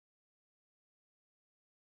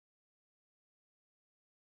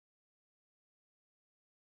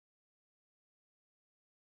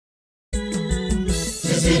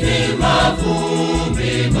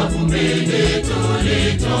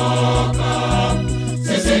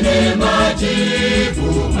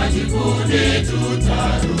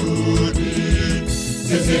tutarudi.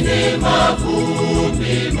 Sisi ni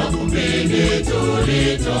mavumbi, mavumbini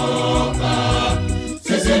tulitoka.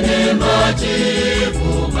 Sisi ni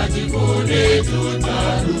majivu, majivuni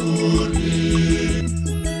tutarudi.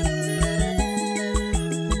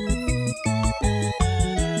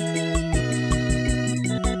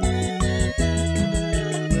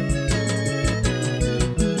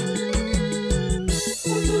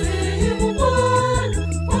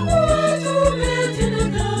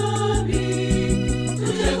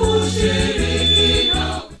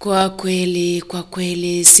 Kwa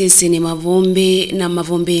kweli sisi ni mavumbi na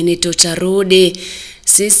mavumbini tutarudi.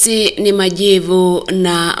 Sisi ni majivu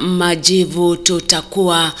na majivu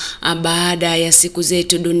tutakuwa baada ya siku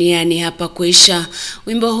zetu duniani hapa kuisha.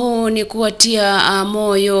 Wimbo huu ni kuwatia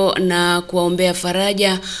moyo na kuwaombea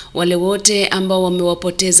faraja wale wote ambao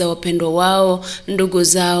wamewapoteza wapendwa wao, ndugu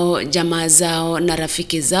zao, jamaa zao na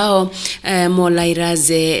rafiki zao. Mola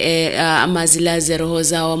iraze amazilaze roho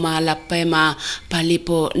zao mahala pema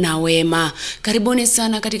palipo na wema. Karibuni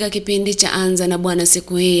sana katika kipindi cha Anza na Bwana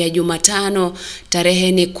siku hii ya Jumatano, tarehe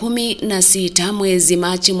ni 16 mwezi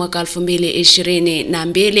Machi mwaka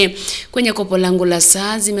 2022. Kwenye kopo langu la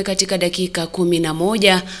saa zimekatika dakika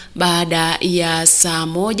 11 baada ya saa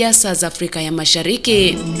 1 saa za Afrika ya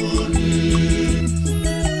Mashariki.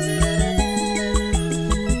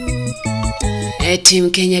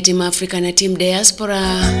 Team Kenya, Team Africa na Team Diaspora,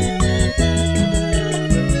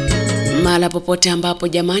 mahala popote ambapo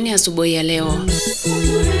jamani asubuhi ya leo.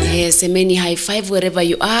 Semeni high five wherever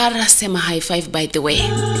you are. Sema high five by the way.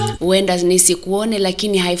 Huenda nisikuone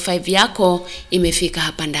lakini high five yako imefika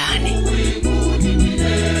hapa ndani.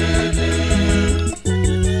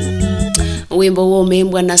 Wimbo huo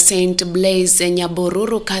umeimbwa na Saint Blaise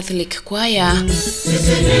Nyabururu Catholic Choir,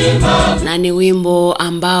 na ni wimbo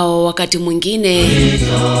ambao wakati mwingine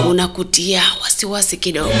unakutia wasiwasi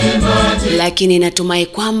kidogo, lakini natumai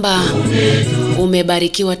kwamba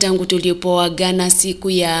umebarikiwa tangu tulipoagana siku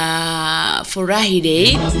ya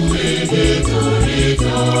Friday.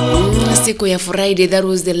 Siku ya Friday, that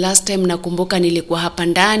was the last time nakumbuka nilikuwa hapa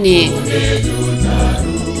ndani.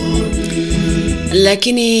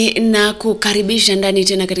 Lakini na kukaribisha ndani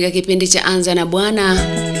tena katika kipindi cha Anza na Bwana.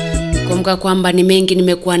 Kumbuka kwamba ni mengi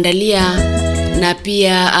nimekuandalia, na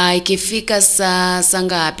pia ikifika saa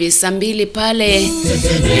ngapi? Saa 2 pale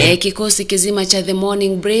kikosi kizima cha The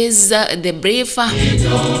Morning Breeze, The Brief,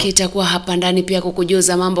 kitakuwa hapa ndani pia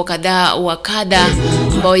kukujuza mambo kadhaa wa kadha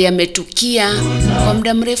ambayo yametukia kwa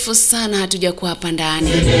muda mrefu sana hatujakuwa hapa ndani.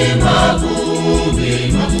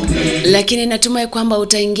 Lakini natumai kwamba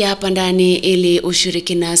utaingia hapa ndani ili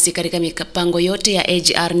ushiriki nasi katika mipango yote ya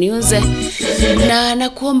AGR News. Na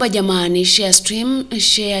nakuomba jamani, share stream,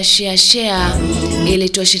 share ili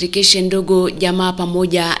tuwashirikishe ndugu, jamaa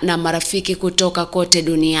pamoja na marafiki kutoka kote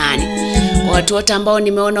duniani. Watu wote ambao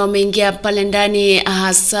nimeona wameingia pale ndani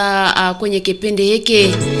hasa kwenye kipindi hiki,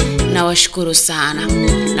 na washukuru sana.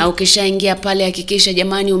 Na ukishaingia pale hakikisha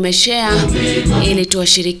jamani umeshare ili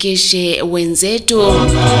tuwashirikishe wenzetu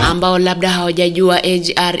ambao labda hawajajua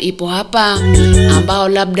AGR ipo hapa, ambao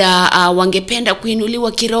labda wangependa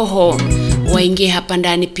kuinuliwa kiroho, waingie hapa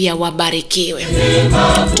ndani pia wabarikiwe.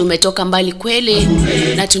 Tumetoka mbali kweli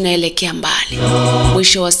na tunaelekea mbali.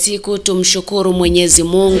 Mwisho wa siku tumshukuru Mwenyezi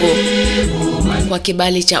Mungu kwa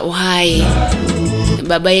kibali cha uhai.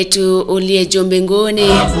 Baba yetu uliye juu mbinguni,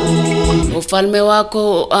 ufalme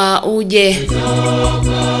wako uje.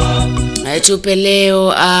 Tupe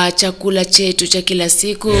leo chakula chetu cha kila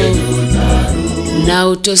siku, na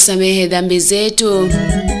utusamehe dhambi zetu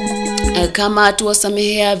kama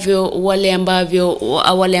tuwasameheavyo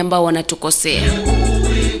wale ambao wanatukosea.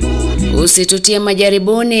 Usitutie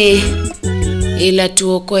majaribuni, ila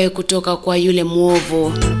tuokoe kutoka kwa yule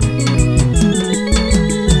mwovu.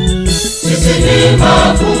 Sisi ni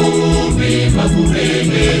mavumbi,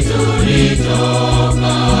 mavumbini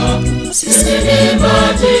tulitoka. Sisi ni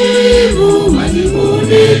majivu,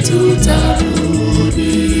 majivuni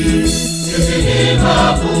tutarudi. Sisi ni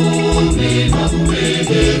mavumbi,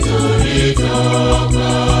 mavumbini tulitoka.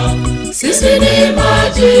 Sisi ni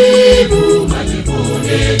majivu,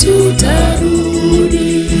 majivuni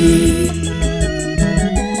tutarudi.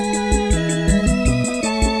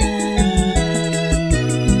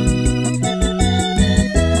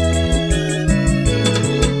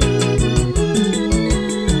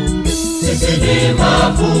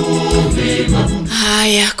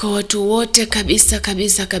 Haya, kwa watu wote kabisa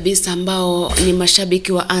ambao ni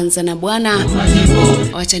mashabiki wa Anza na Bwana,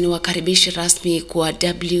 wacha niwakaribishe rasmi kwa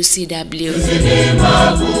WCW.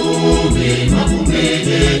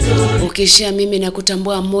 Ukishia mimi na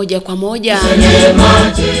kutambua moja kwa moja,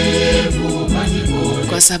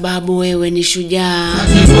 kwa sababu wewe ni shujaa.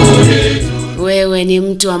 Wewe ni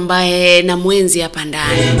mtu ambaye na mwenzi hapa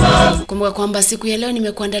ndani. Kumbuka kwamba siku ya leo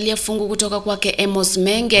nimekuandalia fungu kutoka kwake Amos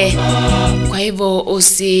Menge. Kwa hivyo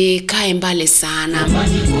usikae mbali sana.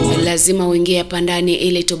 Lazima uingie hapa ndani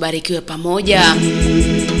ili tubarikiwe pamoja.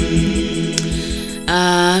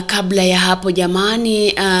 Kabla ya hapo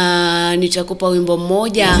jamani, nitakupa wimbo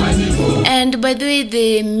mmoja. And by the way,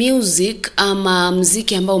 the music ama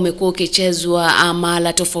muziki ambao umekuwa ukichezwa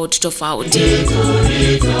mahala tofauti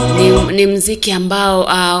ni muziki ambao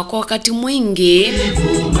kwa wakati mwingi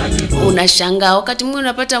unashangaa. Wakati mwingi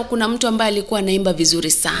unapata kuna mtu ambaye alikuwa anaimba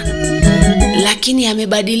vizuri sana, lakini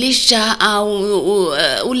amebadilisha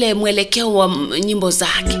ule mwelekeo wa nyimbo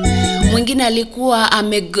zake. Mwingine alikuwa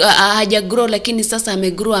haja grow, lakini sasa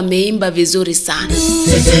amegrow, ameimba vizuri sana.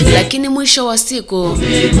 Lakini mwisho wa siku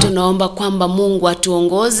tunaomba kwamba Mungu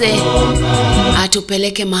atuongoze,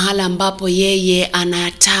 atupeleke mahala ambapo yeye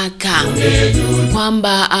anataka,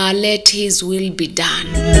 kwamba let his will be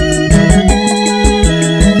done.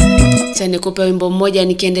 Nikupe wimbo mmoja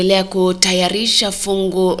nikiendelea kutayarisha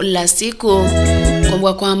fungu la siku.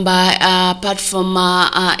 Kumbuka kwamba apart from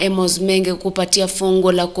Amos Menge kupatia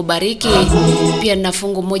fungu la kubariki, pia na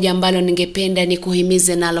fungu moja ambalo ningependa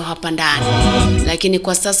nikuhimize nalo hapa ndani. Lakini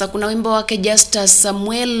kwa sasa kuna wimbo wake Justus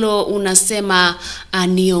Samuelo unasema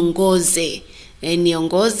niongoze.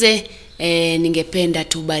 Niongoze. Ningependa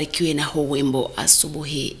tubarikiwe na huu wimbo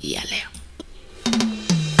asubuhi ya leo.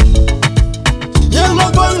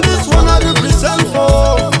 This one I represent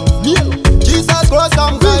for Jesus Christ,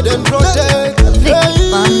 I'm guide and protect.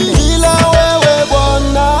 Bila wewe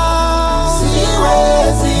Bwana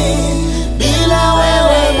siwezi, bila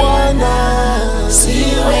wewe Bwana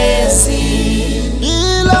siwezi,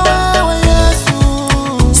 bila wewe Yesu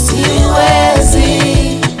siwezi,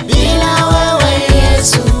 bila wewe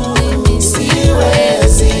Yesu mimi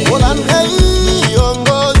siwezi.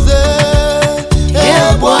 Niongoze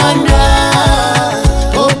e Bwana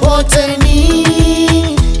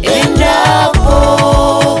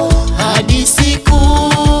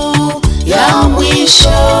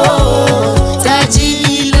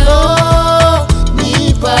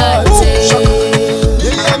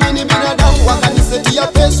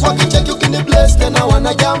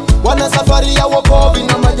wana safari ya wokovu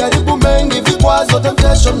na majaribu mengi, vikwazo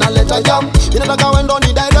temptation na leta jam. Inataka wendo ni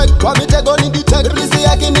direct, kwa mitego ni detect. Risi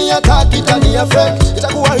yake ni attack, itani affect.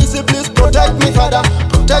 Itakuwa easy, please protect me Father,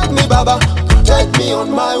 protect me Baba, protect me on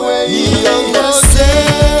my way. Niongoze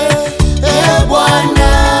e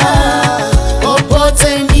Bwana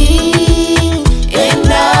popote ni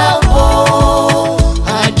endapo,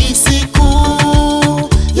 hadi siku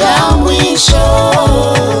ya mwisho.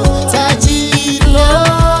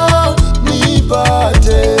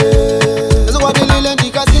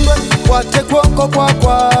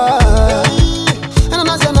 Kwa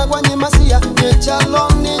ananazana kwa nyimasia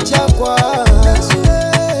nechaloni chakwa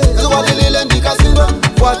zwadilile ndikasindwa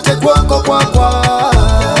kwate kwa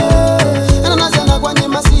ananazana kwa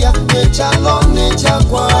nyimasia nechaloni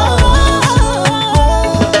chakwa.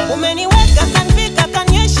 Umeniweka kanvika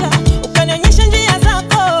kanyesha, ukanionyesha njia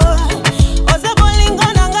zako. Ozabolingo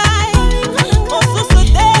na ngai osusu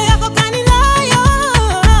te yako kaninayo.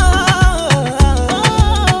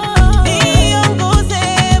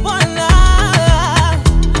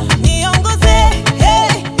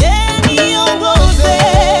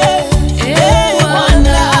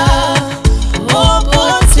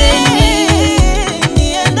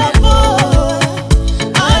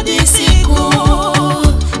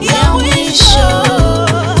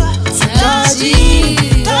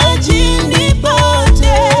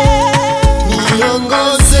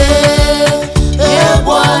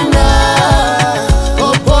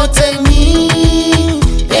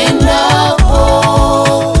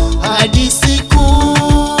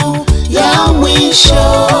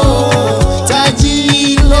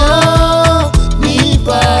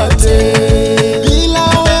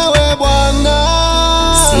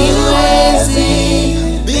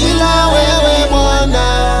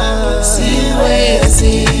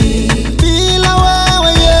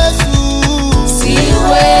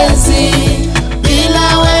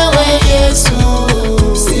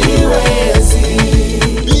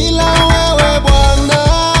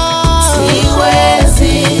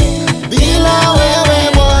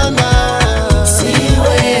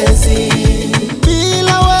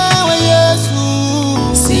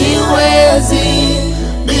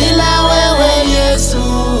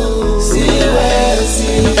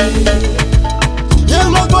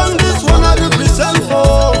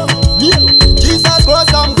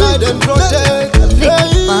 Protect.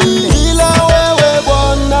 Bila wewe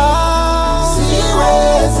Bwana siwezi.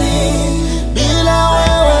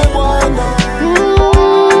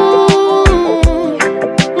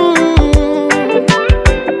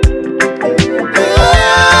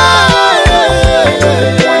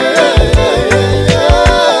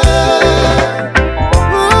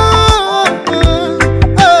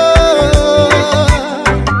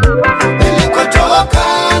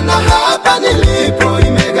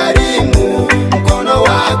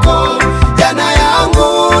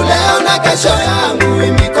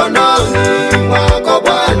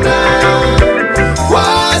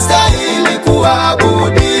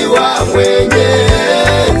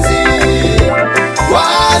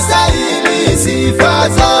 sifa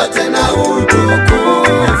zote na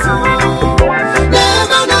utukufu.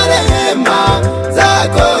 Neema na rehema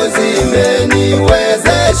zako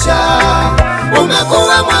zimeniwezesha.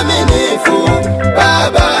 Umekuwa mwaminifu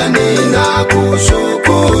Baba,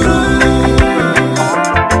 ninakushukuru.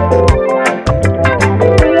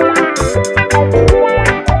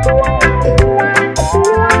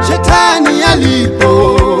 Shetani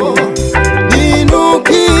alipo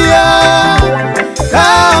ninukia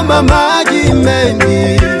kama maji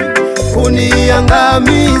mengi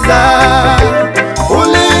kuniangamiza,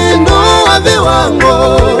 uliinua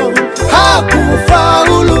viwango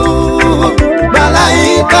hakufaulu.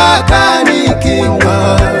 Malaika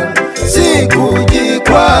kanikinga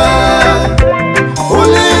sikujikwaa,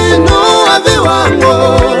 uliinua viwango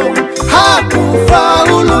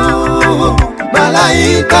hakufaulu.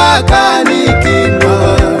 Malaika kanikinga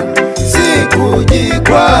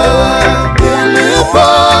sikujikwaa.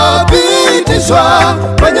 Nilipopitishwa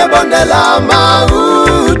kwenye bonde la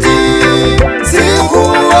mauti,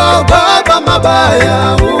 sikuogopa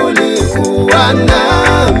mabaya, ulikuwa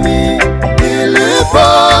nami.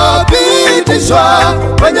 Nilipopitishwa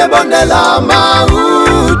kwenye bonde la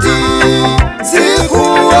mauti,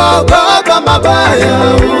 sikuogopa mabaya,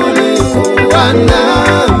 ulikuwa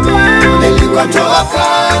nami. Nilikotoka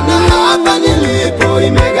na hapa nilipo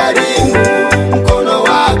imegharimu mkono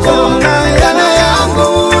wako. Jana yangu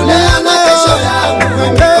leo na kesho yangu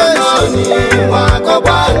mikononi mwako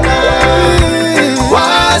Bwana.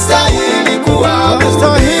 Wastahili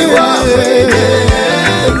kuabudiwa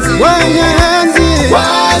wenye enzi,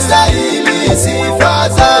 wastahili sifa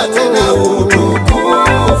zote na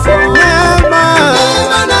utukufu. Neema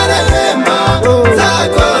na rehema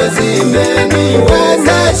zako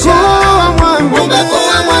zimeniwezesha.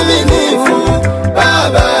 Umekuwa mwaminifu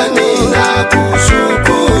Baba,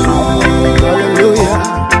 ninakushukuru. Hallelujah.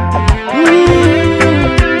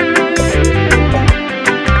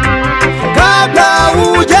 Kabla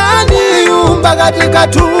hujaniumba katika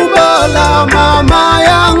tumbo la mama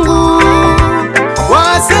yangu,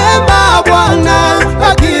 wasema Bwana,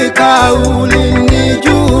 hakika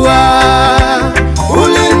ulinijua.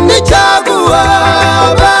 Ulinichagua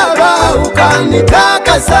Baba,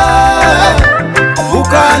 ukanitakasa,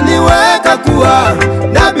 ukaniweka kuwa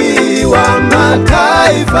nabii wa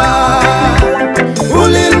mataifa.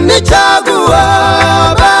 Ulinichagua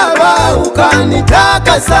Baba,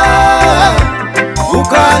 ukanitakasa,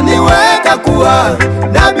 ukaniweka kuwa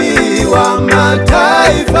nabii wa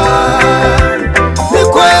mataifa. Ni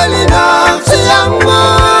kweli nafsi yangu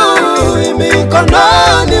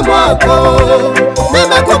mikononi mwako,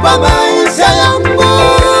 nimekupa maisha yangu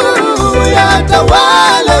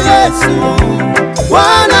yatawale Yesu.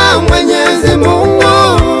 Bwana Mwenyezi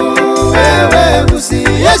Mungu, wewe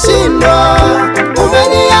usiyeshindwa,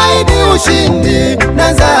 umeniahidi ushindi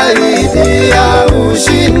na zaidi ya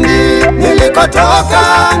ushindi. Nilikotoka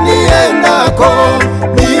niendako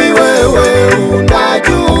ni wewe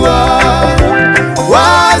unajua.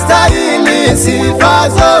 Wastahili sifa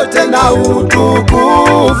zote na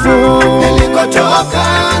utukufu. Nilikotoka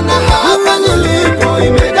na hapa nilipo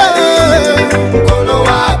imegharimu mkono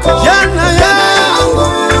wako. Jana yangu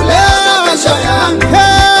leo na kesho yangu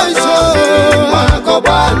mikononi mwako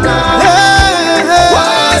Bwana.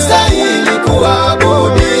 Wastahili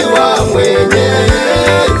kuabudiwa mwenye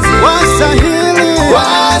enzi,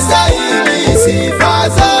 wastahili sifa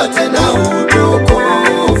zote na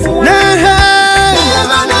utukufu.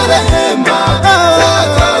 Neema na rehema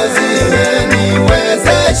zako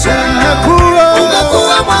zimeniwezesha.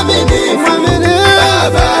 Umekuwa mwaminifu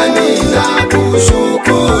Baba,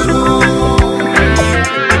 ninakushukuru.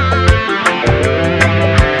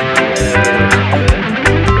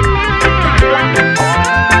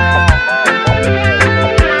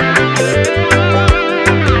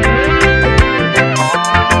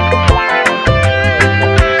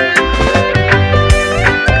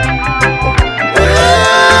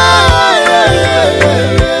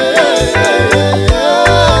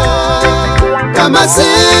 Kama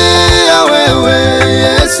siyo wewe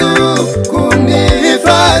Yesu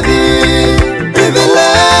kunihifadhi, hivi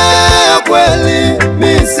leo kweli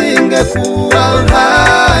nisingekuwa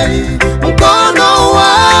hai. Mkono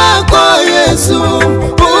wako Yesu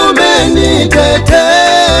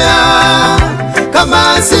umenitetea.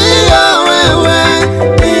 Kama siyo wewe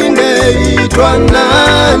ningeitwa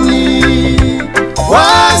nani?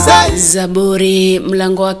 Zaburi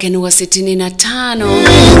mlango wake ni wa 65.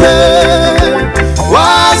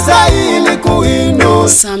 Wastahili kuinua.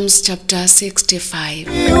 Psalms chapter 65.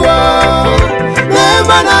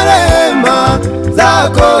 Neema na rehema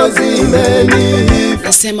zako zimenihifadhi.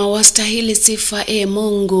 Nasema wastahili sifa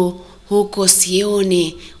Mungu, huko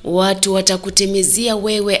Sioni. Watu watakutimizia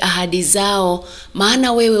wewe ahadi zao,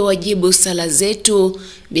 maana wewe wajibu sala zetu.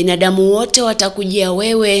 Binadamu wote watakujia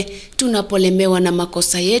wewe, tunapolemewa na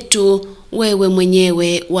makosa yetu, wewe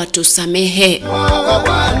mwenyewe watusamehe.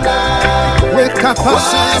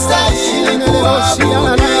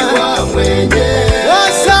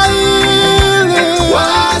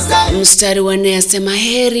 Mstari wa 4 asema,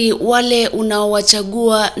 heri wale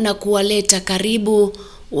unaowachagua na kuwaleta karibu,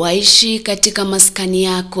 waishi katika maskani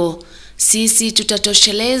yako. Sisi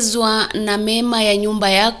tutatoshelezwa na mema ya nyumba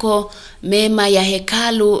yako, mema ya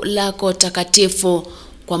hekalu lako takatifu.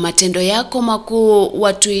 Kwa matendo yako makuu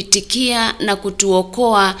watuitikia na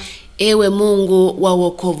kutuokoa, ewe Mungu wa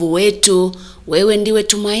wokovu wetu. Wewe ndiwe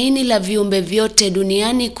tumaini la viumbe vyote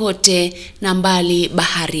duniani kote na mbali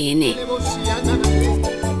baharini.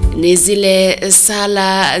 Ni zile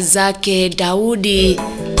sala zake Daudi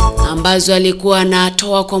ambazo alikuwa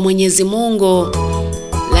anatoa kwa Mwenyezi Mungu.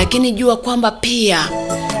 Lakini jua kwamba pia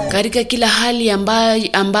katika kila hali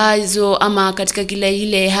katika kila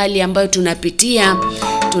ile hali ambayo tunapitia,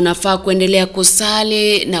 tunafaa kuendelea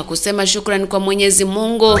kusali na kusema shukrani kwa Mwenyezi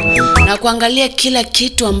Mungu na kuangalia kila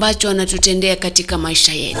kitu ambacho anatutendea katika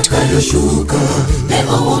maisha yetu.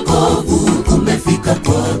 Leo wokovu umefika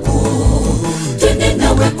kwako, twende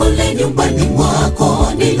nawe kule nyumbani mwako,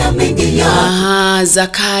 nina mengi ya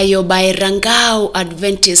Zakayo by Rangau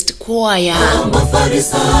Adventist Choir.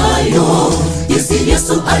 Mafarisayo,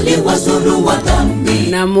 Yesu aliwazuru wa dhambi.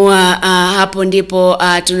 Hapo ndipo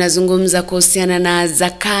tunazungumza kuhusiana na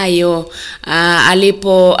Zakayo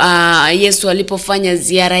Yesu alipofanya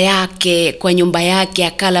ziara yake kwa nyumba yake,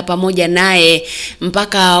 akala pamoja naye,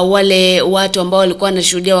 mpaka wale watu ambao walikuwa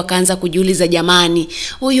wanashuhudia wakaanza kujiuliza, jamani,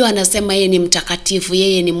 huyu anasema yeye ni mtakatifu,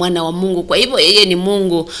 yeye ni mwana wa Mungu, kwa hivyo yeye ni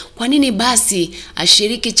Mungu, kwa nini basi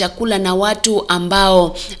ashiriki chakula na watu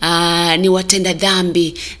ambao ni watenda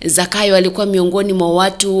dhambi? Zakayo alikuwa miongoni mwa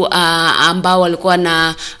watu ambao walikuwa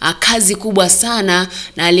na kazi kubwa sana,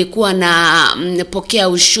 na alikuwa na pokea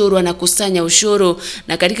ushuru, anakusanya ushuru,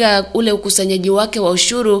 na katika ule ukusanyaji wake wa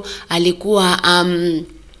ushuru alikuwa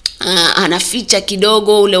anaficha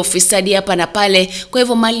kidogo ule ufisadi hapa na pale. Kwa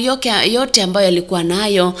hivyo mali yote ambayo alikuwa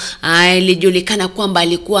nayo ilijulikana kwamba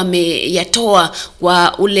alikuwa ameyatoa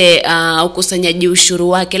kwa ule ukusanyaji ushuru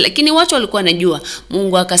wake. Lakini watu walikuwa wanajua.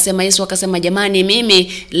 Yesu akasema, jamani,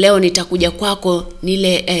 mimi leo nitakuja kwako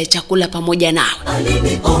nile chakula pamoja nawe.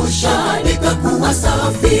 Aliniosha nikakuwa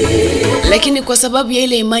safi. Lakini kwa sababu ya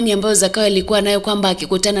ile imani ambayo Zakayo alikuwa nayo kwamba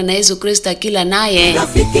akikutana na Yesu Kristo akila naye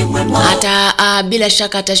hata bila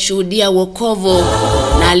shaka atashuhudia wokovu,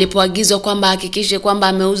 na alipoagizwa kwamba hakikishe kwamba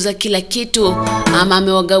ameuza kila kitu ama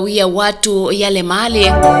amewagawia watu yale mali,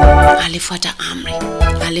 alifuata amri,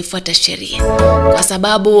 alifuata sheria, kwa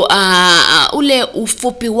sababu ule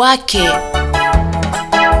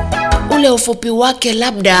ufupi wake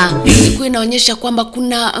labda ilikuwa inaonyesha kwamba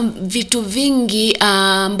kuna vitu vingi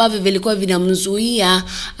ambavyo vilikuwa vinamzuia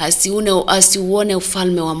asiuone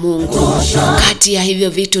ufalme wa Mungu. Kati ya hivyo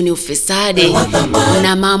vitu ni ufisadi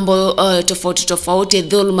na mambo tofauti,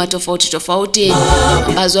 dhulma tofauti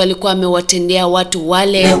ambazo alikuwa amewatendea watu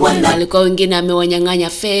wale. Alikuwa wengine amewanyang'anya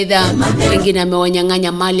fedha, wengine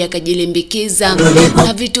amewanyang'anya mali akajilimbikiza,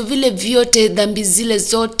 na vitu vile vyote, dhambi zile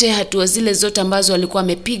zote, hatua zile zote ambazo alikuwa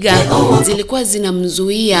amepiga zilikuwa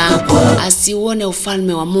zinamzuia asiuone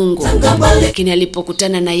ufalme wa Mungu. Lakini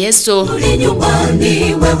alipokutana na Yesu,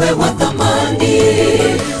 nyumbani wewe wa thamani,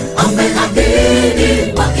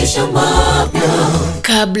 amehabiri maisha mapya.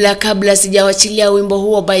 Kabla sijawachilia wimbo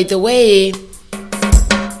huo, by the way,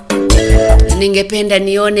 ningependa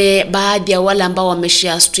nione baadhi ya wale ambao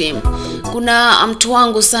wameshare stream. Kuna mtu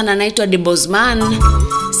wangu sana anaitwa Debosman,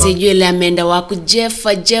 sijui ile ameenda waku,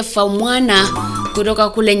 Jeffa mwana kutoka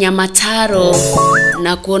kule Nyamataro,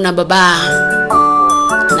 na kuona baba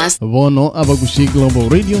Bono abagushi Global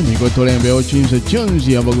Radio niko tolembe ochinza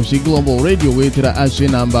chonzi abagushi Global Radio wetira ashe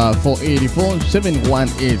number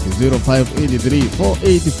 484-718-0583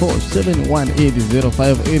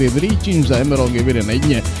 484-718-0583 chinza emerongebere na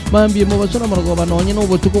inye mambie mubasona margoba nonye no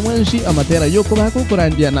botuko mwensi amatera yoko bako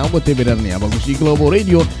kurandia na oboteberani abagushi Global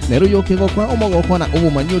Radio nero yoke gokwa omogokona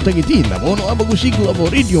obumanyo tagitinda. Bono abagushi Global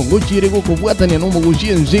Radio ngochire gokobwatania no mugushi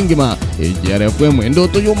nzingima ejare kwemwe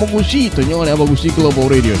ndoto yo mugushi tonyole abagushi Global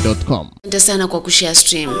Radio. Asante sana kwa kushare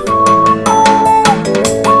stream.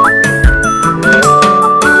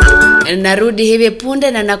 Narudi hivi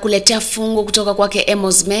punde na nakuletea fungu kutoka kwake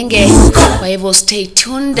Amos Menge. Kwa hivyo stay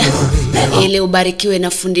tuned ili ubarikiwe na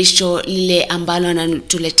fundisho lile ambalo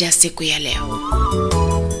anatuletea siku ya leo.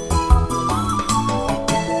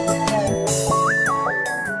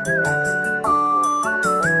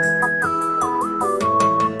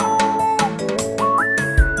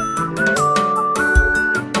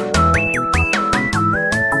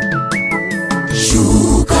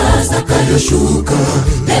 Zakayoshuka,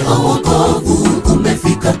 leo wokovu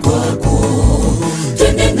umefika kwako.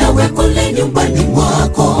 Twende nawe kule nyumbani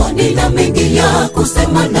mwako, nina mengi ya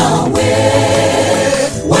kusema nawe.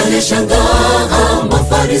 Walishangaa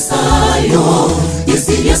Mafarisayo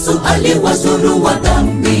jinsi Yesu aliwazuru wa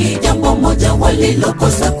dhambi. Jambo moja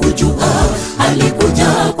walilokosa kujua, alikuja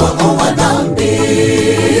kwa wa dhambi.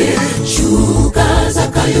 Shuka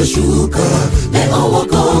Zakayoshuka, leo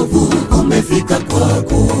wokovu umefika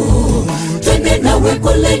kwako. Twende nawe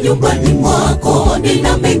kule nyumbani mwako,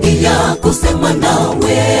 nina mengi ya kusema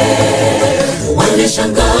nawe.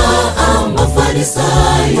 Walishangaa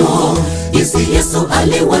Mafarisayo jinsi Yesu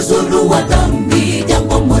aliwazuru wa dhambi.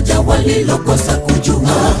 Jambo moja walilokosa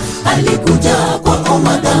kujua, alikuja kwa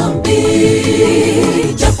wa dhambi.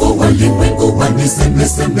 Japo walimwengu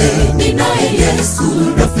wanisemeseme, ninaye Yesu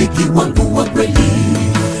rafiki wangu wa kweli.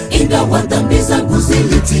 Ingawa dhambi zangu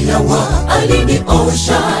zilitiawa,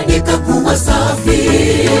 aliniosha nikakuwa safi.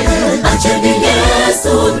 Acheni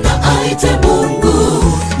Yesu na aite Mungu,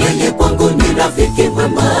 yeye kwangu ni rafiki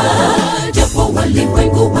mwema. Japo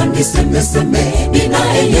walimwengu wanisemeseme,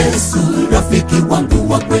 ninaye Yesu rafiki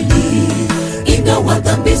wangu wa kweli. Ingawa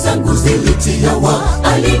dhambi zangu zilitiawa,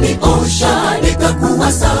 aliniosha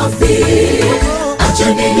nikakuwa safi.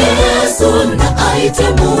 Acheni Yesu na aite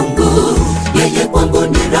Mungu, yeye kwangu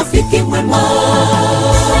ni rafiki mwema.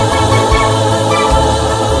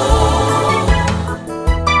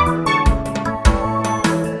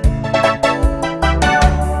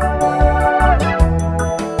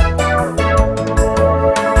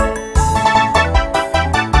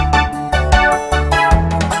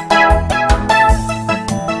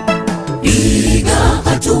 Piga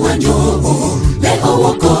hatua njoo, leo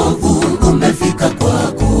wokovu umefika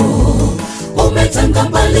kwako. Umetanga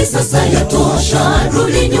mbali sasa yatosha,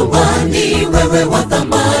 rudi nyumbani wewe wa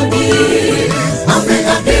thamani.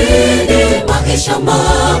 Ameahidi maisha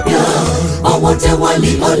mapya kwa wote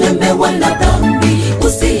waliolemewa na dhambi.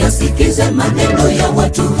 Usiyasikize maneno ya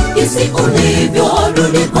watu, jinsi ulivyo,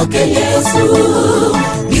 rudi kwake Yesu.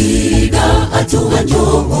 Piga hatua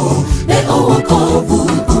njoo, leo wokovu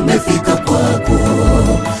umefika kwako.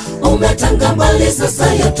 Umetanga mbali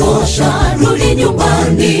sasa yatosha, rudi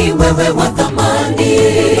nyumbani wewe wa thamani.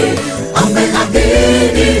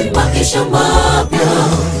 Ameahidi maisha mapya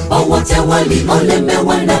kwa wote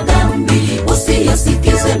waliolemewa na dhambi.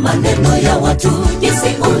 Usiyasikize maneno ya watu, jinsi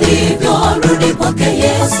ulivyo, rudi kwake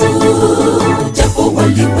Yesu. Japo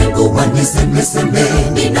walimwengu wanisemeseme,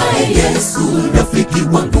 ninaye Yesu rafiki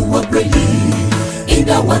wangu wa kweli.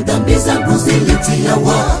 Ingawa dhambi zangu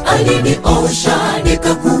zilitiawa, aliniosha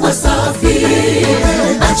nikakuwa safi.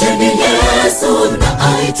 Acheni Yesu na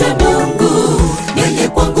aite Mungu, yeye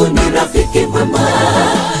kwangu ni rafiki mwema.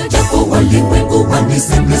 Japo walimwengu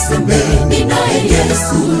wanisemeseme, ninaye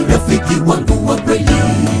Yesu rafiki wangu wa kweli.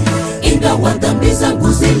 Ingawa dhambi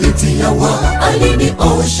zangu zilitiawa,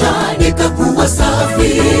 aliniosha nikakuwa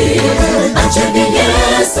safi. Acheni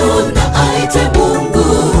Yesu na aite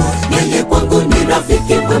Mungu, yeye kwangu ni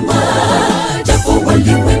rafiki mwema. Japo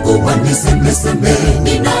walimwengu wanisemeseme,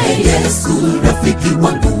 ninaye Yesu rafiki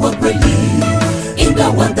wangu wa kweli.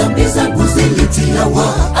 Ingawa dhambi zangu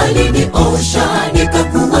zilitiawa, aliniosha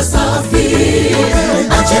nikakuwa safi.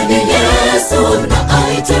 Acheni Yesu na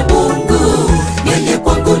aite Mungu, yeye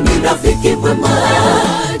kwangu ni rafiki mwema.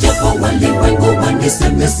 Japo walimwengu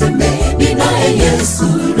wanisemeseme, ninaye Yesu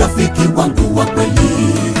rafiki wangu wa kweli.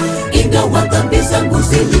 Ingawa dhambi zangu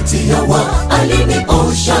zilitiawa,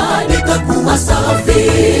 aliniosha nikakuwa safi.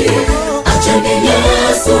 Acheni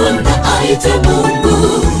Yesu na aite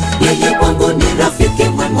Mungu, yeye kwangu ni rafiki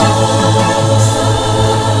mwema.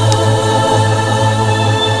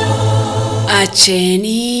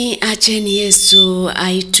 Acheni Yesu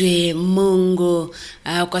aitwe Mungu,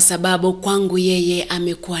 kwa sababu kwangu yeye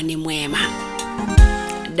amekuwa ni mwema.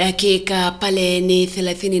 Dakika pale ni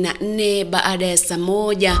 34 baada ya saa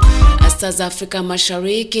 1 saa za Afrika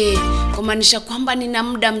Mashariki, kumaanisha kwamba nina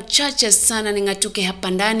muda mchache sana ningatuke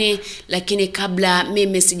hapa ndani. Lakini kabla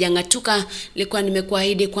mimi sijangatuka, nilikuwa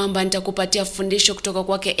nimekuahidi kwamba nitakupatia fundisho kutoka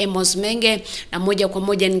kwake Amos Menge, na moja kwa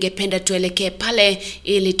moja ningependa tuelekee pale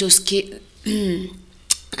ili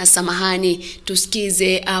samahani,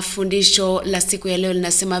 tusikize fundisho la siku ya leo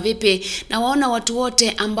linasema vipi. Na waona watu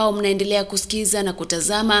wote ambao mnaendelea kusikiza na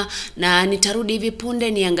kutazama, na nitarudi hivi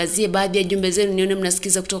punde niangazie baadhi ya jumbe zenu, nione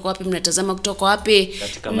mnasikiza kutoka wapi, mnatazama kutoka wapi,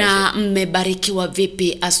 na mmebarikiwa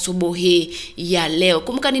vipi asubuhi ya leo.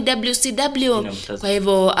 Kumbuka ni WCW, kwa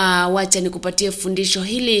hivyo wacha nikupatie fundisho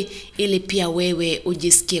hili ili pia wewe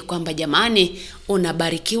ujisikie kwamba jamani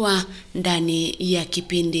unabarikiwa ndani ya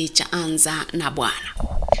kipindi cha Anza na Bwana.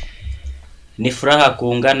 Ni furaha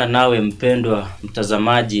kuungana nawe mpendwa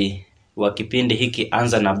mtazamaji wa kipindi hiki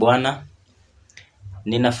Anza na Bwana.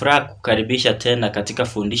 Nina furaha kukaribisha tena katika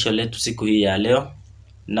fundisho letu siku hii ya leo.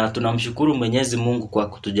 Na tunamshukuru Mwenyezi Mungu kwa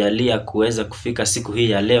kutujalia kuweza kufika siku hii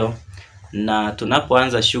ya leo. Na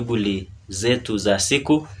tunapoanza shughuli zetu za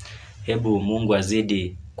siku, hebu Mungu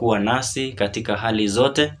azidi kuwa nasi katika hali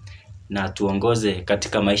zote na tuongoze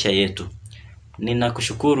katika maisha yetu.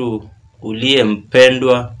 Ninakushukuru uliye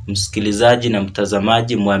mpendwa msikilizaji na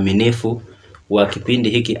mtazamaji mwaminifu wa kipindi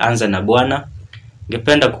hiki Anza na Bwana.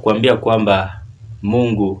 Ningependa kukuambia kwamba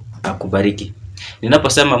Mungu akubariki.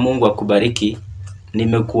 Ninaposema Mungu akubariki,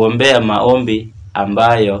 nimekuombea maombi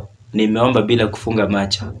ambayo nimeomba bila kufunga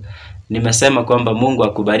macho. Nimesema kwamba Mungu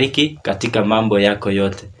akubariki katika mambo yako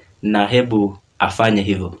yote, na hebu afanye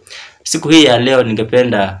hivyo. Siku hii ya leo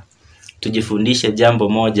ningependa tujifundishe jambo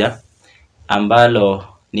moja ambalo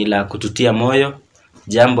ni la kututia moyo,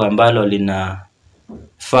 jambo ambalo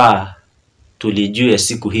linafaa tulijue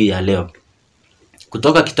siku hii ya leo.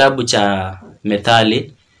 Kutoka kitabu cha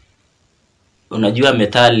Methali. Unajua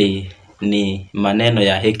Methali ni maneno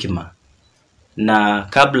ya hekima. Na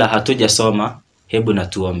kabla hatujasoma, hebu na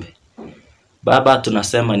tuombe. Baba,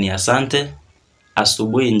 tunasema ni asante,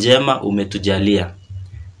 asubuhi njema umetujalia.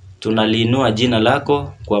 Tunaliinua jina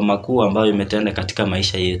lako kwa makuu ambayo umetenda katika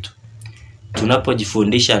maisha yetu.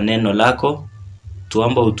 Tunapojifundisha neno lako,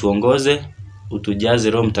 tuomba utuongoze, utujaze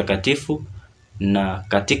Roho Mtakatifu, na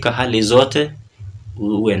katika hali zote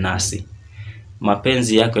uwe nasi.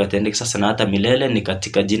 Mapenzi yako yatendeke sasa na hata milele, ni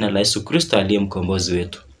katika jina la Yesu Kristo aliye mkombozi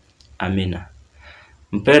wetu. Amina.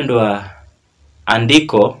 Mpendwa,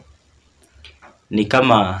 andiko ni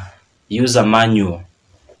kama user manual.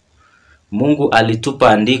 Mungu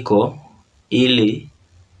alitupa andiko ili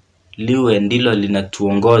liwe ndilo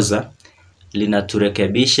linatuongoza,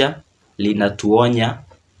 linaturekebisha, linatuonya,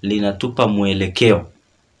 linatupa mwelekeo.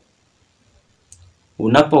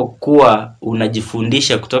 Unapokuwa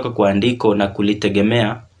unajifundisha kutoka kwa andiko na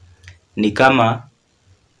kulitegemea, ni kama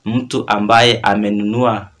mtu ambaye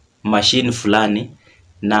amenunua mashine fulani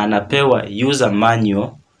na anapewa user manual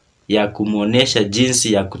ya kumuonesha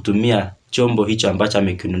jinsi ya kutumia chombo hicho ambacho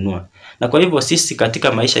amekinunua. Na kwa hivyo sisi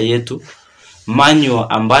katika maisha yetu, manual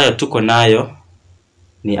ambayo tuko nayo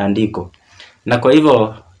ni andiko. Na kwa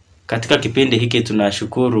hivyo katika kipindi hiki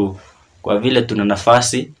tunashukuru kwa vile tuna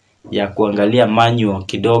nafasi ya kuangalia manual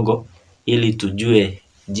kidogo ili tujue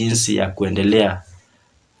jinsi ya kuendelea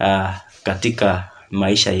katika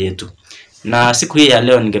maisha yetu. Na siku hii ya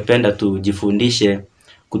leo ningependa tujifundishe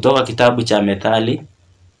kutoka kitabu cha Methali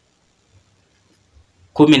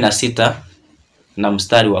 16 na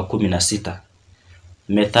mstari wa 16.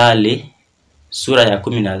 Methali sura ya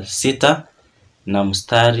 16 na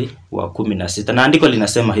mstari wa 16. Na andiko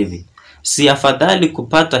linasema hivi: si afadhali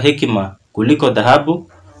kupata hekima kuliko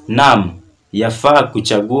dhahabu? Naam, yafaa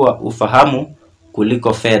kuchagua ufahamu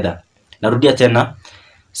kuliko fedha. Narudia tena.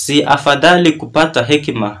 Si afadhali kupata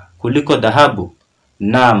hekima kuliko dhahabu?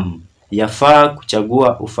 Naam, yafaa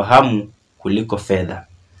kuchagua ufahamu kuliko fedha.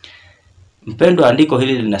 Mpendwa, andiko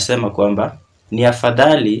hili linasema kwamba ni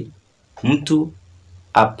afadhali mtu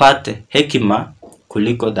apate hekima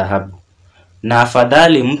kuliko dhahabu, na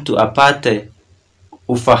afadhali mtu apate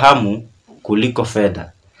ufahamu kuliko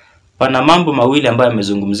fedha. Pana mambo mawili ambayo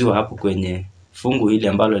yamezungumziwa hapo kwenye fungu hili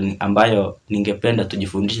ambayo ningependa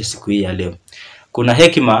tujifundishe siku hii ya leo. Kuna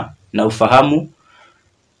hekima na ufahamu,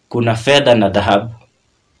 kuna fedha na dhahabu.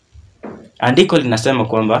 Andiko linasema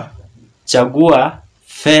kwamba chagua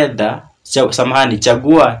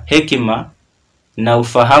hekima na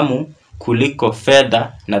ufahamu kuliko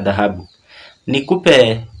fedha na dhahabu.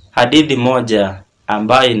 Nikupe hadithi moja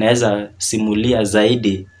ambayo inaweza simulia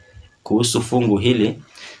zaidi kuhusu fungu hili.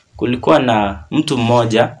 Kulikuwa na mtu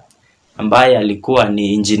mmoja ambaye alikuwa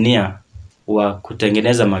ni engineer wa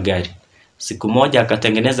kutengeneza magari. Siku moja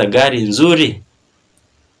akatengeneza gari nzuri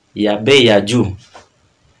ya bei ya juu.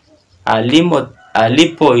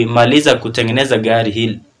 Alipoimaliza kutengeneza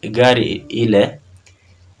gari ile,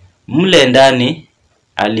 mle ndani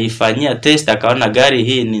alifanyia test, akaona gari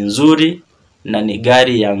hii ni nzuri na ni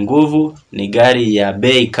gari ya nguvu, ni gari ya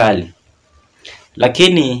bei kali.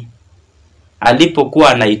 Lakini alipokuwa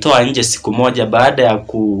anaitoa nje siku moja baada ya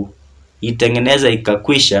kuitengeneza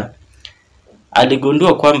ikakwisha,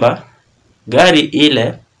 aligundua kwamba gari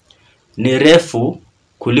ile ni refu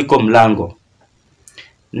kuliko mlango,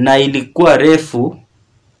 na ilikuwa refu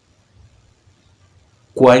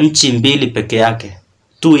kwa inchi 2 peke yake,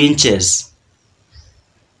 2 inches.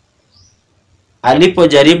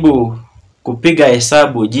 Alipojaribu kupiga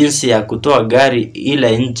hesabu jinsi ya kutoa gari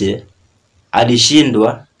ile nje,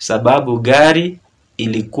 alishindwa sababu gari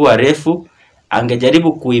ilikuwa refu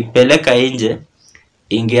angejaribu kuipeleka nje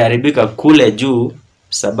ingeharibika kule juu,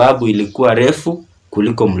 sababu ilikuwa refu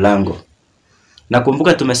kuliko mlango.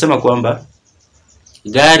 Nakumbuka tumesema kwamba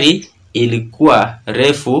gari ilikuwa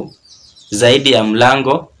refu zaidi ya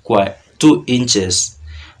mlango kwa 2 inches.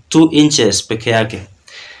 2 inches peke yake.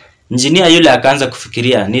 Injinia yule akaanza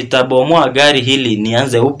kufikiria, nitabomoa gari hili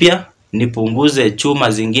nianze upya, nipunguze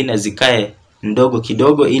chuma zingine zikae ndogo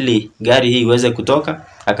kidogo ili gari hii iweze kutoka.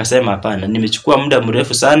 Akasema hapana, nimechukua muda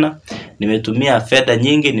mrefu sana, nimetumia fedha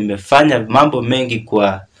nyingi, nimefanya mambo mengi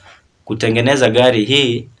kwa kutengeneza gari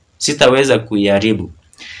hii, sitaweza kuiharibu.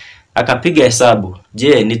 Akapiga hesabu,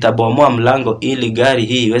 je, nitabomoa mlango ili gari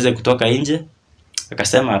hii iweze kutoka nje?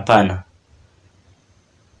 Akasema hapana,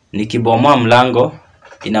 nikibomoa mlango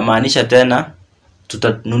inamaanisha tena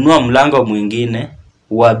tutanunua mlango mwingine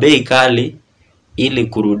wa bei kali ili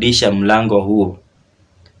kurudisha mlango huo,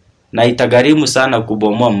 na itagharimu sana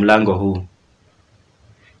kubomoa mlango huu.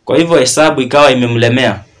 Kwa hivyo hesabu ikawa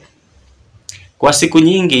imemlemea. Kwa siku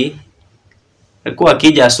nyingi alikuwa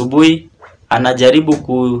akija asubuhi, anajaribu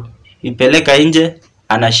kuipeleka nje,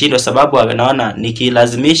 anashindwa sababu anaona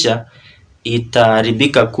nikilazimisha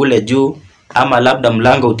itaharibika kule juu, ama labda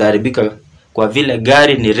mlango utaharibika kwa vile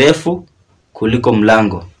gari ni refu kuliko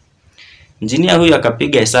mlango. Injinia huyu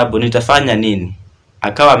akapiga hesabu, nitafanya nini?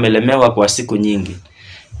 Akawa amelemewa kwa siku nyingi.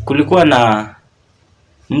 Kulikuwa na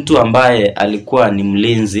mtu ambaye alikuwa ni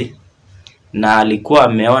mlinzi, na alikuwa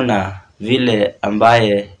ameona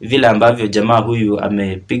vile ambavyo jamaa huyu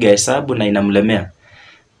amepiga hesabu na inamlemea.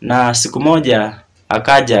 Na siku moja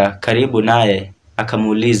akaja karibu naye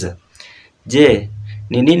akamuuliza, je,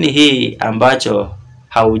 ni nini hii ambacho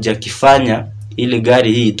haujakifanya ili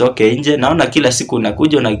gari hii itoke nje? Naona kila siku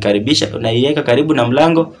unakuja unaikaribisha, unaiweka karibu na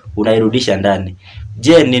mlango, unairudisha ndani.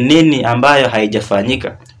 Je, ni nini ambayo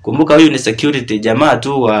haijafanyika? Kumbuka huyu ni security, jamaa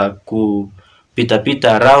tu wa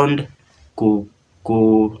kupita around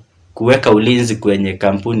kuweka ulinzi kwenye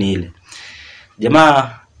kampuni ile.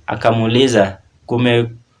 Jamaa akamuuliza,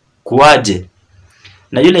 kumekuaje?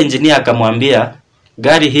 Na yule engineer akamwambia,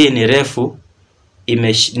 gari hii ni refu,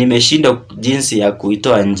 nimeshindwa jinsi ya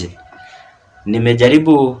kuitoa nje.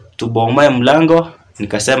 Nimejaribu tubomoe mlango,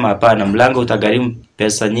 nikasema hapana, mlango utagharimu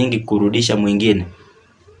pesa nyingi kurudisha mwingine.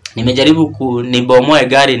 Nimejaribu nibomoe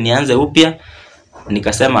gari nianze upya,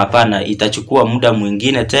 nikasema hapana, itachukua muda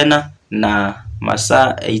mwingine tena na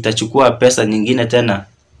masaa, itachukua pesa nyingine tena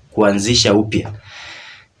kuanzisha upya.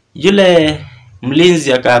 Yule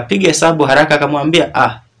mlinzi akapiga hesabu haraka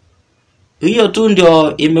akamwambia, hiyo tu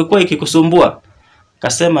ndio imekuwa ikikusumbua?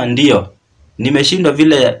 Akasema ndio, nimeshindwa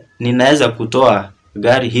vile ninaweza kutoa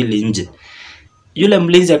gari hili nje. Yule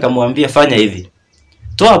mlinzi akamwambia, fanya hivi,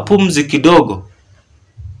 toa pumzi kidogo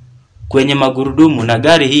kwenye magurudumu na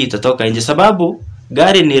gari hii itatoka nje, sababu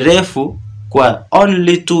gari ni refu kwa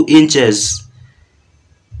only 2 inches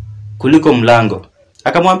kuliko mlango.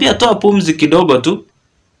 Akamwambia toa pumzi kidogo tu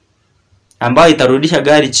ambayo itarudisha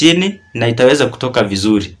gari chini na itaweza kutoka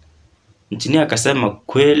vizuri. Injinia akasema,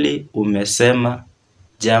 kweli umesema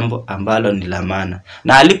jambo ambalo ni la maana.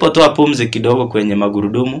 Na alipotoa pumzi kidogo kwenye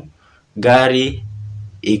magurudumu, gari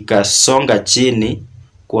ikasonga chini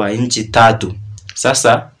kwa inchi 3.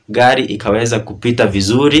 Sasa gari ikaweza kupita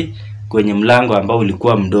vizuri kwenye mlango ambao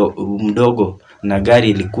ulikuwa mdogo na gari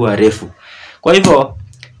ilikuwa refu. Kwa hivyo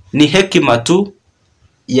ni hekima tu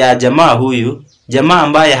ya jamaa huyu, jamaa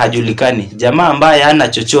ambaye hajulikani, jamaa ambaye hana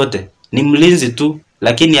chochote, ni mlinzi tu,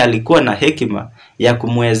 lakini alikuwa na hekima ya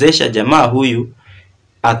kumwezesha jamaa huyu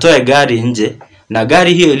atoe gari nje, na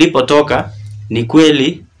gari hiyo ilipotoka ni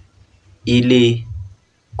kweli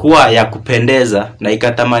ilikuwa ya kupendeza na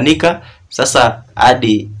ikatamanika. Sasa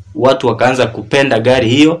hadi watu wakaanza kupenda gari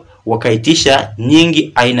hiyo, wakaitisha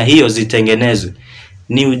nyingi aina hiyo zitengenezwe.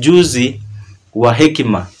 Ni ujuzi wa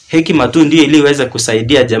hekima. Hekima tu ndio iliweza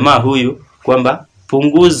kusaidia jamaa huyu kwamba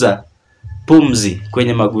punguza pumzi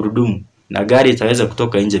kwenye magurudumu na gari itaweza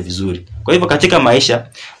kutoka nje vizuri. Kwa hivyo katika maisha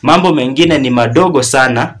mambo mengine ni madogo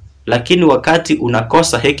sana, lakini wakati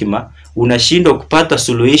unakosa hekima unashindwa kupata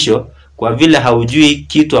suluhisho kwa vile haujui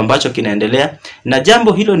kitu ambacho kinaendelea, na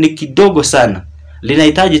jambo hilo ni kidogo sana,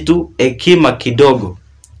 linahitaji tu hekima kidogo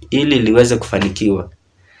ili liweze kufanikiwa.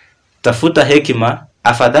 Tafuta hekima.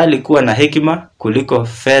 Afadhali kuwa na hekima kuliko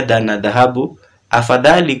fedha na dhahabu.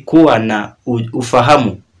 Afadhali kuwa na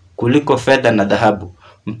ufahamu kuliko fedha na dhahabu.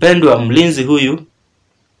 Mpendwa, mlinzi huyu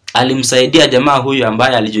alimsaidia jamaa huyu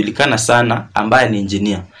ambaye alijulikana sana, ambaye ni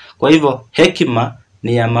engineer. Kwa hivyo hekima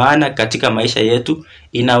ni ya maana katika maisha yetu.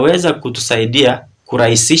 Inaweza kutusaidia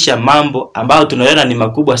kurahisisha mambo ambayo tunaona ni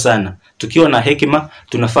makubwa sana. Tukiwa na hekima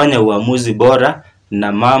tunafanya uamuzi bora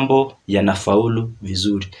na mambo yanafaulu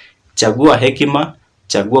vizuri. Chagua hekima,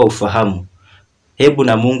 chagua ufahamu. Hebu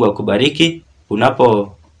na Mungu akubariki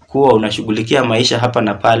unapokuwa unashughulikia maisha hapa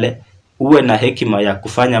na pale. Uwe na hekima ya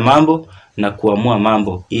kufanya mambo na kuamua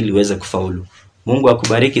mambo ili uweze kufaulu. Mungu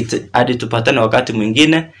akubariki hadi tupatane wakati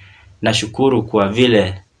mwingine. Nashukuru kwa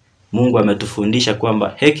vile Mungu ametufundisha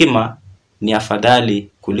kwamba hekima ni afadhali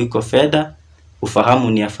kuliko fedha,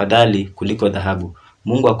 ufahamu ni afadhali kuliko dhahabu.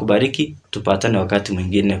 Mungu akubariki, tupatane wakati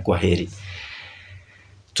mwingine. Kwa heri.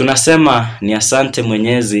 Tunasema ni asante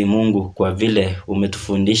Mwenyezi Mungu kwa vile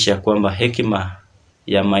umetufundisha kwamba hekima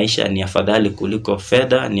ya maisha ni afadhali kuliko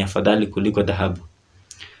fedha, ni afadhali kuliko dhahabu.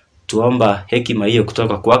 Tuomba hekima hiyo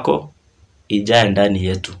kutoka kwako ijae ndani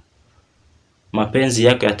yetu. Mapenzi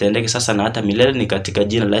yako yatendeke sasa na hata milele, ni katika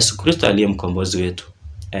jina la Yesu Kristo aliye mkombozi wetu.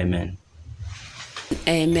 Amen.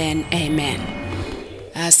 Amen, amen.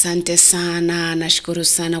 Asante sana, nashukuru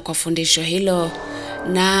sana kwa fundisho hilo.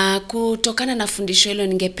 Na kutokana na fundisho hilo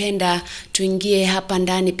ningependa tuingie hapa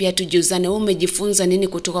ndani pia tujuzane umejifunza nini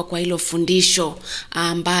kutoka kwa hilo fundisho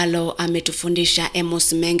ambalo ametufundisha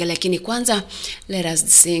Amos Menge. Lakini kwanza, let us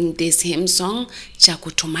sing this hymn song, cha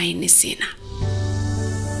kutumaini sina.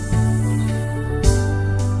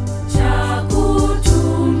 Cha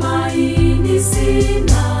kutumaini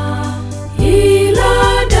sina,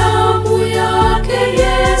 ila damu yake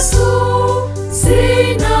Yesu.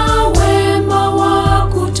 Sina wema wa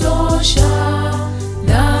kutosha,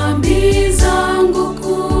 dhambi zangu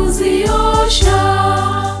kuziosha.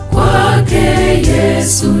 Kwake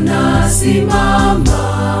Yesu nasimama,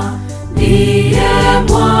 ndiye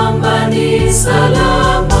mwamba ni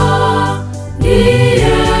salama,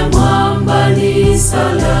 ndiye mwamba ni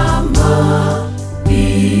salama,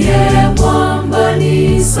 ndiye mwamba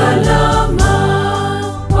ni salama.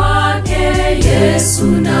 Kwake Yesu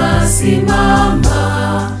nasimama,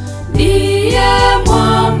 ndiye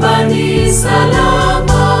mwamba ni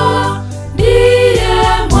salama, ndiye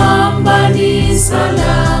mwamba ni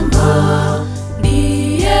salama,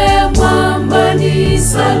 ndiye mwamba ni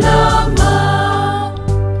salama.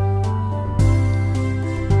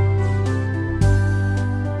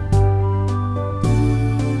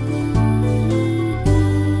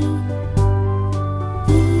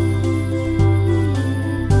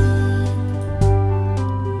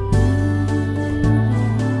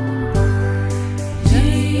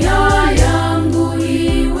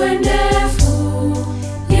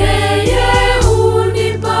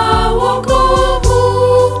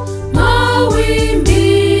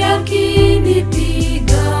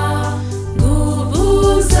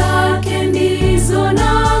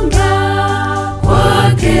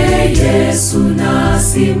 Yesu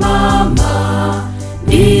nasimama,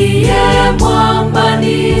 ndiye mwamba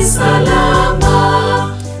ni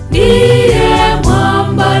salama, ndiye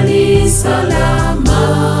mwamba ni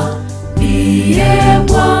salama, ndiye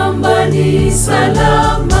mwamba ni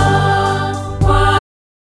salama.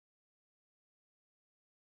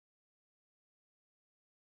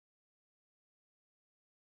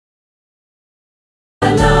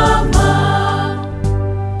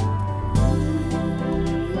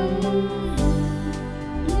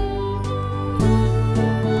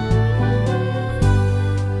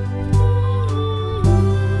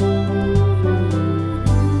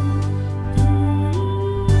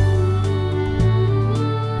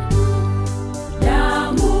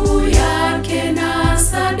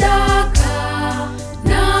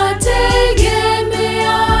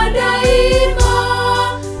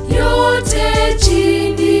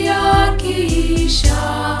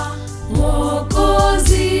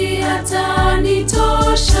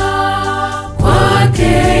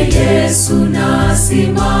 Yesu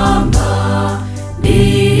nasimama,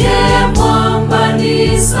 ndiye mwamba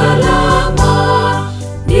ni salama,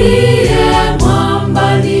 ndiye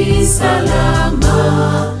mwamba ni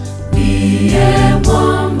salama, ndiye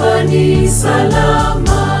mwamba ni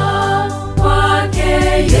salama. Kwake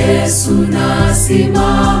Yesu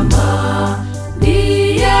nasimama,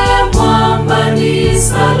 ndiye mwamba ni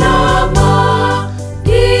salama,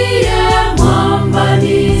 ndiye mwamba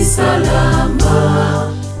ni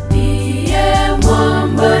salama, ndiye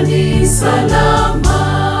mwamba ni salama.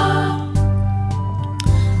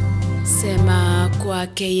 Sema,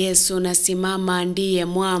 kwake Yesu nasimama, ndiye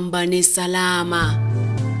mwamba ni salama.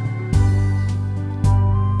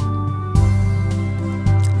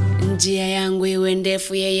 Njia yangu iwe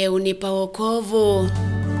ndefu, yeye unipa wokovu.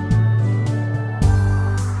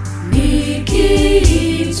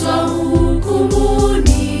 Nikiitwa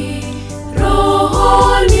hukumuni,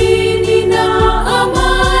 rohoni nina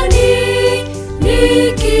amani.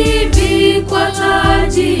 Nikivikwa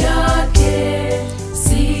taji yake,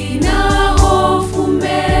 sina hofu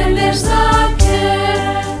mbele zake.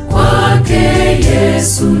 Kwa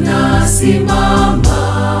Yesu nasimama,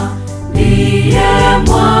 ndiye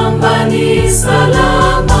mwamba ni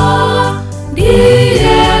salama,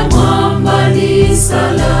 ndiye mwamba ni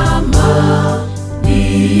salama,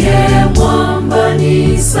 ndiye mwamba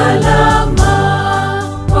ni salama.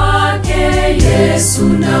 Kwake Yesu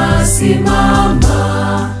nasimama,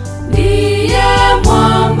 ndiye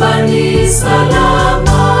mwamba ni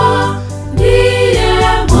salama, ndiye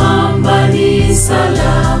mwamba ni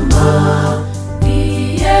salama,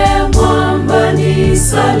 ndiye mwamba ni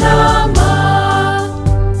salama.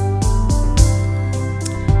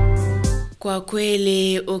 Kwa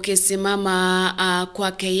kweli ukisimama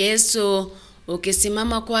kwake Yesu,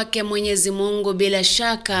 ukisimama kwake Mwenyezi Mungu, bila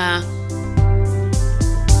shaka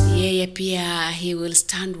yeye pia he will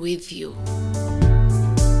stand with you.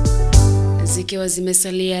 Zikiwa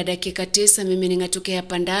zimesalia dakika 9, mimi ningatokea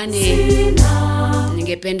hapa ndani.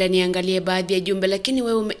 Ningependa niangalie baadhi ya jumbe, lakini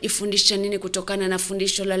wewe umeifundisha nini kutokana na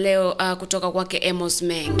fundisho la leo kutoka kwake Amos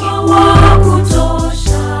Mengi?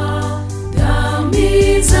 Wakutosha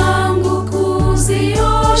dhambi zangu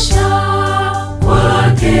kuziosha,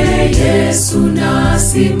 kwake Yesu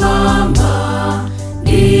nasimama,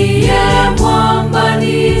 ndiye mwamba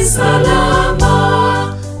ni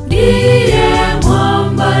salama, ndiye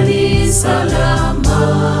mwamba ni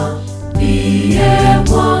salama, ndiye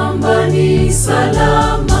mwamba ni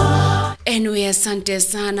salama. Anyway, asante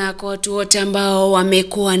sana kwa watu wote ambao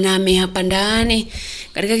wamekuwa nami hapa ndani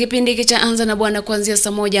katika kipindi hiki cha Anza na Bwana kuanzia saa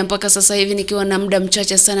 1 mpaka sasa hivi, nikiwa na muda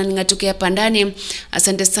mchache sana ningatokea hapa ndani.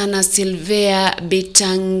 Asante sana Silvia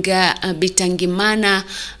Bitangimana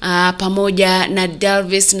pamoja na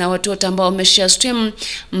Dalvis na watu wote ambao wameshare stream.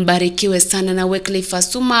 Mbarikiwe sana, na Wycliffe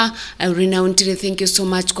Asuma, Renowned, thank you so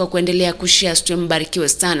much kwa kuendelea kushare stream. Mbarikiwe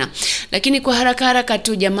sana. Lakini kwa haraka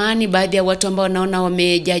tu jamani, baadhi ya watu ambao naona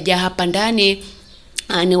wamejaja hapa ndani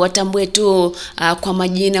ni watambue tu kwa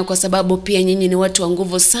majina, kwa sababu pia nyinyi ni watu wa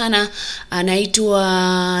nguvu sana.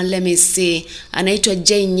 Anaitwa let me see, anaitwa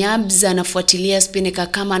J Nyabs, anafuatilia Spinika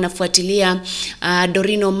kama anafuatilia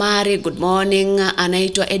Dorino Mari, good morning.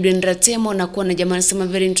 Anaitwa Edwin Ratemo, na kuona jamaa anasema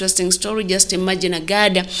very interesting story, just imagine a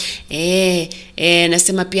God.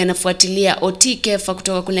 Nasema pia anafuatilia Otikefa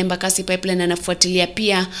kutoka kule Mbakasi Pipeline, anafuatilia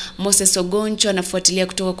pia Moses Ogoncho, anafuatilia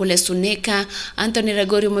kutoka kule Suneka. Anthony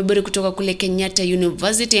Ragori umeburi kutoka kule Kenyatta University,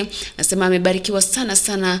 nasema amebarikiwa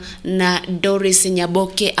sana na Doris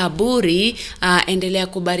Nyaboke Aburi. Endelea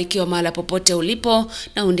kubarikiwa mahali popote ulipo,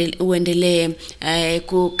 na uendelee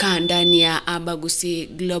kukaa ndani ya Abagusi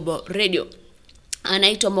Global Radio.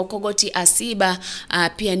 Anaitwa Mokogoti Asiba,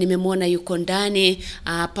 pia nimemwona yuko ndani.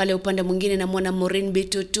 Pale upande mwingine namuona Maureen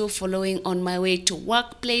Bitutu, following on my way to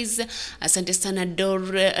workplace. Asante sana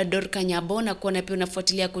Dor Kanyabona, kuona pia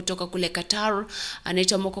unafuatilia kutoka kule Qatar.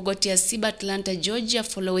 Anaitwa Mokogoti Asiba, Atlanta Georgia,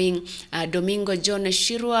 following Domingo John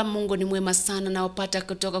Shirwa. Mungu ni mwema sana, na wapata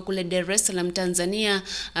kutoka kule Dar es Salaam Tanzania.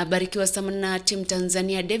 Barikiwa sana na team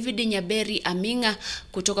Tanzania. David Nyaberi Aminga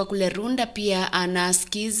kutoka kule Runda pia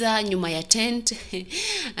anasikiza nyuma ya tent.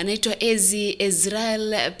 Anaitwa Ezi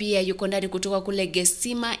Israel, pia yuko ndani kutoka kule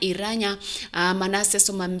Gesima Iranya. Manase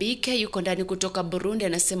Somambike yuko ndani kutoka Burundi,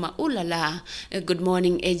 anasema ulala, good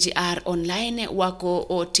morning AGR online,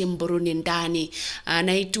 wako team Burundi ndani.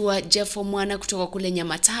 Anaitwa Jeffo Mwana kutoka kule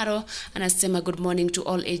Nyamataro, anasema good morning to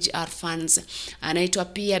all AGR fans. Anaitwa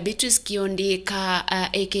pia Beatrice Kiondi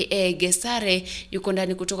aka Gesare, yuko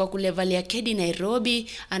ndani kutoka kule Valley Arcade Nairobi,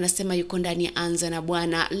 anasema yuko ndani ya Anza na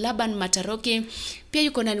Bwana. Laban Mataroki pia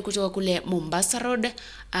yuko ndani kutoka kule Mombasa Road.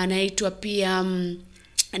 Anaitwa pia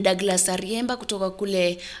Douglas Ariemba kutoka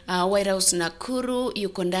kule White House Nakuru,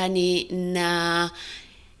 yuko ndani na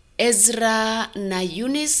Ezra na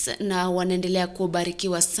Eunice, na wanaendelea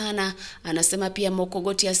kubarikiwa sana. Anasema pia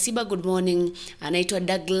Mokogoti Asiba, good morning. Anaitwa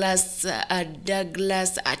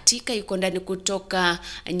Douglas Atika, yuko ndani kutoka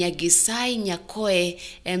Nyagisai Nyakoe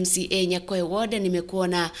MCA Nyakoe Ward.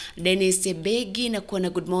 Nimekuona Dennis Begi, na kuona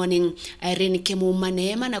good morning. Irene Kemuma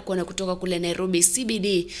Neema, na kuona kutoka kule Nairobi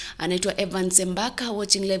CBD. Anaitwa Evan Sembaka,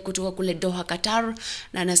 watching live kutoka kule Doha Qatar,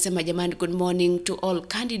 na anasema jamani, good morning to all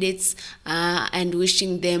candidates and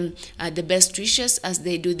wishing them the best wishes as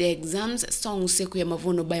they do their exams. Song siku ya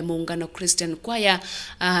mavuno by Muungano Christian Choir.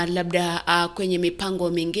 Labda kwenye mipango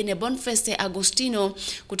mingine Boniface Agostino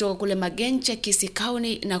kutoka kule Magencha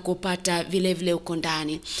Kisikauni, na kupata vile vile uko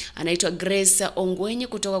ndani. Anaitwa Grace Ongwenye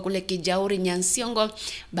kutoka kule Kijauri Nyansiongo,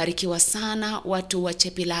 barikiwa sana. Watu wa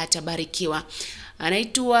Chepilata barikiwa.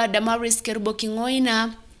 Anaitwa Damaris Kerubo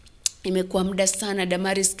Kingoina, Imekuwa muda sana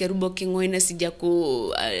Damaris Kerubo Kingoina sija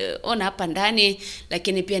kuona hapa ndani,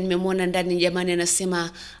 lakini pia nimemwona ndani jamani,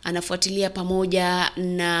 anasema anafuatilia pamoja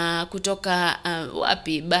na kutoka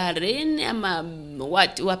wapi Bahrain ama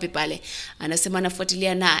wapi pale, anasema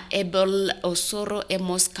anafuatilia na Ebel Osoro,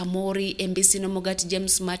 Emos Kamori, MBC Nomogati,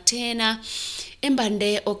 James Matena,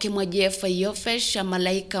 Embande Okemwa Jeff Yofesh,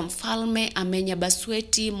 Malaika Mfalme, Amenya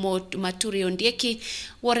Basweti, Maturi Ondieki,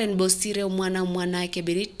 Warren Bosire mwana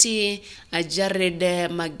Kebiriti,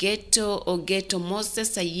 Jared Mageto, Ogeto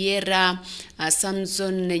Moses, Ayera,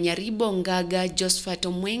 Samson Nyaribo Ngaga, Josephat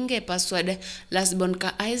Omwenge, Password Lasbon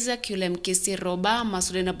Ka Isaac, Yule Mkisi Roba,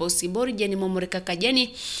 Masulena Bosibori, Jeni Momoreka Kajeni,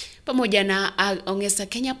 pamoja na Ongesa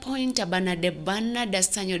Kenya Point, Abana Debana,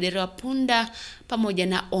 Dastanyo Derewa Punda, pamoja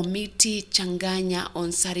na Omiti Changanya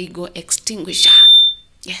Onsarigo Extinguisher.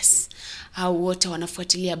 Yes, hao wote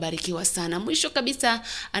wanafuatilia, barikiwa sana. Mwisho kabisa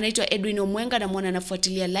anaitwa Edwin Omwenga na mwana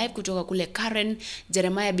anafuatilia live kutoka kule Karen.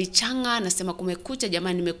 Jeremiah Bichanga anasema kumekucha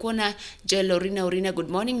jamani, nimekuona. Joel Orina, good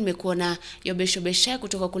morning, nimekuona. Yobesho Besha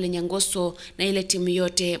kutoka kule Nyangoso, na ile timu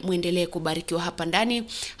yote muendelee kubarikiwa hapa ndani.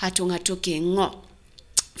 Hatungatuki ngo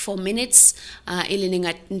 4 minutes ili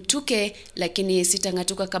ningatuke, lakini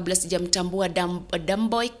sitangatuka kabla sijamtambua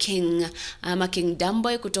Damboy King ama King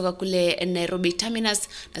Damboy kutoka kule Nairobi Terminus.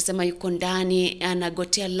 Nasema yuko ndani,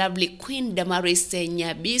 anagotea lovely Queen Damaris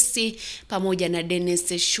Nyabisi pamoja na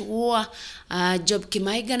Dennis Shua, Job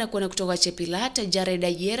Kimaiga na kuona kutoka Chepilata, Jared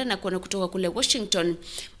Ayera na kuona kutoka kule Washington.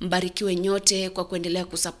 Mbarikiwe nyote kwa kuendelea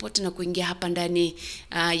kusupport na kuingia hapa ndani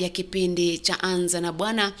ya kipindi cha Anza na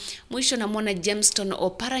Bwana. Mwisho namwona Jameston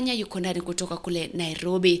Oparanya yuko ndani kutoka kule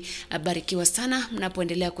Nairobi. Barikiwa sana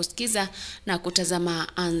mnapoendelea kusikiza na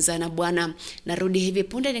kutazama Anza na Bwana. Narudi hivi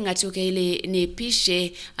punde ningatuke ili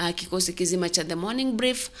nipishe kikosi kizima cha The Morning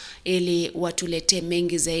Brief ili watulete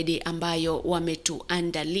mengi zaidi ambayo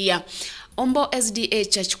wametuandalia. Ombo SDA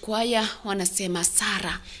Church Choir wanasema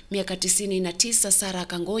Sara miaka 99. Sara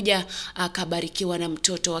akangoja akabarikiwa na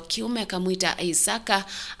mtoto wa kiume, akamuita Isaka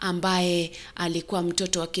ambaye alikuwa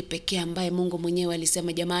mtoto wa kipekee ambaye Mungu mwenyewe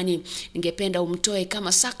alisema jamani, ningependa umtoe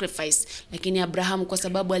kama sacrifice, lakini Abraham kwa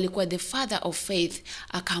sababu alikuwa the father of faith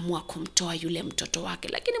akaamua kumtoa yule mtoto wake.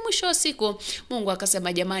 Lakini mwisho wa siku Mungu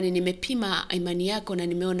akasema jamani, nimepima imani yako na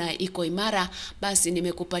nimeona iko imara, basi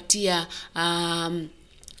nimekupatia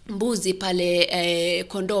mbuzi pale,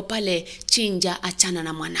 kondoo pale, chinja, achana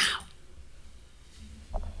na mwanao.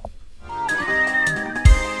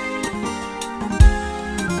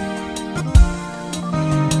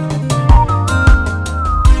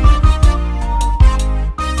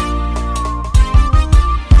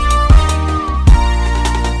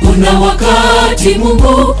 Kuna wakati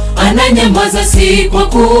Mungu ananyamaza, si kwa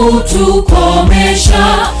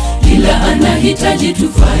kutukomesha, ila anahitaji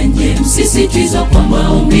tufanye msisitizo kwa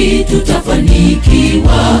maombi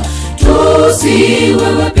tutafanikiwa. Tusiwe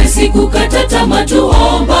wepesi kukata tamaa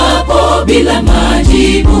tuombapo bila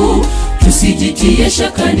majibu. Tusijitie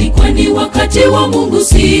shakani, kwani wakati wa Mungu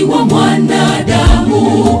si wa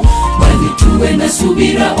mwanadamu. Bali tuwe na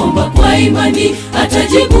subira, omba kwa imani,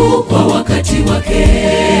 atajibu kwa wakati wake.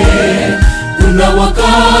 Kuna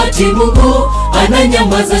wakati Mungu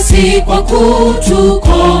ananyamaza, si kwa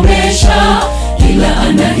kutukomesha, ila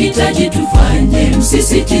anahitaji tufanye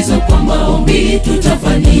msisitizo kwa maombi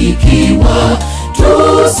tutafanikiwa.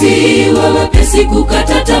 Tusiwe wepesi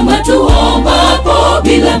kukata tamaa tuombapo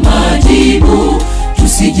bila majibu.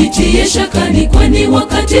 Tusijitie shakani, kwani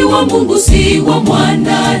wakati wa Mungu si wa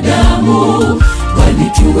mwanadamu. Bali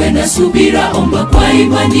tuwe na subira, omba kwa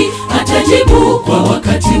imani, atajibu kwa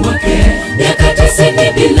wakati wake. Miaka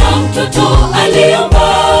 90 bila mtoto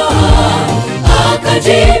aliomba,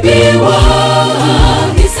 akajibiwa.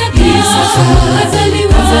 Isaka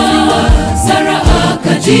azaliwa, Sara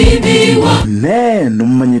akajibiwa. Neno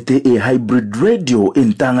manyete hybrid radio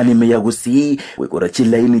intangani meyagusi wekora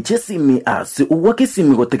chilaini chesimi asi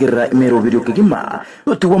uwakisimi gotekerera imero video kigima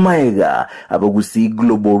yotuwa maega abagusi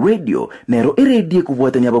global radio nero iredie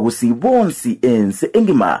kubwatanya abagusi bonsi ense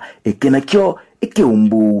engima ekenakyo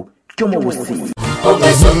ekeumbu kyomogusi.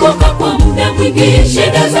 Umesumbuka kwa muda mwingi,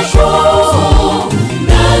 shida zako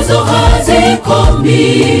nazo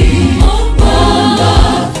hazikomi.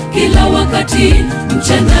 Omba kila wakati,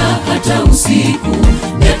 mchana hata usiku.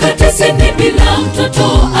 Miaka 90 bila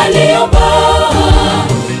mtoto aliomba,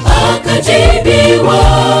 akajibiwa.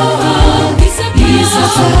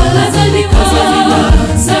 Isaka azaliwa,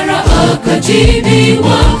 Sara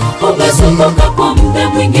akajibiwa. Umesumbuka kwa muda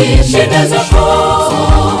mwingi, shida zako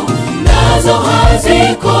nazo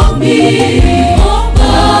hazikomi.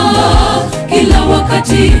 Omba kila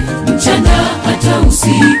wakati, mchana hata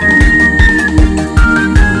usiku.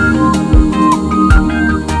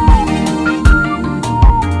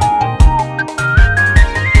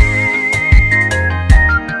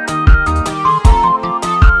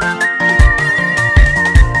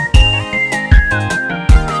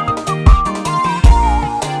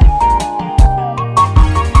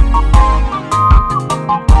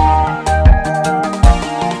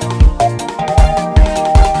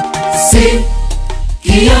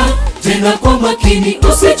 tena kwa makini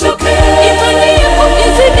usichoke. Imani yako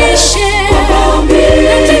izidishe.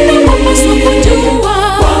 Na tena unapaswa kujua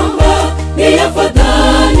kwamba ni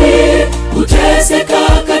afadhali kuteseka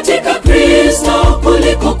katika Kristo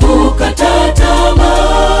kuliko kukata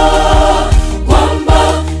tamaa.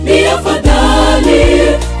 Kwamba ni afadhali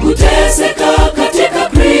kuteseka katika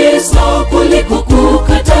Kristo kuliko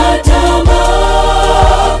kukata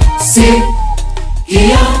tamaa.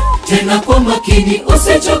 Sikia tena kwa makini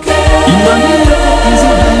usichoke. Imani yako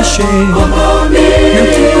izidishe. Na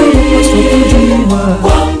tena unapaswa kujua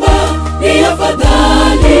kwamba ni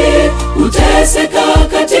afadhali kuteseka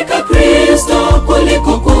katika Kristo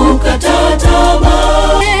kuliko kukata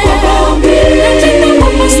tamaa. Kwamba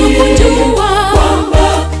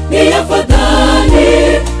ni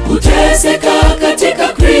afadhali kuteseka katika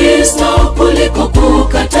Kristo kuliko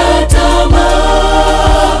kukata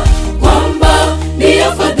tamaa. Kwamba ni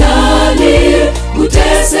afadhali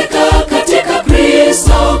kuteseka katika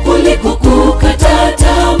Kristo kuliko kukata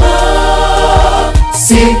tamaa.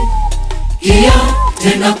 Sikia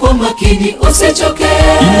tena kwa makini usichoke.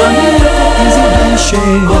 Imani yako izidishe.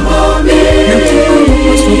 Na tena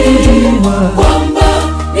unapaswa kujua kwamba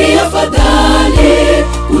ni afadhali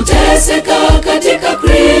kuteseka katika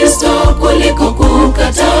Kristo kuliko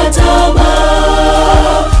kukata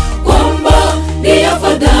tamaa. Kwamba ni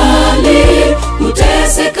afadhali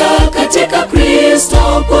kuteseka katika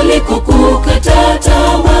Kristo kuliko kukata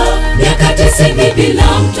tamaa. Miaka 90 bila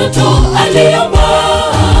mtoto aliomba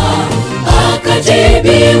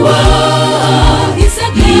akajibiwa.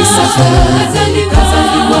 Isaka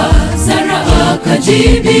akazaliwa, Sara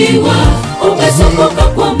akajibiwa. Umesumbuka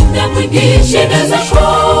kwa muda mwingi, shida zako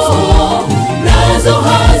nazo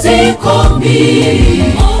hazikomi.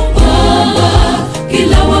 Omba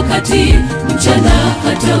kila wakati, mchana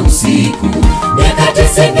hata usiku. Miaka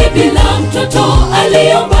 90 bila mtoto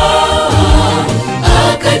aliomba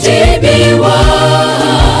akajibiwa.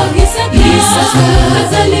 Isaka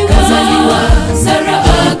akazaliwa, Sara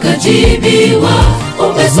akajibiwa.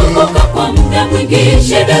 Umesumbuka kwa muda mwingi,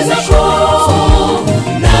 shida zako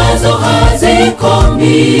nazo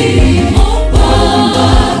hazikomi. Omba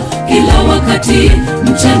kila wakati,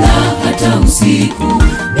 mchana hata usiku.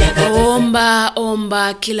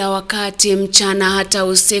 Omba kila wakati, mchana hata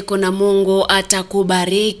usiku, na Mungu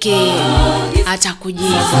atakubariki,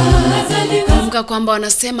 atakujibu. Kumbuka kwamba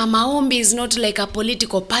wanasema maombi is not like a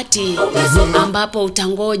political party ambapo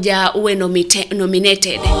utangoja uwe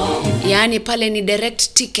nominated. Yaani pale ni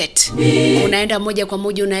direct ticket. Unaenda moja kwa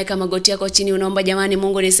moja, unaweka magoti yako chini, unaomba jamani,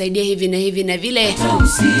 Mungu nisaidie hivi na hivi na vile.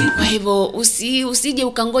 Kwa hivyo usije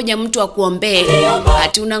ukangoja mtu akuombee.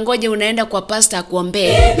 Ati unangoja unaenda kwa pastor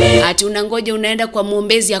akuombee. Ati unangoja unaenda kwa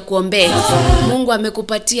muombezi akuombee. Mungu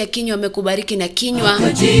amekupatia kinywa, amekubariki na kinywa.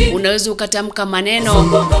 Unaweza ukatamka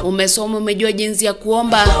maneno, umesoma, umejua jinsi ya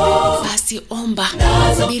kuomba, basi omba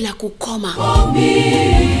bila kukoma.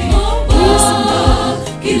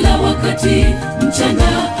 Kila wakati, mchana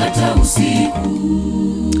hata usiku.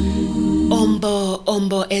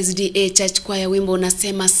 Ombo SDA Church Choir, wimbo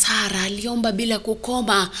unasema Sara aliomba bila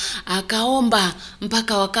kukoma, akaomba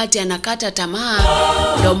mpaka wakati anakata tamaa,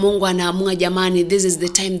 ndio Mungu anaamua jamani, this is the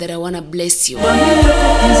time that I wanna bless you.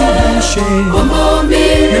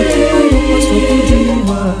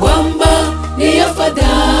 Kwamba ni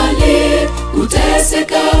afadhali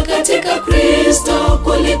kuteseka katika Kristo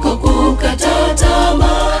kuliko kukata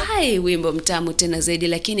tamaa. Hai, wimbo mtamu tena zaidi,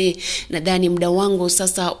 lakini nadhani muda wangu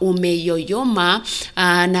sasa umeyoyoma.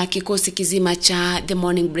 Na kikosi kizima cha The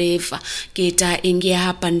Morning Brief kitaingia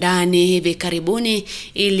hapa ndani hivi karibuni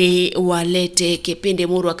ili walete kipindi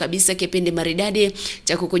murwa kabisa, kipindi maridadi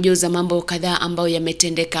cha kukujuza mambo kadhaa ambayo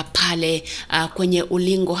yametendeka pale kwenye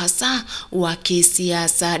ulingo hasa wa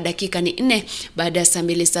kisiasa. Dakika ni 4 baada ya saa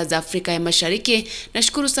 2 saa za Afrika ya Mashariki.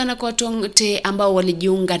 Nashukuru sana kwa watu wote ambao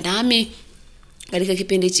walijiunga nami katika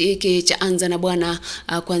kipindi hiki cha Anza na Bwana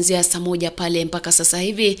kuanzia saa 1 pale mpaka sasa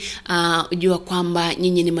hivi. Jua kwamba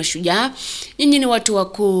nyinyi ni mashujaa, nyinyi ni watu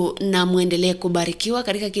wakuu, na muendelee kubarikiwa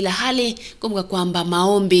katika kila hali. Kumbuka kwamba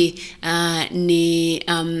maombi ni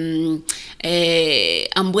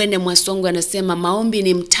Ambwene Mwasongo anasema maombi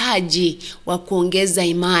ni mtaji wa kuongeza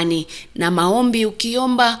imani, na maombi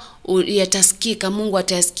ukiomba yatasikika, Mungu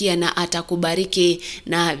atasikia na atakubariki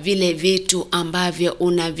na vile vitu ambavyo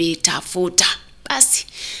unavitafuta. Basi,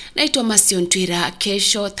 naitwa Masion Twira.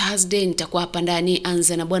 Kesho Thursday nitakuwa hapa ndani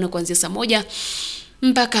Anza na Bwana kuanzia saa 1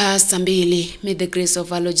 mpaka saa 2. May the grace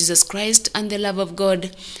of our Lord Jesus Christ and the love of God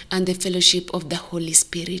and the fellowship of the Holy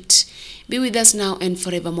Spirit be with us now and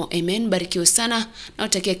forevermore. Amen. Barikiwa sana na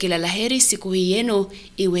utakia kila laheri, siku hii yenu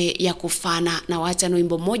iwe ya kufana. Na wacha na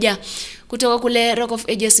wimbo mmoja kutoka kule Rock of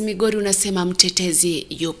Ages Migori, unasema mtetezi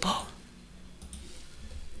yupo.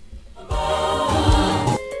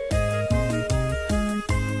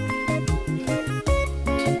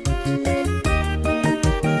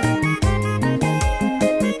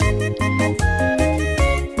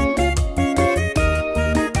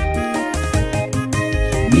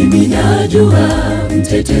 Mimi najua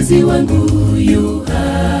mtetezi wangu yu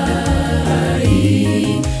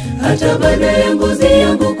hai, hata baada ya ngozi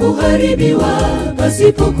yangu kuharibiwa,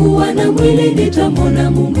 pasipokuwa na mwili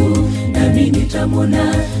nitamwona Mungu, nami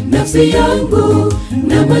nitamwona. Nafsi yangu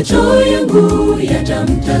na macho yangu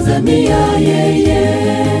yatamtazamia yeye,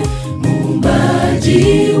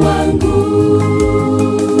 muumbaji wangu.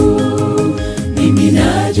 Mimi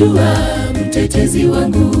najua mtetezi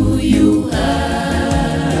wangu yu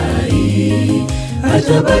hai,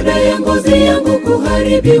 hata baada ya ngozi yangu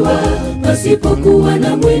kuharibiwa, pasipokuwa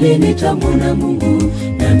na mwili nitamwona Mungu,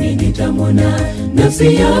 nami nitamwona.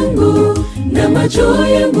 Nafsi yangu na macho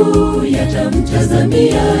yangu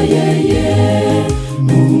yatamtazamia yeye,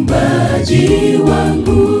 muumbaji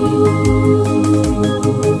wangu.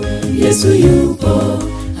 Yesu yupo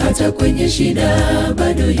hata kwenye shida,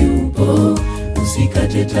 bado yupo.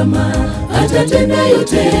 Usikate tamaa, atatenda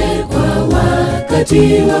yote kwa wakati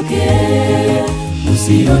wake.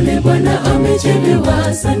 Usione Bwana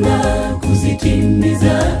amechelewa sana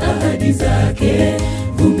kuzitimiza ahadi zake.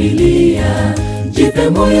 Vumilia, jipe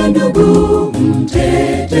moyo ndugu,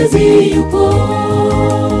 mtetezi yupo.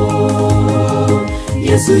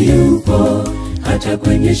 Yesu yupo hata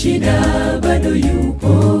kwenye shida, bado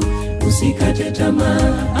yupo. Usikate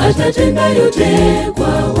tamaa, atatenda yote kwa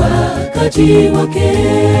wakati wake.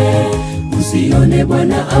 Usione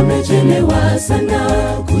Bwana amechelewa sana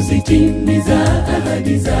kuzitimiza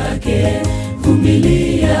ahadi zake.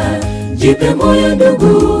 Vumilia, jipe moyo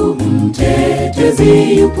ndugu,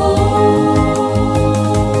 mtetezi yupo.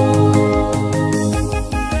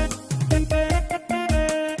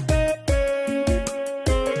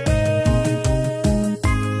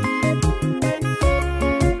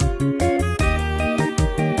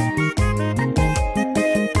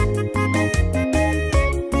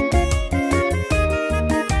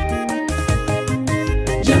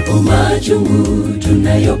 Machungu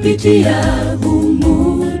tunayopitia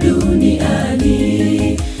humu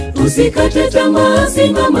duniani, usikate tamaa,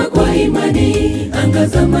 simama kwa imani.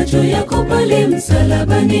 Angaza macho yako pale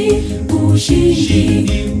msalabani.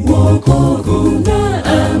 Ushindi, wokovu na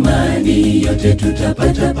amani yote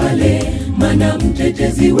tutapata pale, maana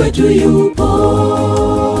mtetezi wetu yupo.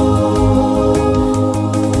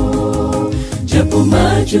 Japo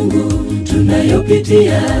machungu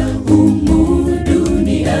tunayopitia humu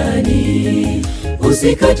duniani,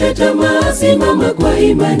 usikate tamaa, simama kwa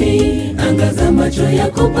imani. Angaza macho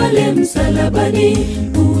yako pale msalabani.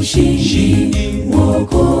 Ushindi,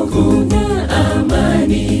 wokovu na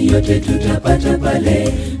amani yote tutapata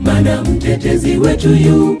pale, maana mtetezi wetu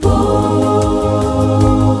yupo.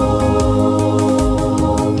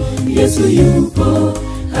 Yesu yupo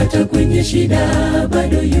hata kwenye shida,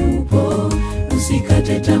 bado yupo.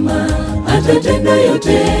 Usikate tamaa, atatenda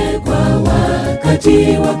yote kwa wakati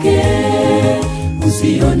wake.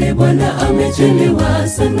 Usione Bwana amechelewa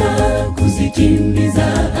sana kuzitimiza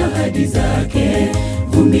ahadi zake.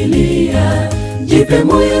 Vumilia, jipe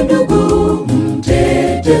moyo ndugu,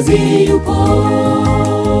 mtetezi yupo.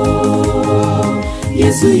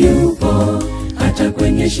 Yesu yupo hata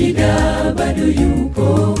kwenye shida, bado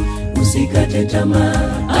yupo. Usikate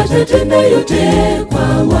tamaa, atatenda yote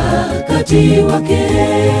kwa wakati wake.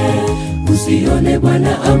 Usione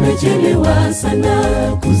Bwana amechelewa sana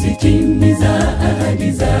kuzitimiza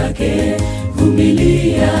ahadi zake.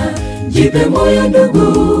 Vumilia, jipe moyo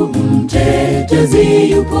ndugu,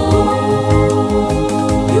 mtetezi yupo.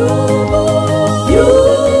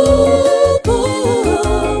 Yupo,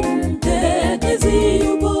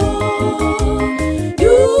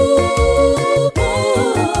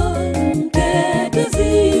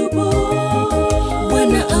 mtetezi yupo.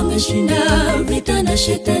 Bwana ameshinda vita na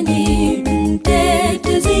shetani,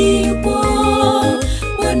 mtetezi yupo.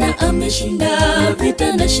 Bwana ameshinda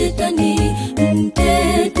vita na shetani,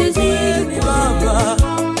 mtetezi ni Baba,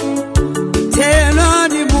 tena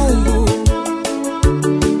ni Mungu.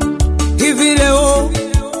 Hivi leo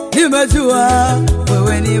nimejua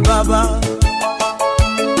wewe ni Baba,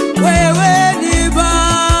 wewe ni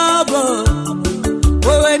Baba,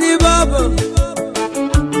 wewe ni Baba.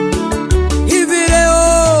 Hivi leo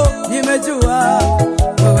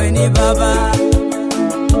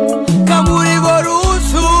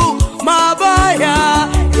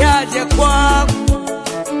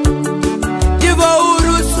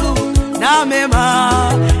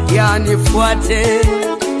unifuate.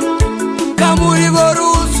 Kama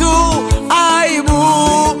ulivyoruhusu aibu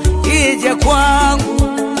ije kwangu,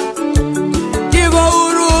 ndivyo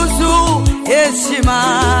uruhusu heshima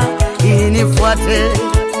inifuate.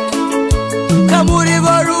 Kama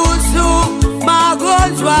ulivyoruhusu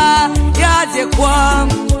magonjwa yaje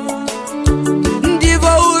kwangu, ndivyo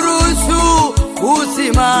uruhusu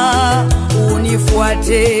uzima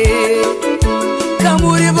unifuate. Kama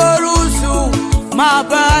ulivyoruhusu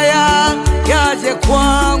mabaya yaje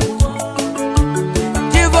kwangu,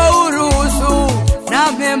 ndivyo uruhusu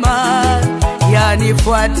na mema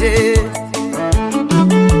yanifuate.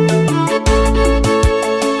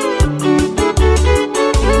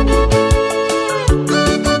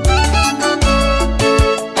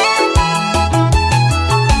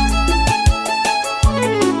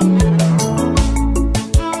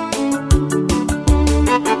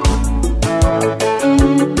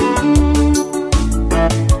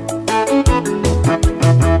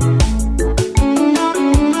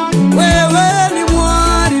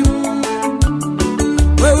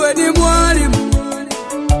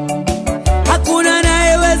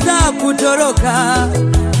 Kutoroka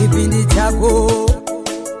kipindi chako.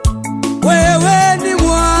 Wewe ni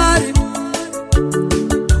mwalimu,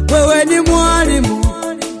 wewe ni mwalimu,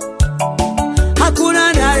 hakuna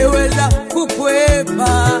anayeweza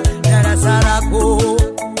kukwepa darasa lako.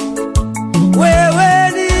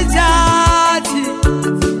 Wewe ni jaji,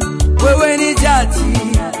 wewe ni jaji,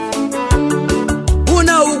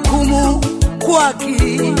 una hukumu kwa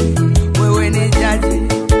haki. Wewe ni jaji,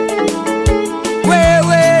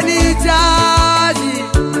 wewe ni jaji,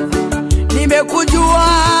 nimekujua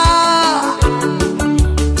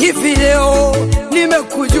hivi leo,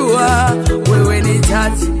 nimekujua. Wewe ni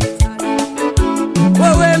jaji,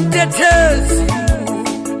 wewe mtetezi,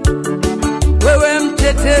 wewe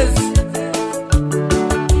mtetezi,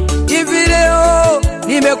 hivi leo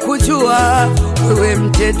nimekujua. Wewe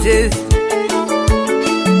mtetezi,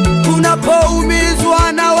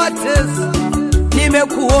 unapoumizwa na watesi,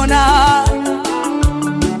 nimekuona.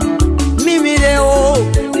 Mimi leo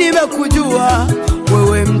nimekujua,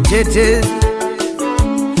 wewe mtetezi.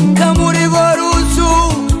 Kama ulivyoruhusu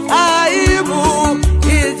aibu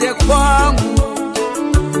ije kwangu,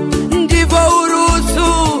 ndivyo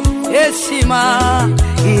uruhusu heshima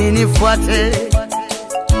inifuate.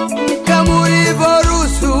 Kama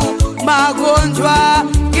ulivyoruhusu magonjwa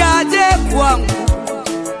yaje kwangu,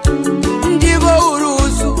 ndivyo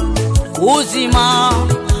uruhusu uzima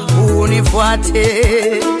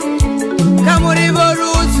unifuate. Kama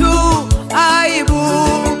ulivyoruhusu aibu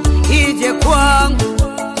ije kwangu,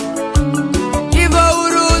 ndivyo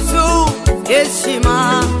uruhusu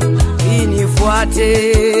heshima inifuate.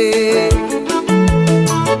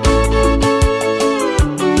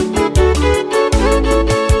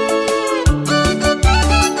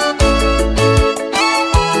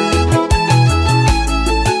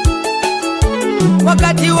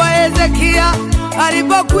 Wakati wa Hezekia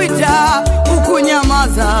alipokuita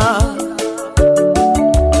ukunyamaza,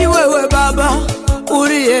 ni wewe Baba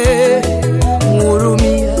uliye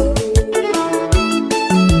mhurumia.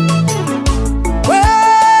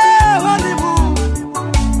 Wewe ni Mungu,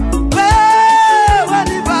 wewe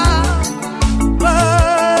ni Baba,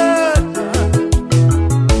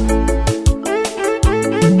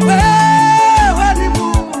 wewe ni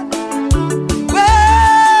Mungu,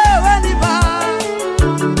 wewe ni Baba.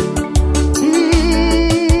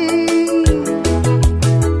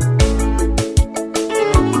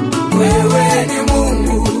 Wewe ni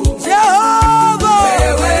Mungu Jehova,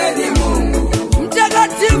 wewe ni Mungu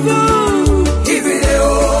mtakatifu. Hivi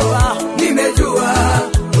leo nimejua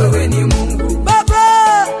wewe ni Mungu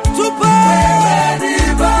Baba, tupa. Wewe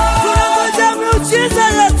ni Baba, tunangoja miujiza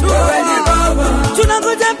yetu. Wewe ni Baba,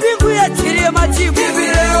 tunangoja mbingu iachilie majibu. Hivi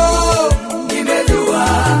leo nimejua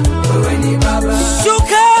wewe ni Baba,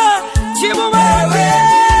 shuka jibu mawe.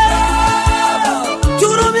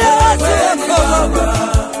 Turumia watu wako,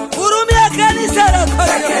 hurumia kanisa lako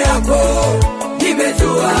peke yako.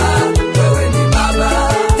 Nimejua wewe ni Baba.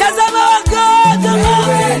 Tazama wagonjwa,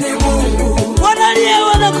 wewe ni Mungu, wanalia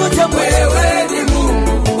wanakuja. Wewe ni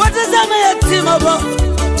Mungu, watazama yatima Baba.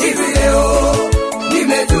 Hivi leo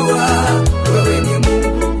nimejua wewe ni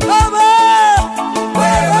Mungu Baba.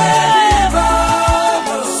 Wewe ni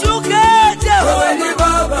Baba, shuka Jehova. Wewe ni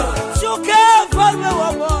Baba, shuka mfalme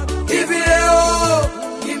wa Bwana. Hivi leo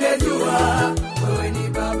nimejua wewe ni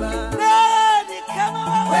Baba. Nani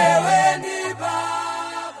kama wewe ni Baba?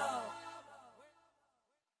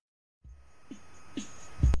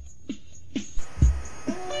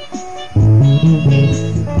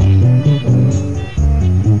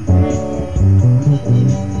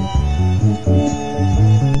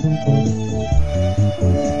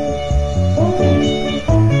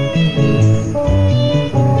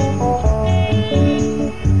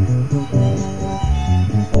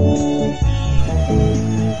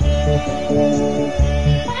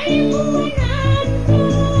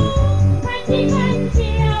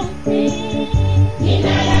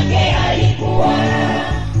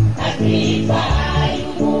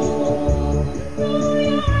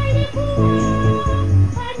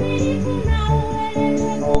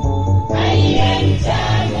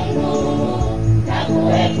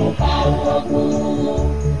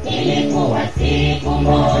 Ilikuwa siku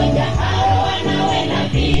moja hao wanawe na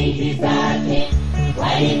binti zake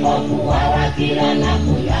walipokuwa wakila na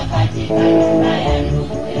kunywa katika nyumba ya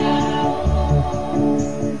ndugu yao.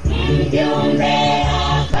 Mjumbe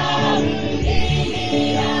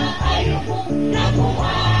akamlilia Ayubu na kumwambia,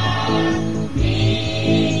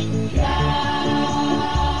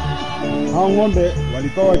 hao ng'ombe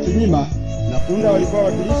walikuwa wakilima na punda walikuwa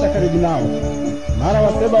wakilisha karibu nao. Mara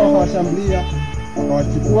Waseba wakawashambulia,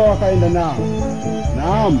 wakawachukua wakaenda nao.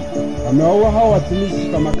 Naam, wamewaua hao watumishi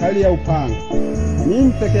kwa makali ya upanga.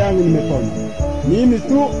 Mimi peke yangu nimepona, mimi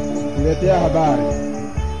tu kuletea habari.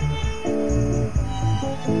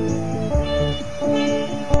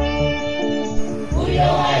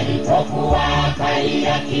 Huyo alipokuwa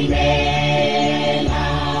kalia kinena,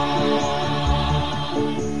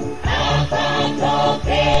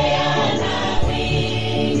 akatokea na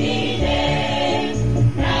wengine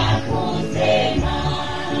na kusema,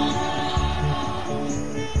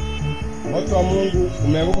 moto wa Mungu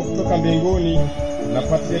umeanguka kutoka mbinguni na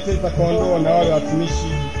kuwateketeza kondoo na wale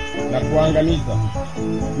watumishi na kuangamiza.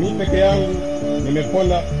 Mimi peke yangu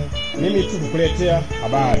nimepona, mimi tu kukuletea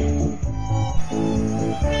habari.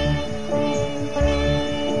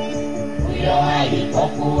 Huyo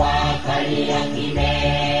alipokuwa kalia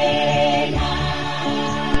kinena,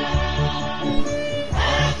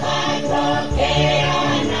 akatokea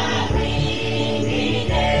na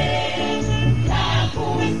wengine na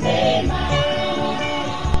kusema.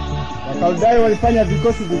 Wakaldayo walifanya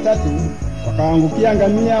vikosi vitatu, wakaangukia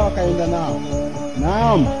ngamia wakaenda nao.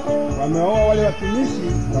 Naam, wameoa wale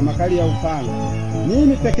watumishi kwa makali ya upanga.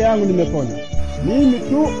 Mimi peke yangu nimepona, mimi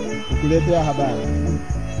tu kukuletea habari.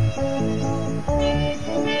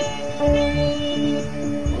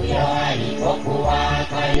 Huyo alipokuwa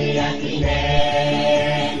kalia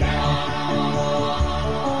kinena,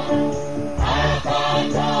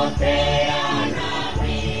 akatokea na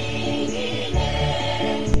wengine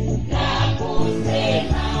na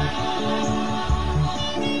kusema,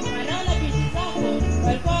 Wanaona binti zako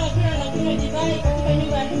walikuwa wakila na kunywa divai katika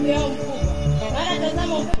nyumba ya ndugu yao mkubwa. Mara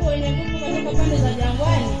tazama, upepo wenye nguvu kutoka pande za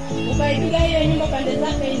jangwani ukaipiga hiyo nyumba pande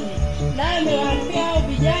zake nne, naye amewaambia hao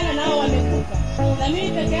vijana nao wamekufa, na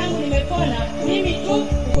mimi peke yangu nimepona, mimi tu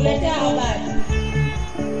kukuletea habari.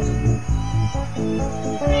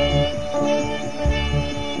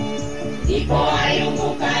 ndipo Ayubu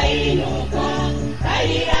kainuka,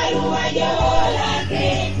 kalirarua joho lake,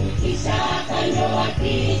 kisha akanyoa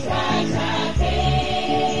kichwa chake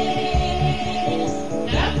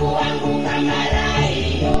na kuanguka mara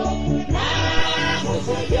hiyo na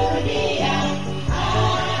kusujudia,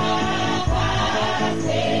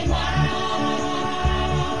 akasema,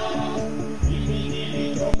 Mimi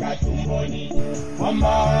nilitoka tumboni mwa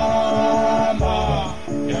mama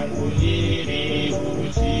yangu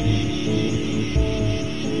niliuchi,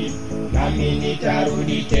 nami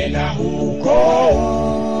nitarudi tena huko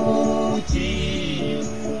uchi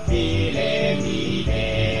vile vile.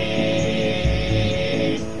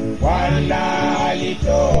 Bwana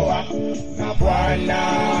alitoa na Bwana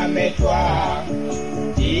ametwaa,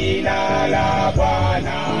 jina la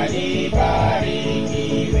Bwana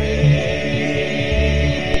libarikiwe.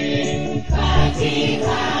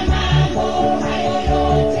 katika mambo hayo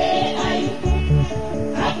yote Ayubu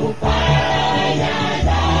hakufanya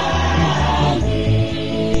dhambi,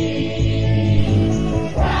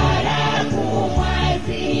 wala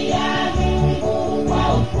kumwazia Mungu kwa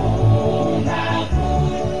upumbavu.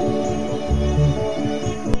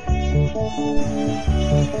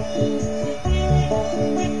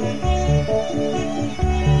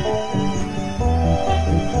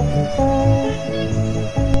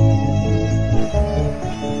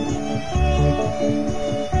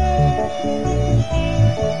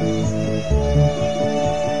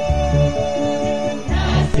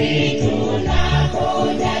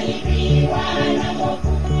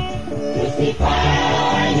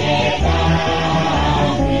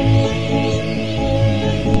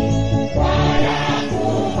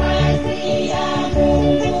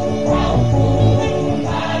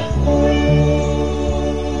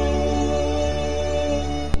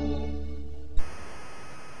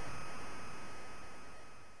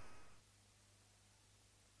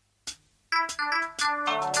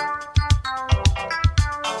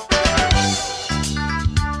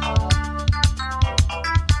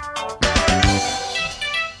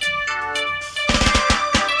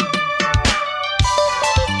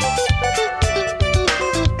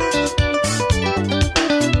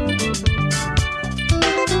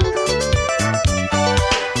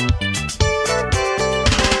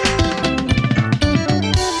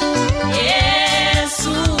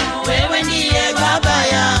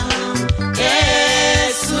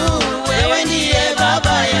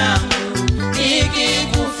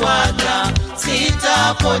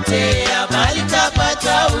 sitapotea bali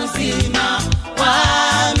tapata uzima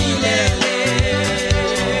wa milele.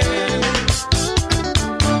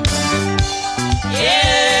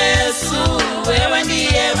 Yesu, wewe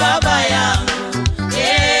ndiye baba yangu.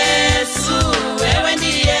 Yesu, wewe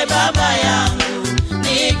ndiye baba yangu.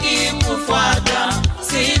 Nikikufuata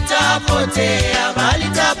sitapotea bali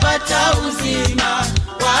tapata uzima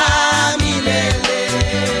wa milele.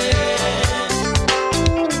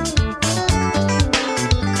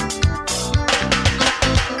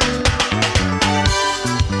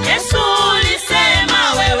 Yesu ulisema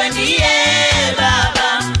wewe ndiye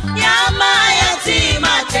baba ya mayatima,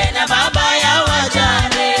 tena baba ya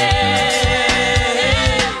wajane.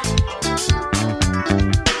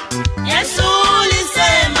 Yesu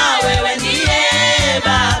ulisema wewe ndiye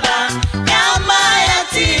baba ya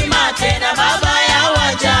mayatima, tena baba ya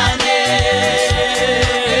wajane.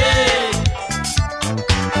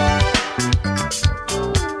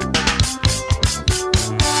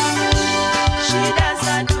 Shida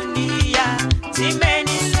za dunia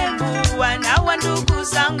zimenisumbua na wandugu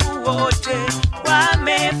zangu wote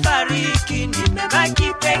wamefariki,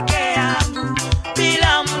 nimebaki peke yangu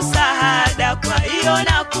bila msaada. Kwa hiyo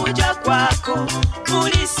nakuja kwako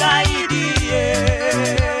unisaidie.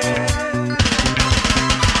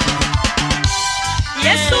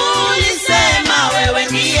 Yesu ulisema wewe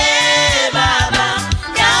ndiye baba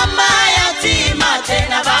ya mayatima,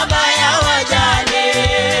 tena baba ya wajane.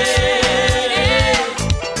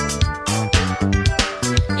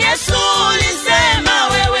 Yesu ulisema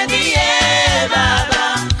wewe ndiye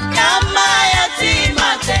baba ya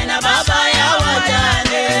mayatima, tena baba ya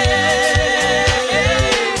wajane.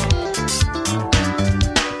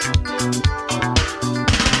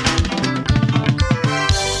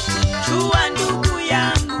 Jua ndugu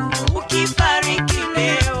yangu, ukifariki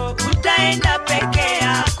leo utaenda peke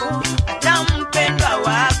yako, hata mpendwa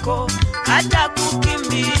wako hata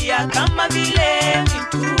kukimbia kama vile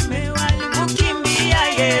mitume walimkimbia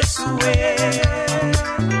Yesu.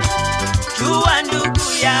 Jua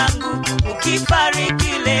ndugu yangu,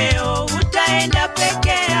 ukifariki leo utaenda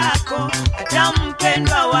peke yako, hata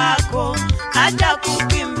mpendwa wako hata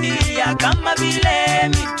kukimbia kama vile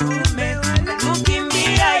mitume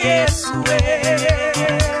walimkimbia Yesu.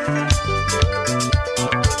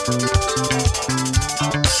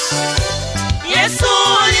 Yesu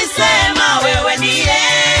ulisema wewe ndiye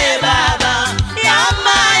baba ya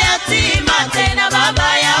mayatima, tena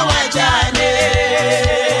baba ya wajane.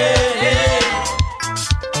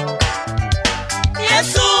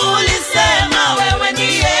 Yesu ulisema wewe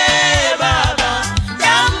ndiye baba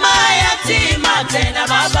ya mayatima, tena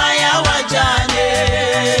baba ya wajane.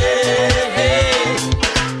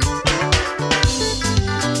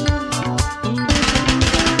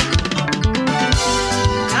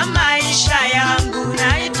 Na maisha yangu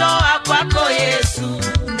naitoa kwako Yesu,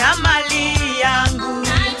 na mali yangu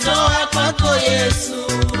naitoa kwako Yesu,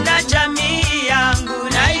 na jamii yangu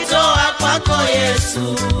naitoa kwako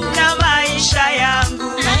Yesu, na maisha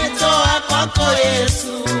yangu naitoa kwako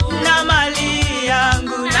Yesu, na mali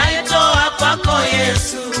yangu naitoa kwako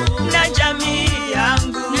Yesu, na jamii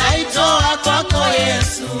yangu naitoa kwako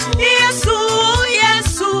Yesu. Yesu,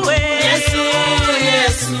 Yesu, Yesu,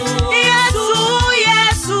 Yesu, Yesu,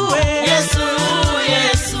 Yesu,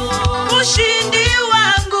 Yesu, ushindi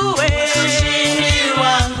wangu, ushindi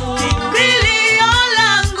wangu, kimbilio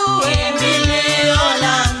langu, kimbilio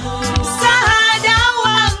langu, msaada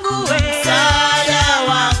wangu,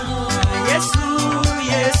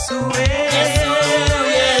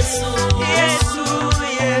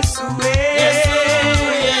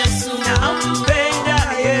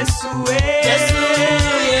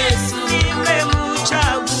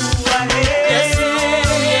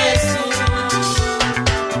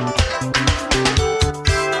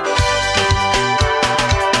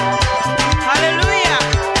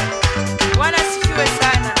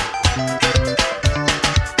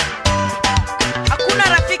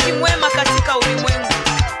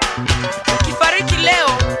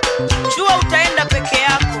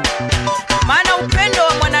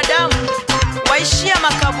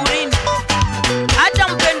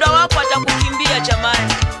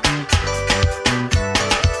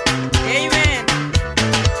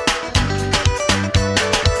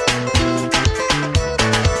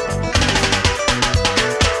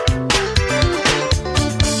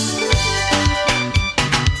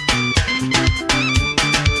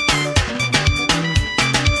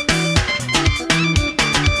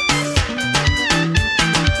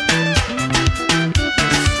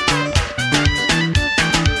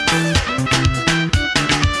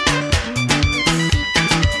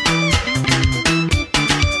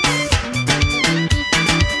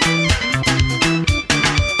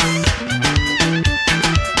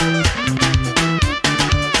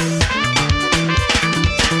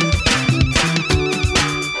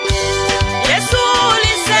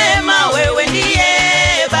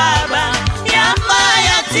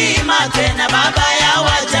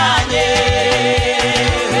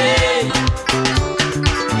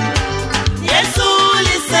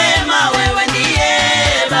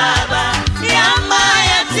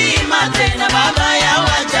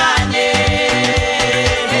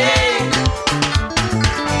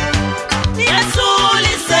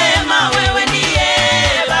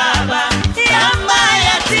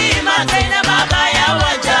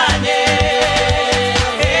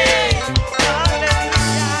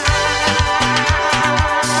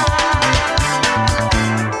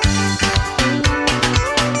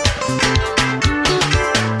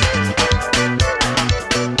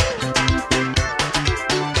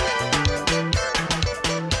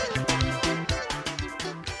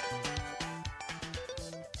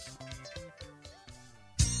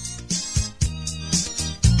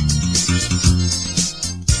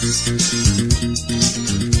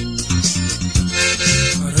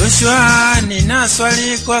 Rushwa, nina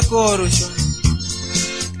swali kwako rushwa.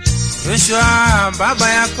 Rushwa, baba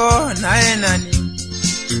yako naye nani?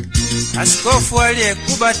 Askofu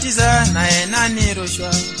aliyekubatiza naye nani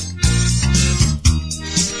rushwa?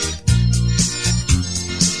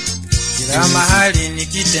 Kila mahali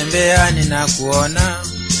nikitembea ninakuona,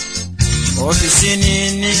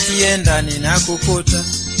 ofisini nikienda ninakukuta.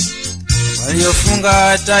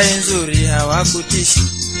 Waliofunga tai nzuri hawakutishi,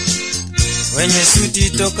 wenye suti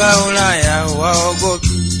toka Ulaya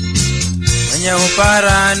waogopi, wenye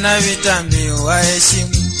upara na vitambi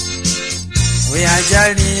waheshimu.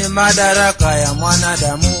 Uyajali madaraka ya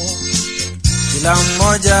mwanadamu, kila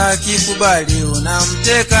mmoja kikubali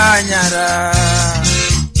unamteka nyara.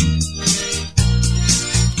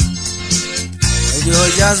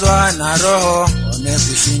 Waliojazwa na roho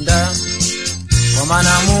wamekushinda, kwa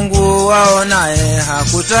maana Mungu wao naye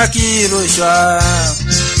hakutaki rushwa.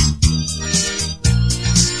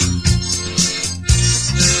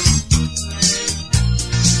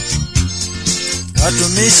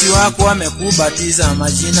 Watumishi wako wamekubatiza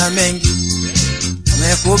majina mengi,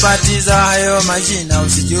 wamekubatiza hayo majina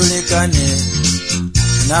usijulikane,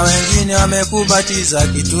 na wengine wamekubatiza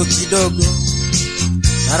kitu kidogo.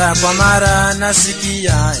 Mara kwa mara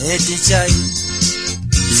nasikia eti chai.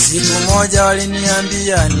 Siku moja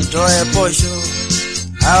waliniambia nitoe posho,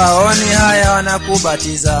 hawaoni haya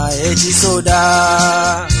wanakubatiza eti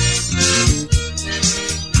soda.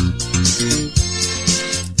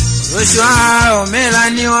 Rushwa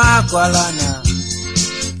umelaniwa kwa lana.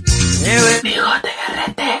 Ewe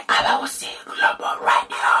Nigotegerete abagusi Global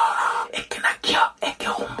Radio. Ekinakio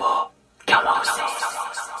ekehumbo kamagusi.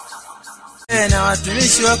 Na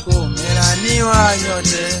watumishi wako umelaniwa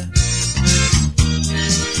nyote.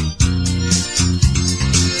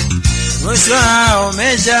 Rushwa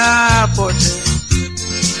umejaa pote,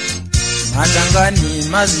 matangani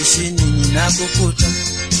mazishini ninakukuta.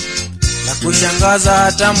 La kushangaza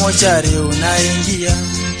hata mochari unaingia.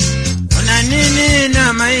 Una nini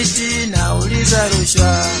na maiti nauliza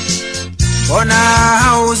rushwa? Mbona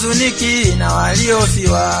hauzuniki na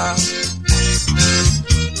waliofiwa?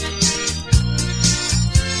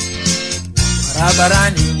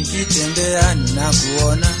 Barabarani nikitembea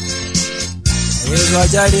ninakuona, hizo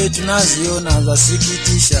ajali tunaziona za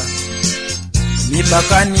sikitisha.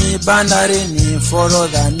 Mipakani, bandarini,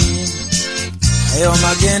 forodhani, hayo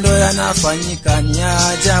magendo yanafanyika ni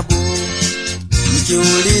ajabu.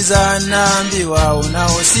 Nikiuliza naambiwa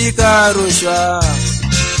unahusika rushwa.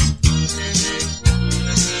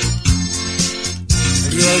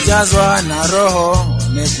 Waliojazwa na roho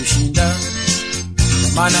wamekushinda,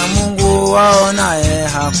 kwa maana Mungu wao naye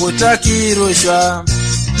hakutaki rushwa.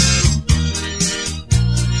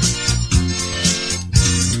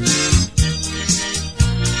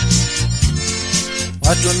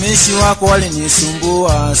 Watumishi wako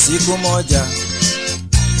walinisumbua siku moja,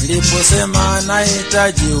 niliposema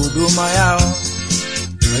nahitaji huduma yao.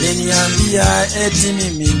 Waliniambia eti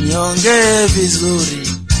mimi niongee vizuri,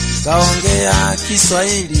 kaongea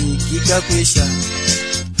Kiswahili kikakwisha,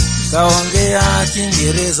 kaongea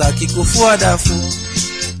Kiingereza kikufua dafu,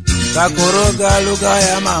 kakoroga lugha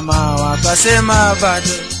ya mama wakasema bado.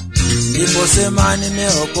 Niliposema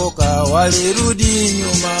nimeokoka walirudi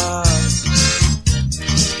nyuma.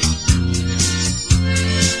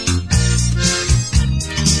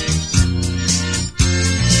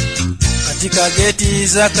 Katika geti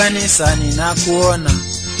za kanisa ninakuona,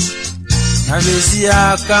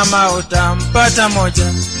 navizia kama utampata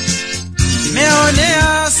moja.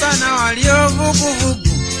 Nimeonea sana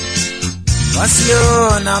waliovuguvugu,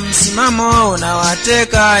 wasio na msimamo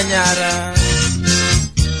unawateka nyara.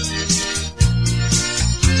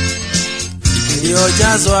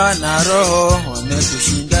 Waliojazwa na roho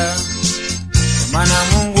wamekushinda, kwa maana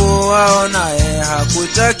Mungu wao naye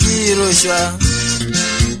hakutaki rushwa.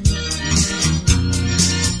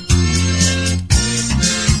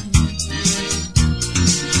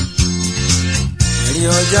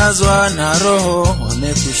 Waliojazwa na roho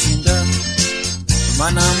wamekushinda, kwa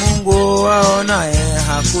maana Mungu wao naye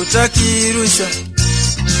hakutaki rushwa.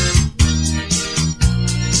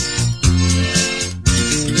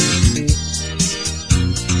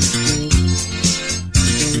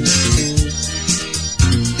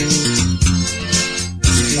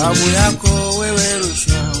 Sababu yako wewe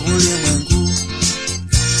rushwa ulimwengu,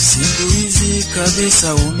 siku hizi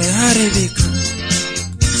kabisa umeharibika.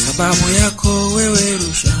 Sababu yako wewe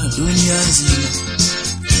rushwa dunia nzima,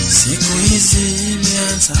 siku hizi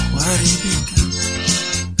imeanza kuharibika.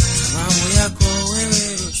 Sababu yako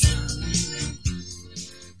wewe rushwa.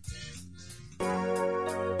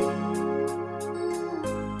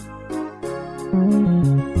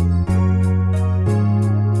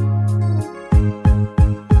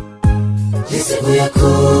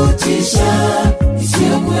 kutisha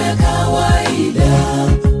isiyokuwa kawaida,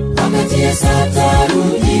 wakati Yesu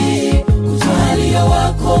atarudi kutoa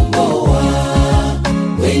wakomboa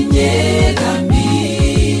wenye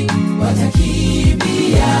dhambi.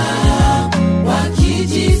 Watakimbia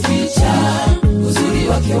wakijificha uzuri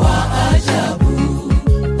wake wa ajabu,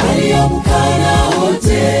 waliomkana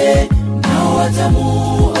wote nao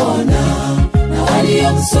watamuona, na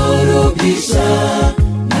waliomsulubisha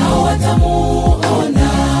nao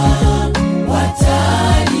watamuona.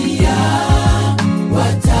 Watalia,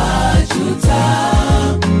 watajuta,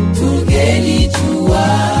 tungelijua,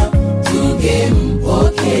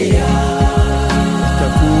 tungempokea.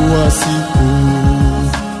 Itakuwa siku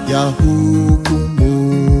ya hukumu,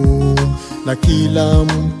 na kila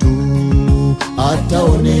mtu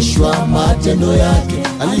ataoneshwa matendo yake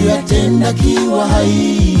aliyotenda kiwa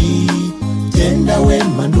hai. Tenda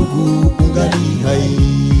wema ndugu ungali hai.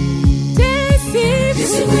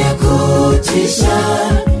 Siku ya kutisha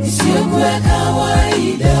isiyokuwa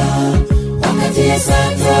kawaida, wakati Yesu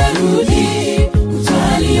atarudi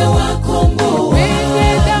kutoa wakomboa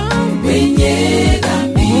wenye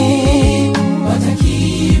dhambi.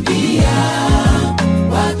 Watakimbia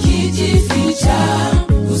wakijificha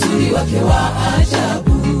uzuri wake wa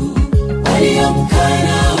ajabu,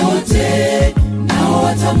 waliomkana wote nao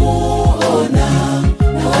watamuona,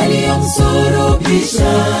 na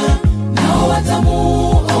waliomsulubisha nao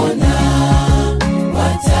watamuona.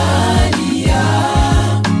 Watalia,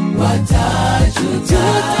 watajuta,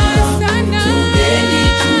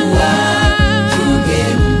 tungelijua,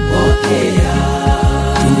 tungempokea.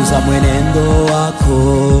 Chunguza mwenendo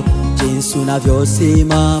wako, jinsi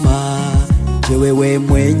unavyosimama. Je, wewe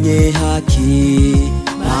mwenye haki?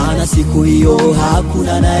 Maana siku hiyo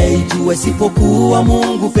hakuna anayejua isipokuwa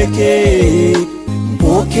Mungu pekee.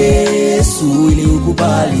 Mpokee Yesu ili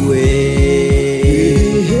ukubaliwe.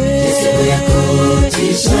 Siku ya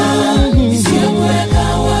kutisha isiyokuwa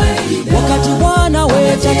kawaida, wakati Bwana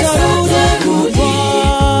wetu atarudi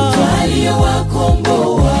kutoa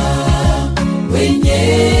wakomboa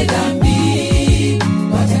wenye dhambi.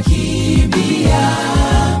 Watakimbia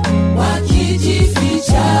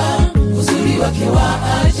wakijificha uzuri wake wa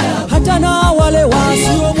ajabu, hata na wale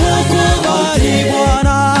wasiomkubali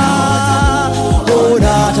Bwana.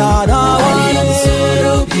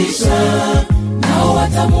 Waliomsulubisha nao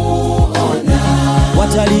watamuona.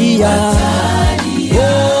 Watalia,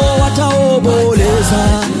 wataomboleza,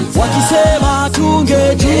 wakisema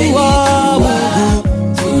tungejua Mungu,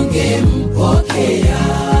 tungempokea.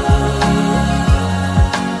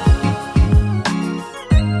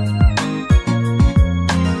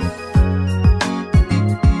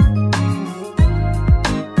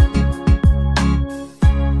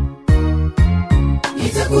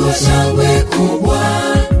 Itakuwa shangwe kubwa,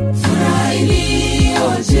 furaha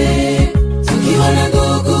iliyoje, tukiona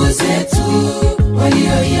ndugu zetu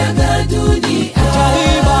walioiaga dunia.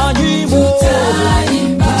 Tutaimba nyimbo,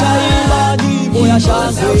 tutaimba nyimbo ya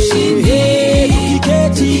shangwe,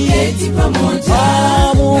 tukiketi pamoja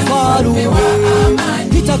na Mfalme wa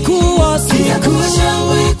amani. Itakuwa siku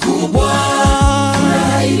shangwe kubwa,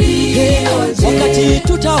 furaha iliyoje, wakati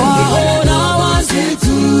tutawaona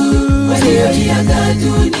wazetu walioiaga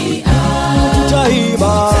dunia.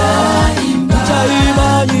 Tutaimba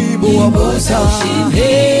nyimbo za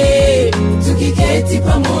ushindi, tukiketi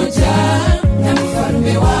pamoja na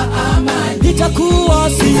Mfalme wa amani. Itakuwa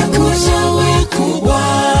siku shangwe kubwa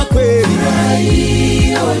kweli,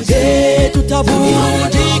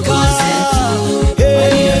 tutaburudika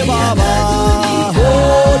Baba.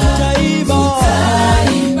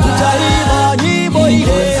 Tutaimba nyimbo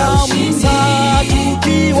ile ya Musa,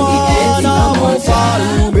 tukiwa na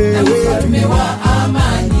Mfalme wa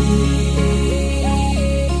amani.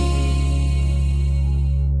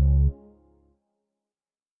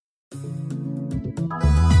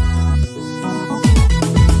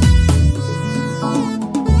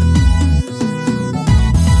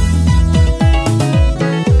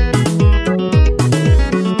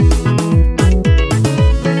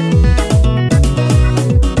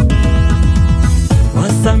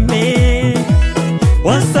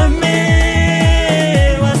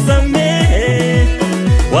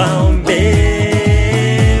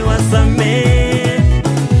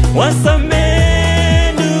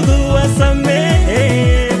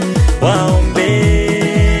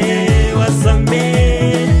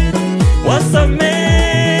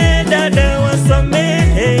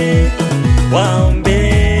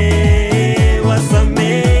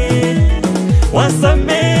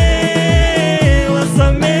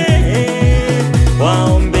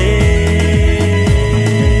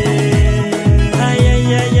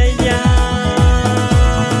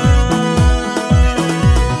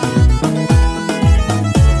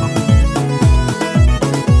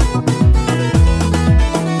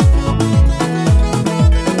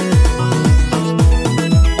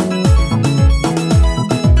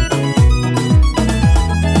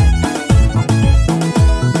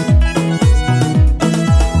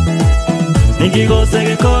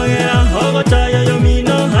 Nikigosege kogera ogotaya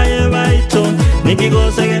yomino haye baito.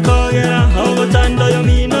 Nikigosege kogera ogotando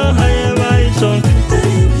yomino haye baito.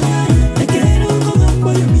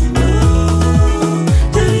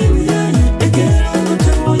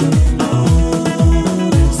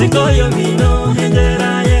 Siko yomino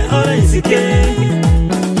enjeraye ore isike.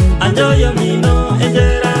 Anjo yomino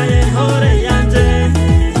enjeraye ore yanje.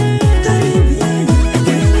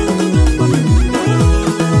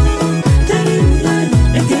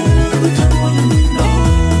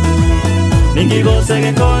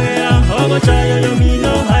 Nikigosege kogera ogotaya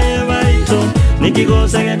yomino haye baito.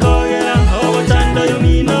 Nikigosege kogera ogotando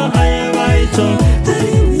yomino haye baito.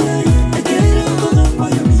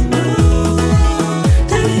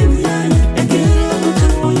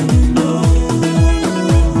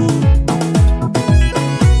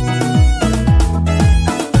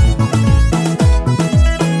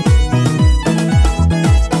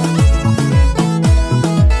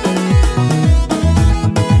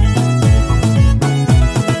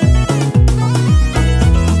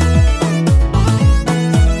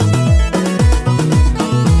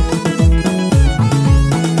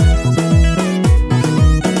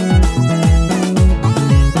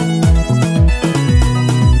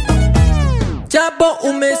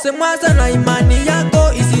 Umesemwaza na imani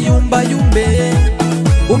yako isiyumba yumbe.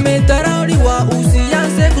 Umetarauriwa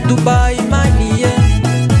usianze kutupa imani ye.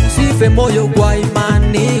 Sife moyo kwa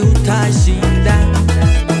imani utashinda.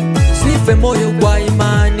 Sife moyo kwa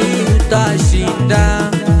imani utashinda.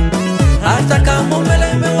 Hata kama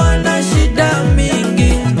umelemewa na shida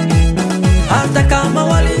mingi, hata kama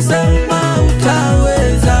walisema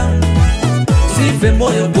utaweza, sife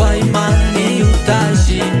moyo kwa imani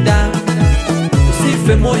utashinda.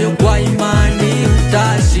 Sife moyo kwa imani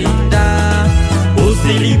utashinda.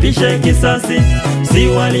 Usilipishe kisasi, si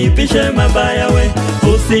walipishe mabaya we.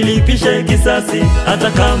 Usilipishe kisasi,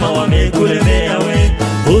 hata kama wamekulemea we.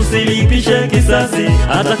 Usilipishe kisasi,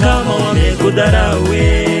 hata kama wamekudharau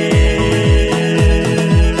we.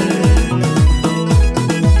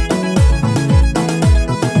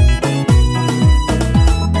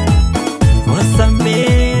 Wasame,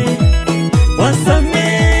 wasame,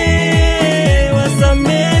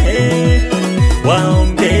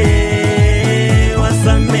 waombe,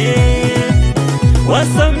 wasame,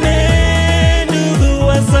 wasame, ndugu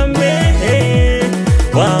wasame,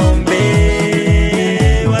 waombe,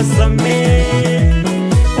 wasame,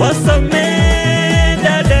 wasame,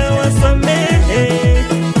 dada wasame,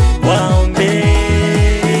 waombe,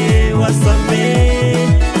 wasame,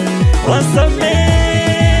 wasame,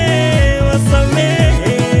 wasame,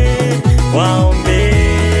 waombe.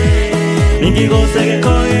 Nikigosege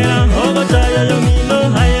kogera ogotaya yomino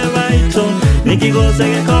haye baito.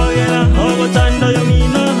 Nikigosege kogera ogotando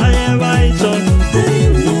yomino haye baito.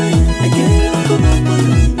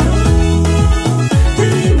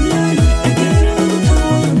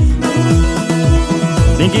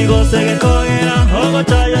 Nikigosege kogera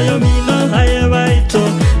ogotaya yomino haye baito.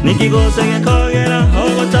 Nikigosege kogera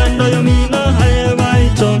ogotando yomino haye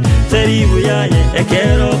baito. Teribu yaye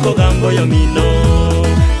ekero kogambo yomino.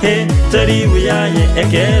 He teribu yaye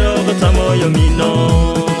ekero kotamo yomino.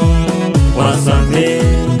 Wasame,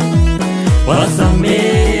 wasame,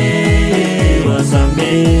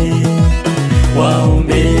 wasame,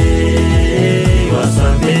 waombe,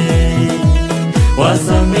 wasame,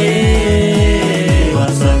 wasame,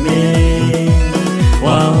 wasame,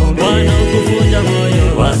 waombe. Wanaokuvunja moyo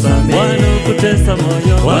wasame, wanaokutesa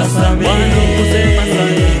moyo wasame, wanaokusema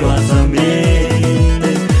sana wasame,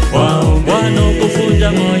 waombe.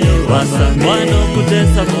 Wanaokuvunja moyo wasame,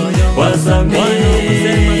 wanaokutesa moyo wasame,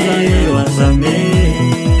 wanaokusema sana wasame,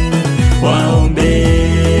 waombe.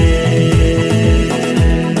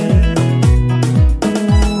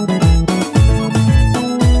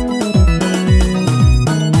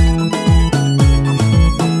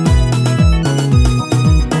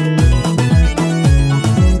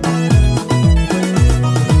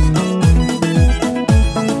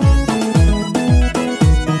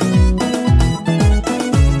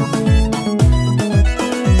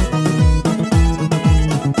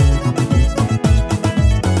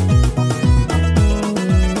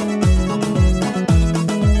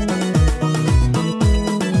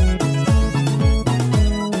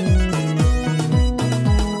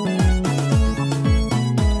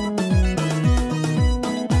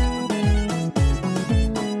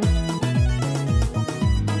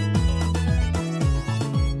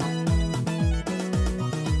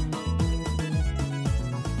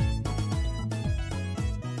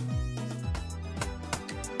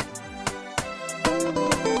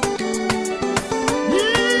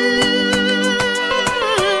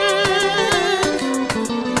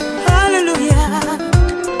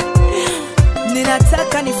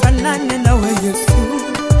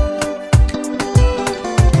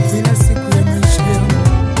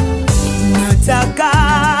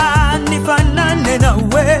 nifanane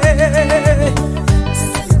nawe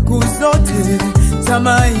siku zote za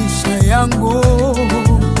maisha yangu.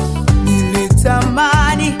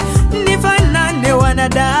 Nilitamani nifanane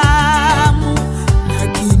wanadamu,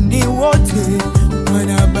 lakini wote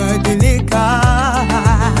wanabadilika.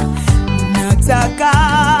 Nataka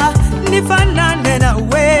nifanane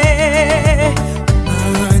nawe,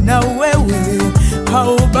 maana wewe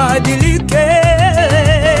haubadilike.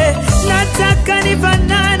 Nataka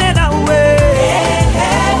nifanane nawe,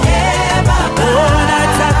 oh,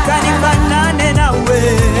 nataka nifanane nawe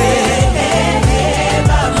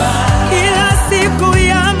kila siku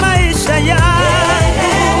ya maisha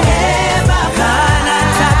yangu.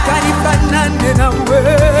 Nataka nifanane nawe,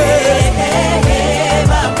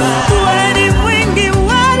 wewe ni mwingi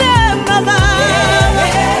wa rehema,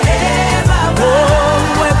 oh,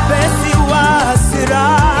 mwepesi wa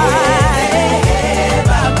hasira.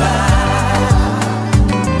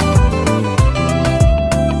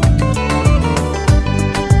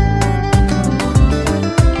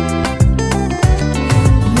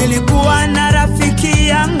 Nilikuwa na rafiki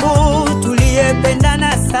yangu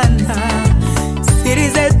tuliyependana sana, siri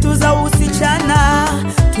zetu za usichana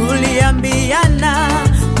tuliambiana,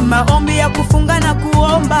 maombi ya kufunga na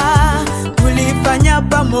kuomba tulifanya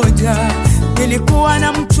pamoja. Nilikuwa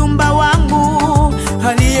na mchumba wangu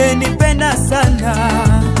aliyenipenda sana,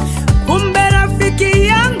 kumbe rafiki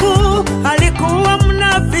yangu alikuwa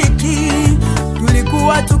mnafiki.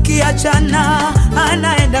 Tulikuwa tukiachana,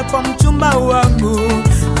 anaenda kwa mchumba wangu,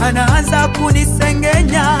 anaanza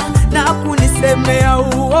kunisengenya na kunisemea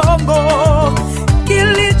uongo.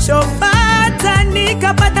 Kilichopata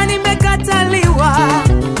nikapata nimekataliwa,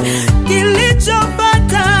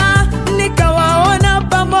 kilichopata nikawaona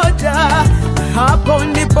pamoja. Hapo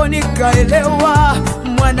ndipo nikaelewa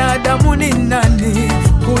mwanadamu ni nani.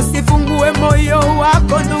 Usifungue moyo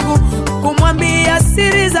wako ndugu kumwambia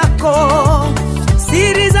siri zako,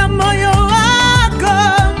 siri za moyo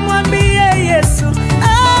wako mwambie Yesu.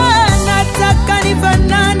 Nataka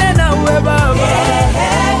nifanane nawe Baba,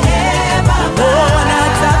 oh,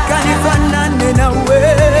 nataka nifanane nawe.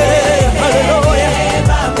 Haleluya.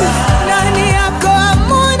 Ndani yako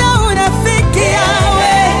hamuna unafiki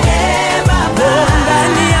yawe, oh,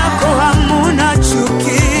 ndani yako hamuna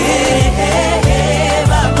chuki.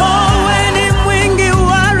 Oh, wewe ni mwingi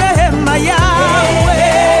wa rehema yawe,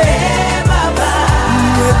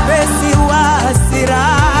 mwepesi wa hasira.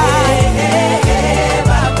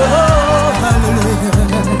 Oh, haleluya.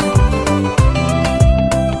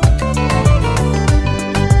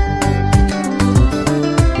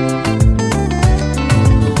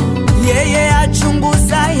 Yeye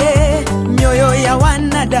achunguzaye mioyo ya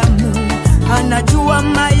wanadamu, anajua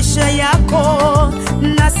maisha yako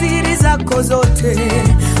na siri zako zote.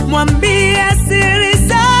 Mwambie siri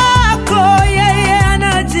zako, yeye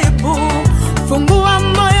anajibu. Fungua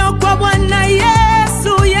moyo kwa Bwana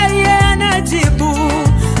Yesu, yeye anajibu.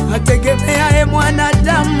 Ategemeaye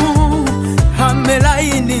mwanadamu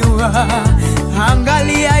amelainiwa,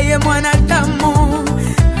 angaliaye mwanadamu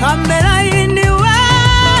amelainiwa.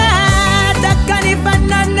 Nataka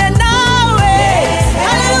nifanane nawe,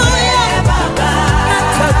 haleluya.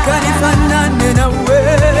 Nataka nifanane nawe,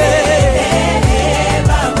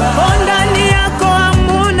 oh, ndani yako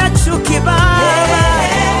hamuna chuki Baba,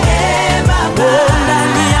 oh,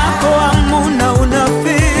 ndani yako hamuna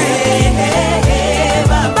unafiki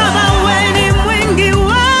Baba, wewe ni mwingi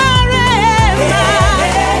wa rehema,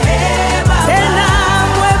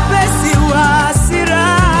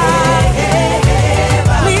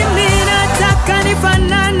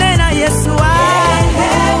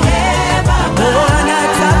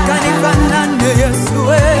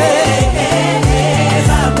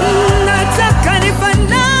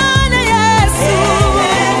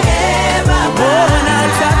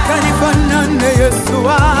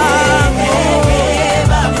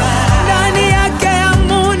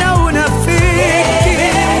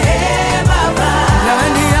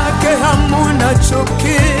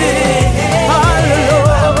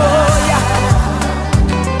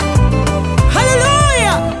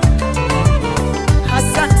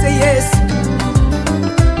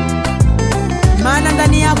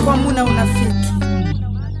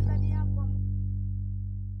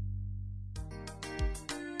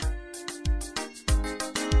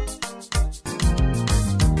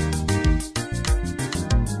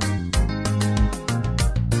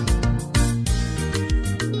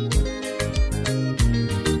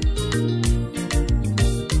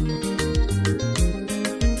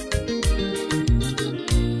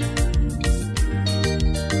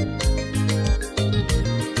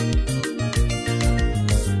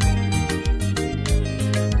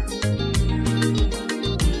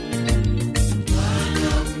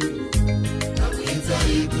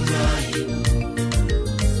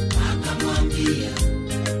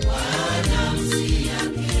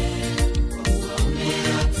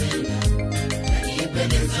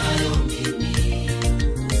 yanipendezayo mimi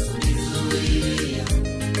kunizuilia.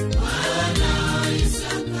 Bwana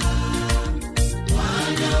Isaka,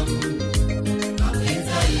 Bwana Mungu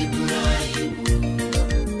kapenda Ibrahimu,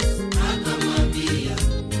 akamwambia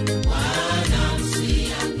Bwana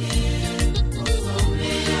msiake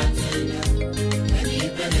kuombea tena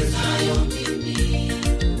yanipendezayo mimi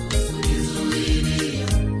kunizuilia.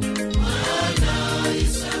 Bwana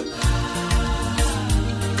Isaka.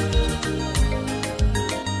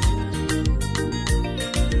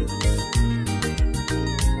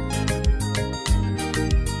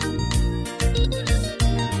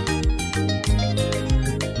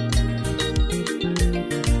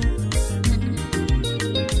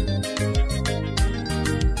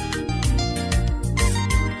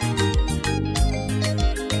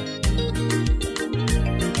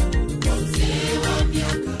 Mzee wa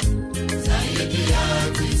miaka zaidi ya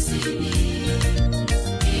 90,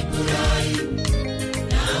 Ibrahimu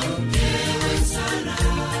na mkewe Sara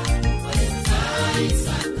walimzaa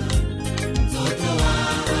Isaka, mtoto wa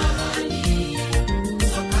ahadi.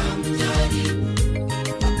 Wakamjaribu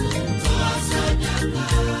kwa kumtoa sadaka.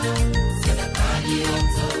 Sadaka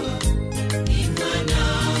aliyotoa ni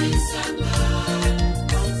mwanao Isaka.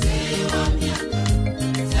 Mzee wa miaka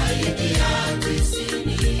zaidi ya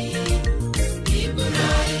 90,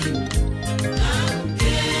 Ibrahimu na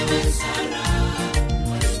mkewe Sara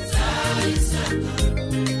walimzaa Isaka,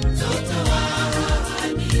 mtoto wa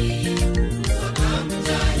ahadi.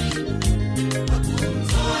 Wakamjaribu kwa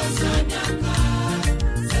kumtoa sadaka.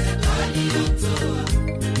 Sadaka aliyotoa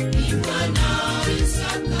ni mwanao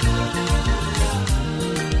Isaka.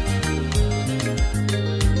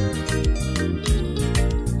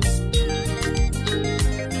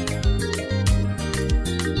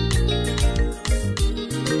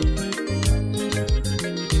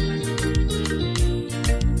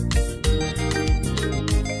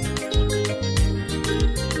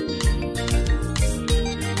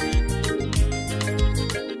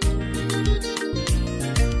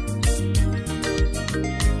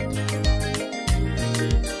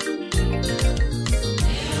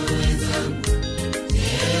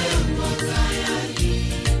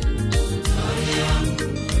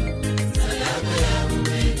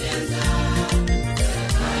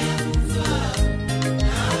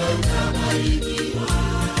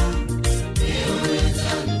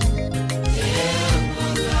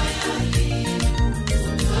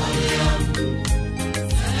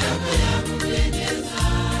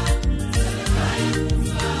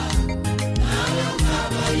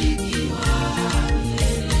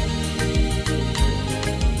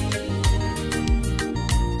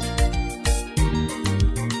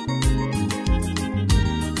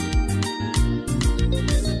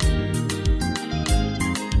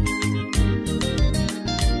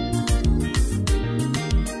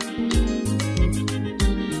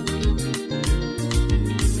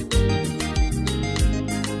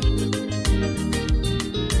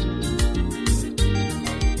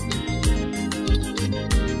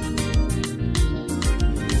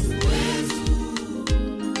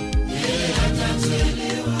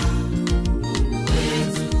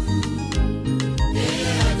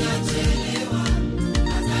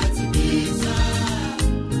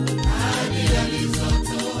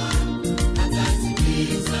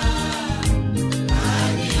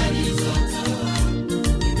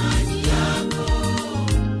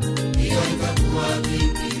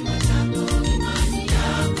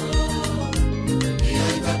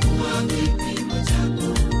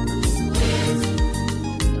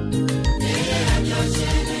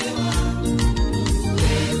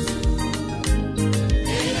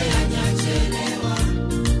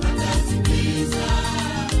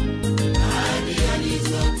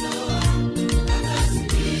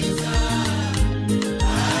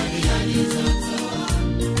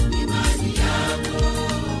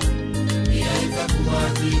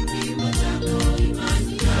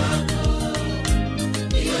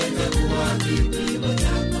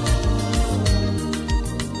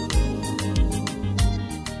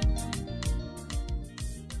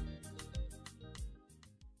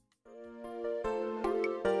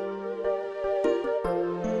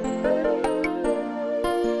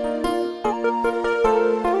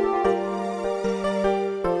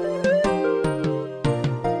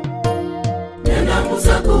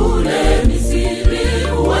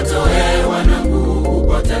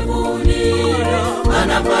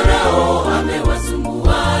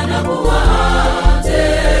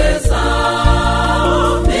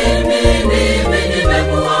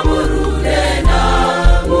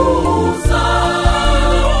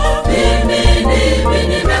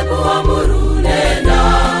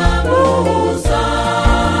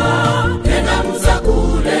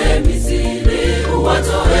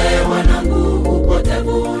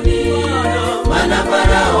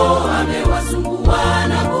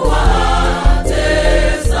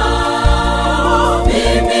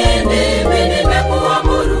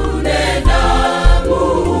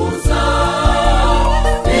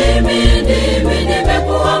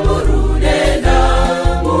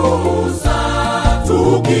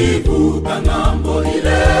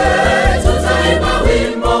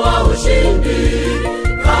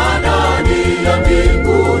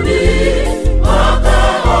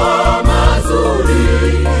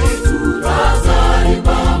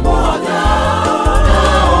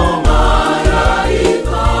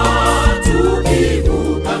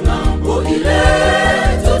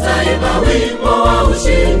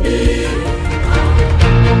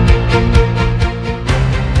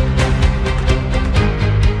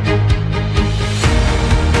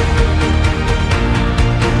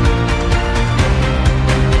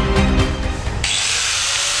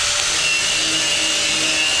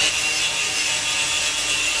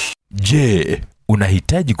 Je,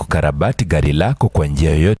 unahitaji kukarabati gari lako kwa njia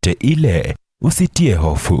yoyote ile? Usitie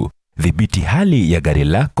hofu. Dhibiti hali ya gari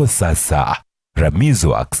lako sasa.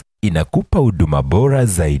 Ramizworks inakupa huduma bora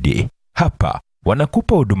zaidi. Hapa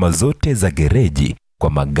wanakupa huduma zote za gereji kwa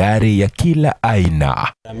magari ya kila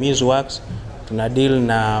aina. Ramizworks tuna deal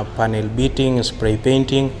na panel beating, spray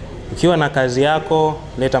painting. Ukiwa na kazi yako,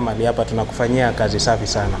 leta mali hapa, tunakufanyia kazi safi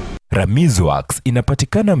sana. Ramizworks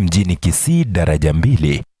inapatikana mjini Kisii daraja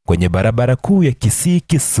 2 kwenye barabara kuu ya Kisii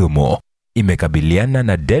Kisumu. Imekabiliana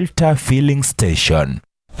na Delta Filling Station.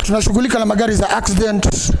 Tunashughulika na magari za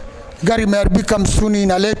accident. Gari imeharibika msuni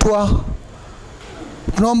inaletwa.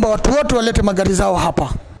 Tunaomba watu wote walete magari zao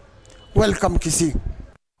hapa. Welcome Kisii.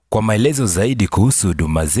 Kwa maelezo zaidi kuhusu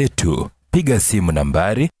huduma zetu, piga simu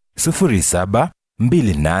nambari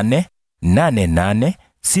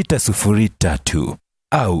 0728888603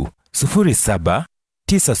 au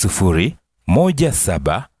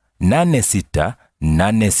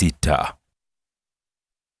 0790178686.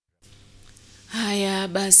 Haya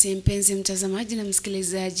basi, mpenzi mtazamaji na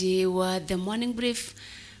msikilizaji wa The Morning Brief,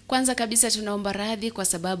 kwanza kabisa tunaomba radhi kwa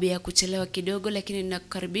sababu ya kuchelewa kidogo, lakini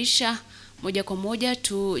ninakukaribisha moja kwa moja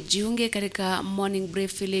tujiunge katika Morning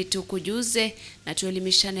Brief ili tukujuze na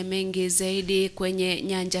tuelimishane mengi zaidi kwenye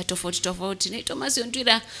nyanja tofauti tofauti. Naitwa Mazio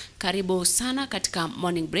Ndwira, karibu sana katika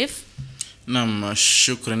Morning Brief. Naam,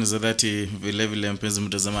 shukrani za dhati vile vile mpenzi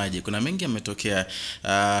mtazamaji. Kuna mengi yametokea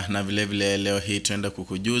na vile vile leo hii tuenda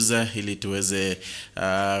kukujuza ili tuweze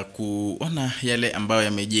kuona yale ambayo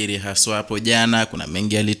yamejiri haswa hapo jana. Kuna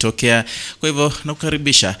mengi yalitokea. Kwa hivyo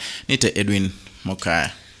nakukaribisha, nite Edwin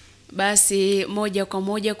Mokaya. Basi moja kwa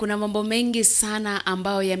moja, kuna mambo mengi sana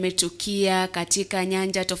ambayo yametukia katika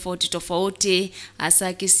nyanja tofauti tofauti,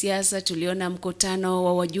 hasa kisiasa. Tuliona mkutano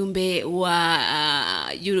wa wajumbe wa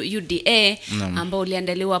UDA ambao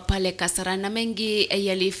uliandaliwa pale Kasarani, na mengi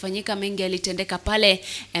yalifanyika, mengi yalitendeka pale,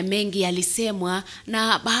 mengi yalisemwa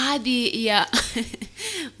na baadhi ya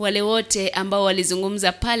wale wote ambao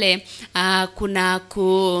walizungumza pale. Kuna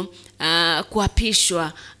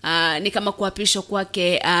kuapishwa, ni kama kuapishwa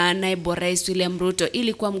kwake naibu rais William Ruto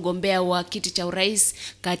ili kuwa mgombea wa kiti cha urais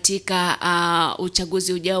katika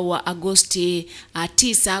uchaguzi ujao wa Agosti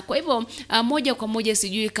 9. Kwa hivyo moja kwa moja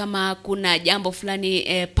sijui kama kuna jambo fulani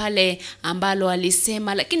pale ambalo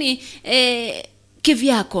alisema, lakini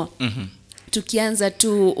kivyako tukianza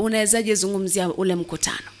tu, unawezaje zungumzia ule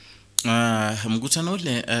mkutano? Mkutano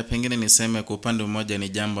ule pengine niseme kwa upande mmoja ni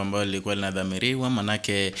jambo ambalo lilikuwa linadhamiriwa,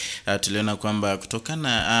 manake tuliona kwamba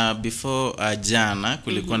kutokana before jana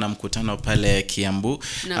kulikuwa na mkutano pale Kiambu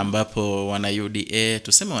ambapo wana UDA,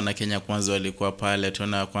 tuseme wana Kenya Kwanza walikuwa pale.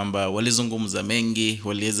 Tunaona kwamba walizungumza mengi,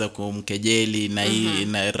 waliweza kumkejeli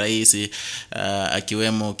na rais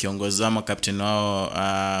akiwemo kiongozi wao kapteni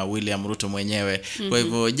wao William Ruto mwenyewe. Kwa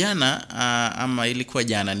hivyo jana ama ilikuwa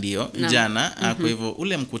jana ndio jana, kwa hivyo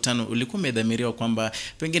ule mkutano ulikuwa umedhamiriwa kwamba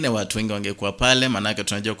pengine watu wengi wangekuwa pale, manake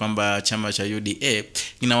tunajua kwamba chama cha UDA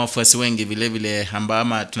kina wafuasi wengi vile vile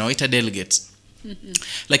ama tunawaita delegates.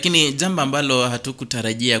 Lakini jambo ambalo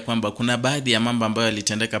hatukutarajia kwamba kuna baadhi ya mambo ambayo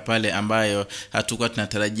yalitendeka pale ambayo hatukuwa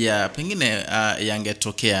tunatarajia pengine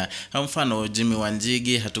yangetokea. Kwa mfano Jimmy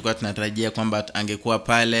Wanjigi hatukuwa tunatarajia kwamba angekuwa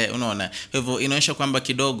pale, unaona. Kwa hivyo inaonyesha kwamba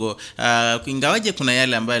kidogo ingawaje kuna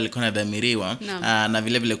yale ambayo yalikuwa yanadhamiriwa na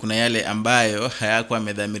vile vile kuna yale ambayo hayakuwa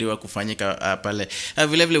yamedhamiriwa kufanyika pale.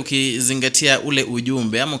 Vile vile ukizingatia ule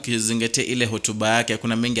ujumbe ama ukizingatia ile hotuba yake,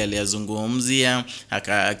 kuna mengi aliyazungumzia,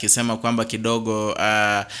 akisema kwamba kidogo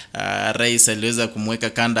rais aliweza kumweka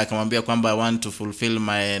kanda, akamwambia kwamba I want to fulfill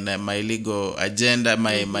my legal agenda,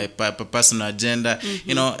 my personal agenda,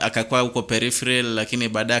 you know, akakuwa huko peripheral, lakini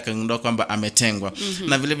baadaye akagundua kwamba ametengwa.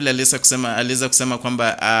 Na vile vile aliweza kusema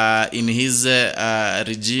kwamba in his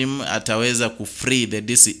regime ataweza kufree the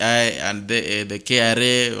DCI and the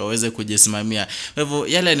KRA waweze kujisimamia. Kwa hivyo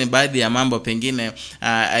yale ni baadhi ya mambo pengine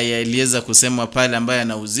aliweza kusema pale ambayo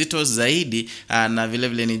yana uzito zaidi, na vile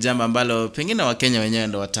vile ni jambo ambalo pengine Wakenya wenyewe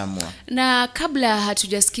ndio watamua. Na kabla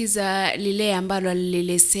hatujasikiza lile ambalo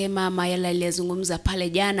lilisema Mayala aliyezungumza pale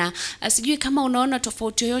jana, sijui kama unaona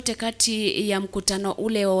tofauti yoyote kati ya mkutano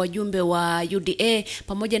ule wa wajumbe wa UDA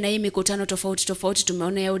pamoja na hii mikutano tofauti.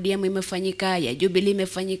 Tumeona ya ODM imefanyika, ya Jubilee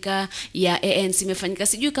imefanyika, ya ANC imefanyika.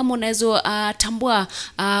 Sijui kama unaweza tambua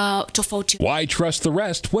tofauti. Why trust the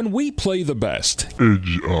rest when we play the best?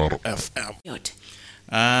 AGR-FM. Yote.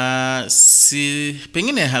 Si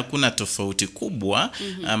pengine hakuna tofauti kubwa,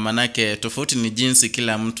 manake tofauti ni jinsi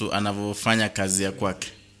kila mtu anavyofanya kazi ya kwake.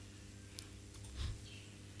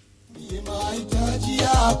 Mahitaji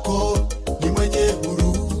yako ni mwenye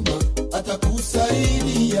huruma,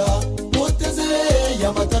 atakusaidia poteze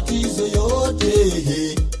ya matatizo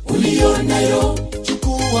yote. ulionayo.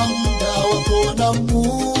 Chukua muda wako na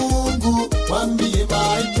Mungu, mwambie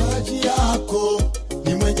mahitaji yako.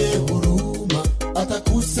 Ni mwenye huruma,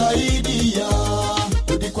 atakusaidia.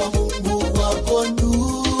 Rudi kwa Mungu wako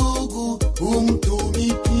ndugu,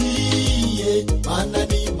 umtumikie, maana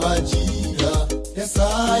ni majira ya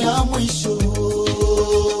saa ya mwisho.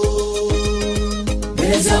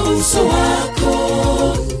 Mbeza uso wako,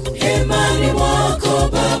 hemani mwako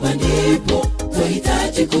Baba, ndipo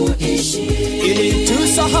tuhitaji kuishi. Ili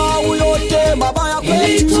tusahau yote mabaya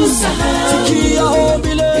kwetu, sikia ombi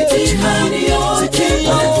letu,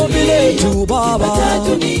 sikia ombi letu Baba.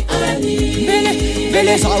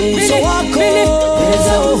 Mbeza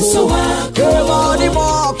uso wako,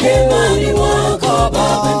 hemani mwako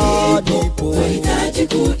Baba, ndipo tuhitaji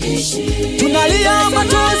kuishi. Tunalia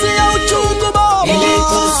machozi ya uchungu Baba,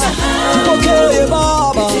 tupokee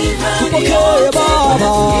Baba, tupokee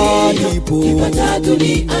Baba, ndipo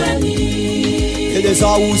eleza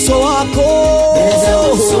uso wako,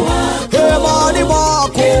 hemani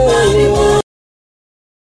mwako.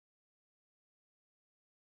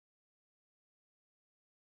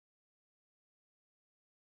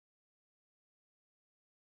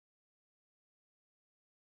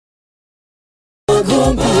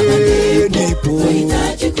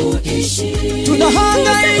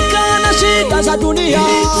 Tunahangaika na shida za dunia,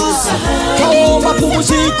 kaomba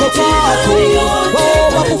pumziko kwako,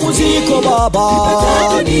 kaomba pumziko Baba.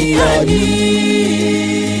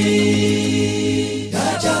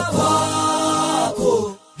 Daja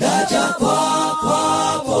kwako, daja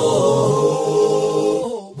kwako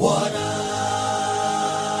Bwana,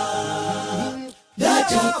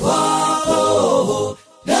 daja kwako,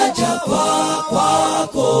 daja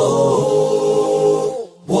kwako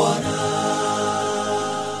Bwana.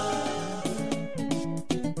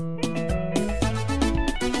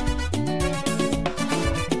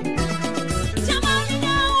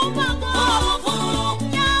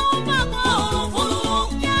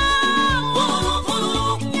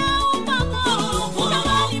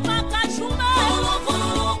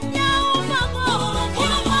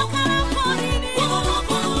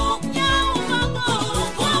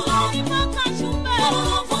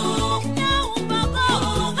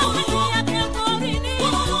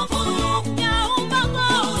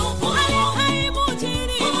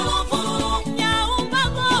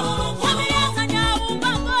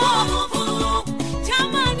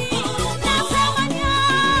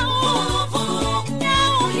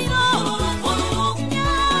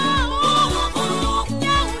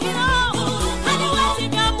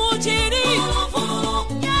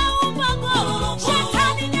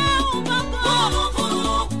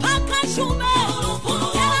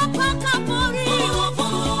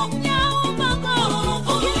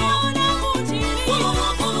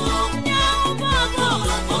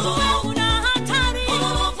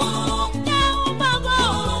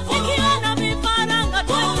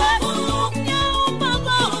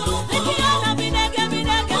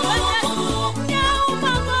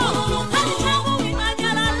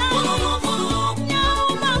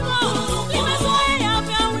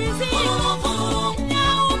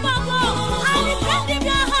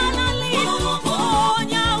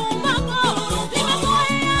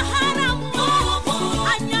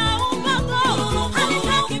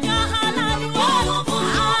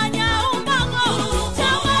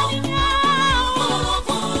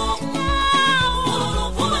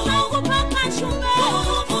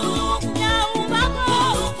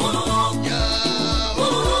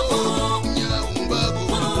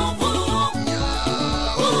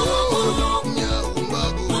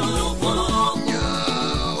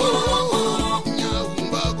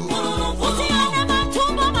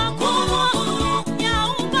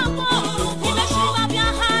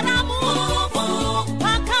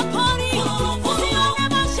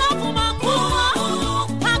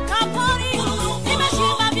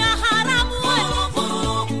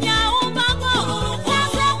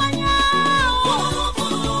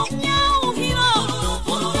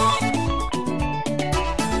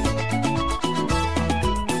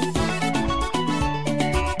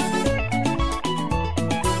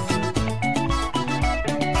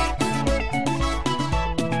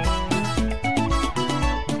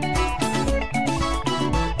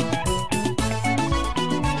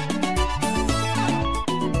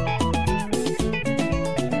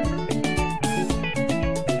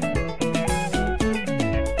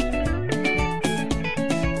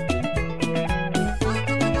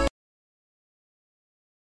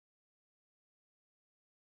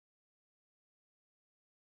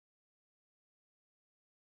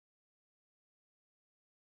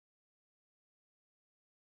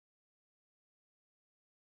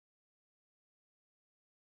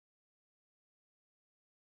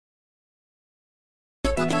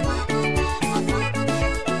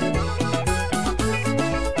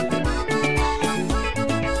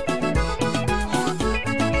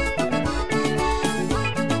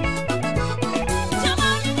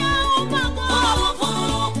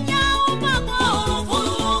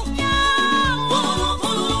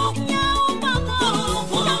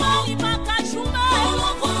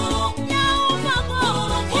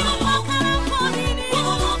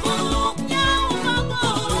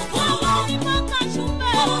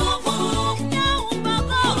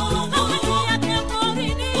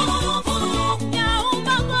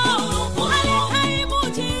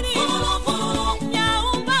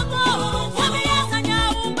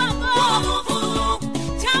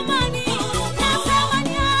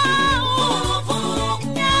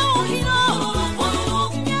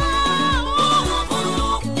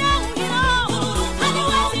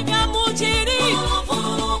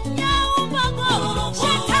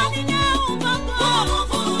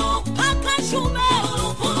 Oh,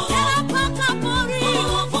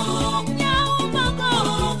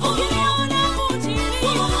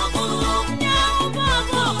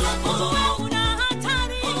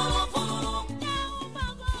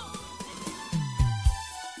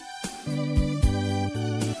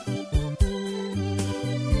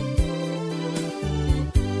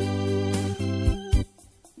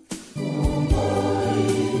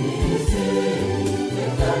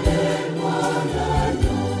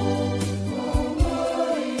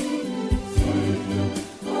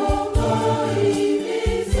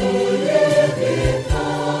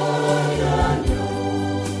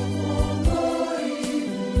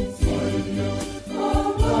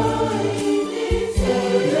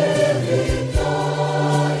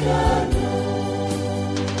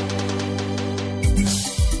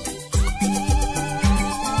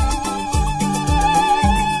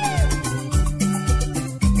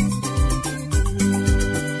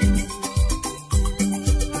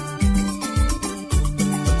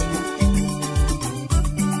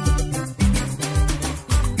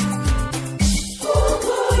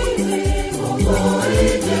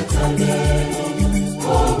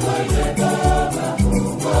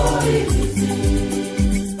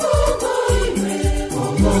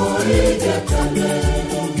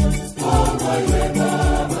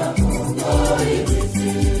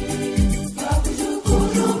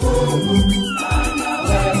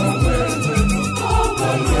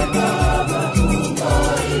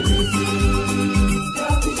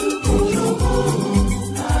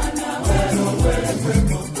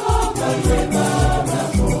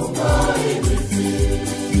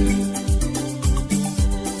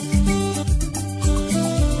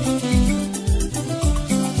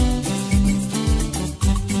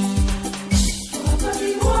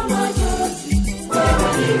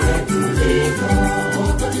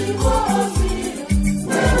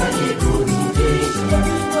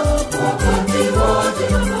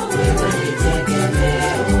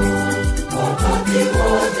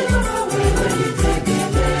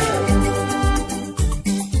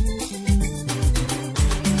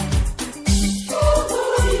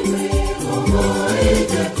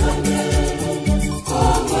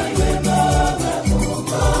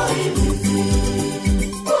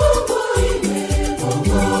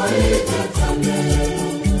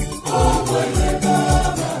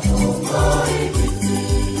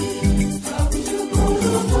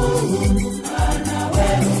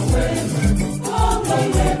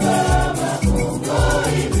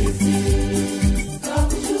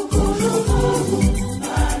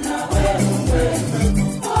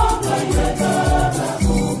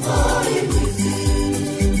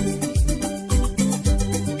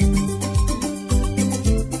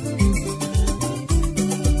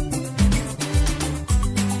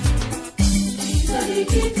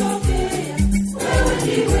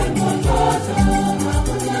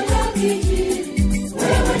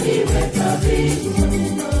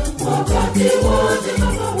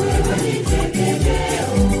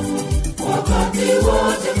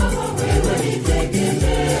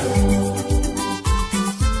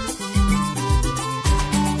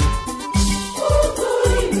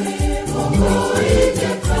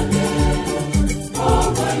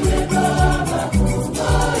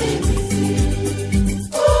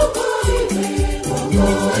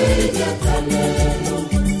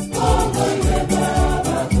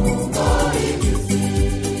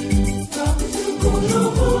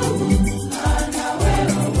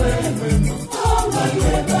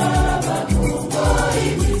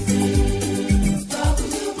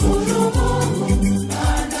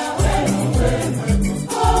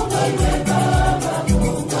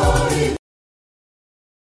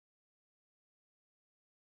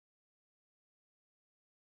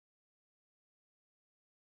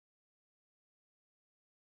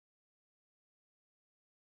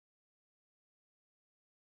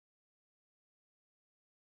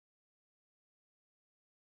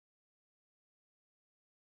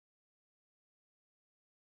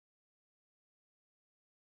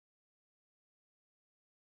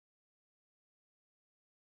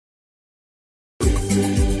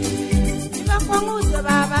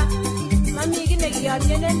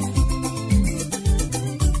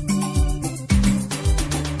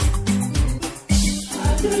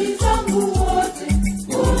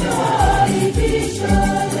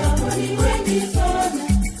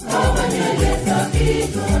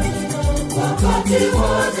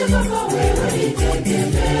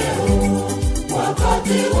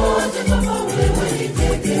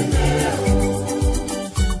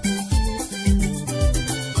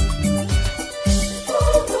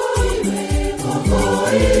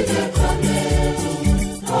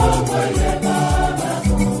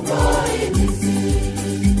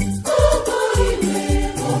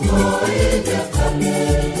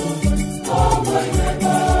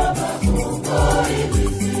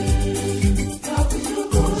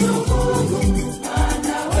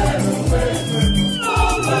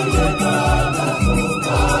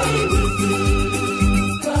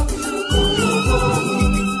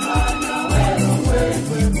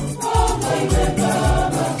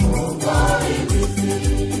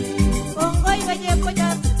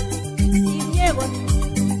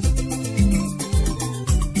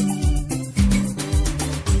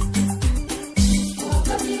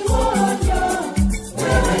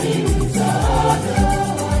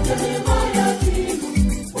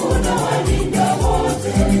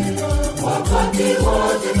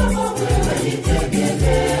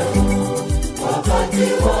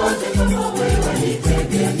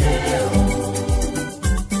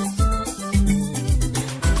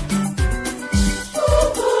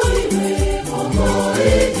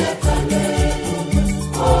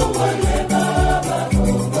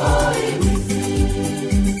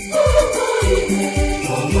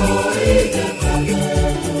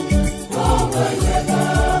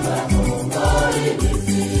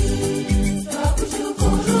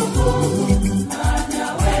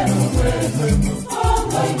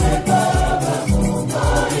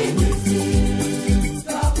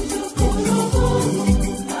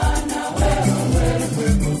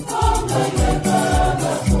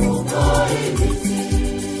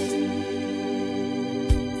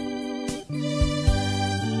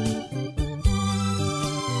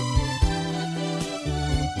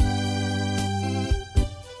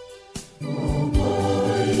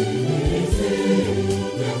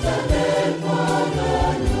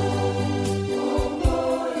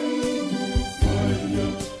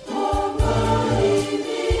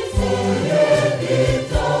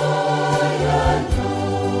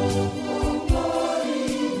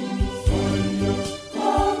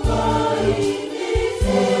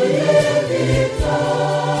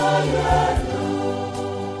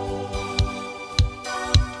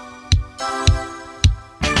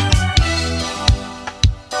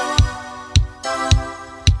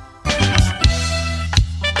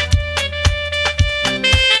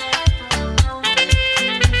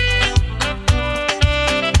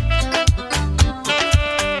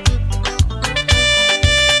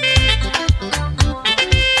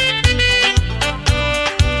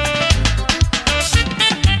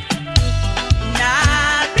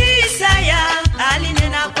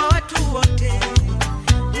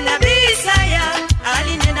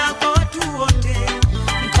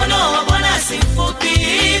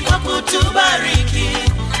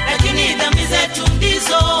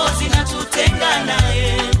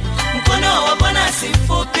 si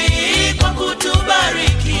mfupi kwa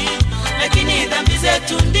kutubariki, lakini dhambi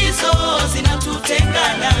zetu ndizo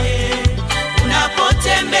zinatutenga naye.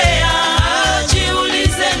 Unapotembea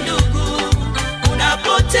jiulize ndugu,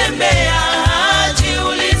 unapotembea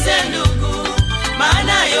jiulize ndugu,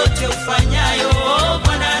 maana yote ufanyayo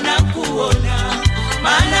Bwana anakuona,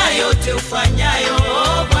 maana yote ufanyayo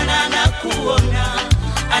Bwana anakuona.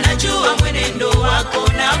 Anajua mwenendo wako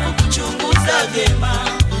na kukuchunguza vyema,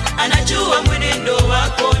 anajua mwenendo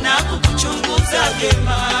wako na kukuchunguza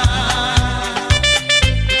vyema.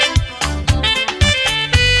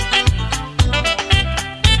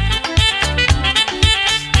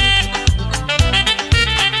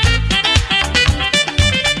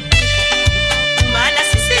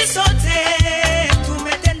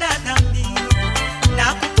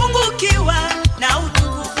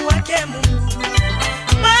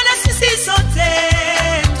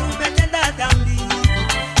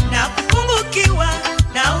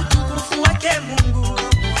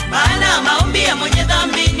 Mwenye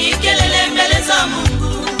dhambi ni kelele mbele za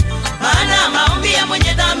Mungu, maana maombi ya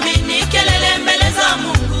mwenye dhambi ni kelele mbele za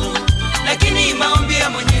Mungu, lakini maombi ya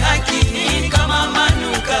mwenye haki ni kama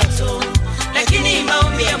manukato, lakini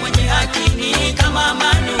maombi ya mwenye haki ni kama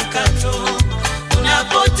manukato.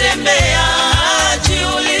 Unapotembea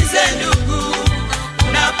jiulize ndugu,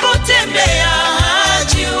 unapotembea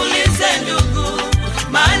jiulize ndugu,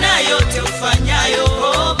 maana yote ufanyayo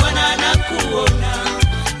Bwana anakuona,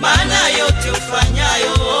 maana yote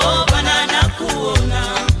ufanyayo Bwana anakuona.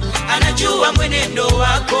 Anajua mwenendo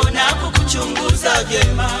wako na kukuchunguza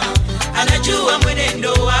vyema, anajua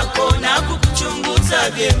mwenendo wako na kukuchunguza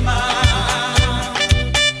vyema.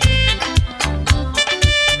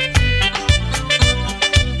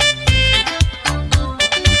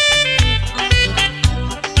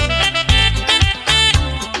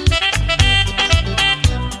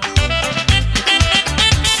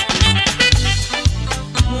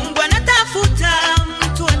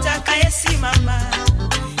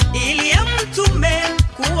 Ili amtume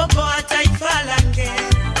kuokoa taifa lake.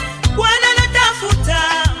 Bwana anatafuta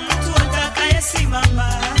mtu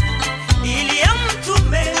atakayesimama ili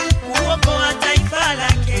amtume kuokoa taifa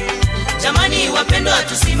lake. Jamani wapendwa,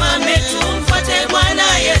 tusimame tumfuate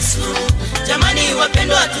Bwana Yesu. Jamani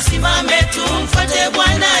wapendwa, tusimame tumfuate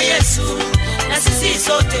Bwana Yesu. Na sisi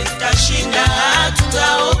sote tutashinda,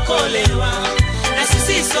 tutaokolewa. Na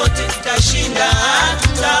sisi sote tutashinda,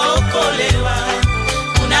 tutaokolewa.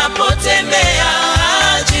 Unapotembea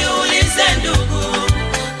jiulize ndugu,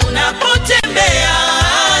 unapotembea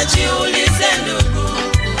jiulize ndugu,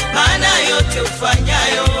 maana yote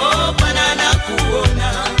ufanyayo Bwana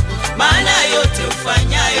anakuona, maana yote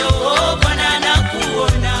ufanyayo Bwana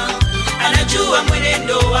anakuona. Anajua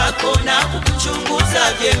mwenendo wako na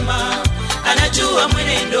kukuchunguza vyema, anajua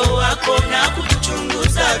mwenendo wako na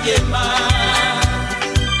kukuchunguza vyema.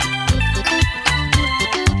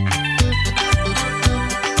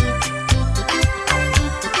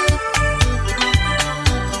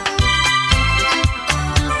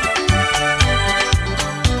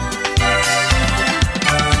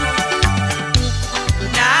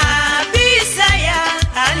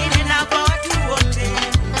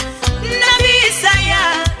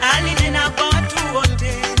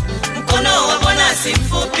 Si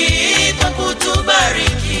mfupi kwa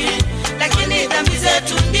kutubariki, lakini dhambi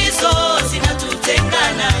zetu ndizo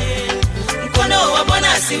zinatutenga naye. Mkono wa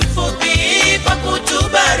Bwana si mfupi kwa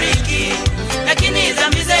kutubariki, lakini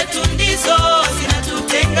dhambi zetu ndizo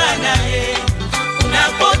zinatutenga naye.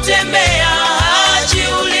 Unapotembea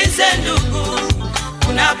jiulize ndugu,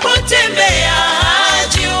 unapotembea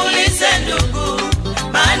jiulize ndugu,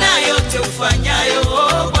 maana yote ufanyayo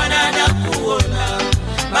Bwana anakuona,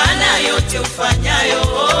 maana yote ufanyayo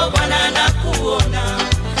Bwana anakuona.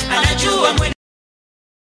 Anajua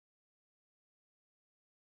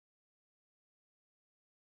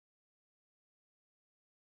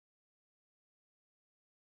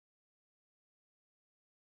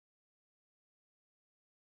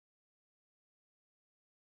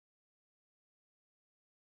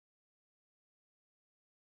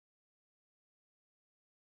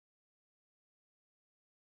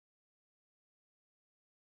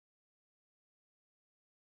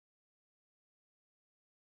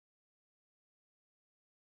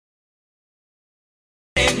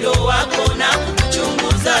mwenendo wako na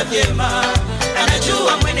kukuchunguza vyema,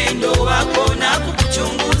 anajua mwenendo wako na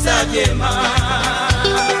kukuchunguza vyema.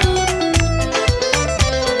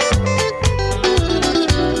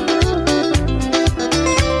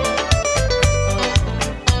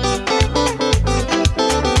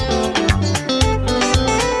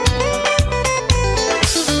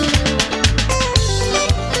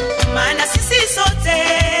 Maana sisi sote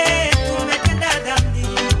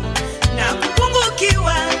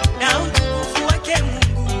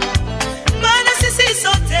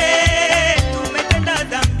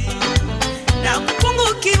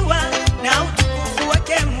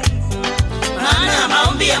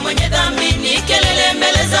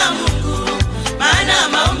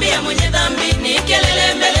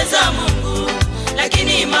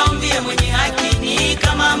lakini maombi ya mwenye haki ni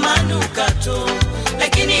kama manukato,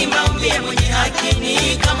 lakini maombi ya mwenye haki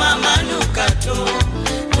ni kama manukato.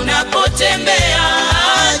 Unapotembea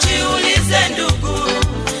jiulize ndugu,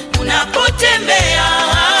 unapotembea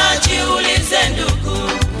jiulize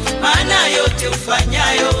ndugu, maana yote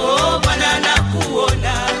ufanyayo Bwana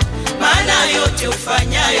anakuona, maana yote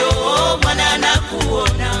ufanyayo Bwana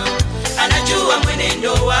anakuona. Anajua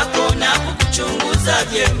mwenendo wako na kukuchunguza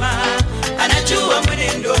vyema, anajua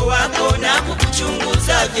mwenendo wako na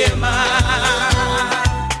kukuchunguza vyema.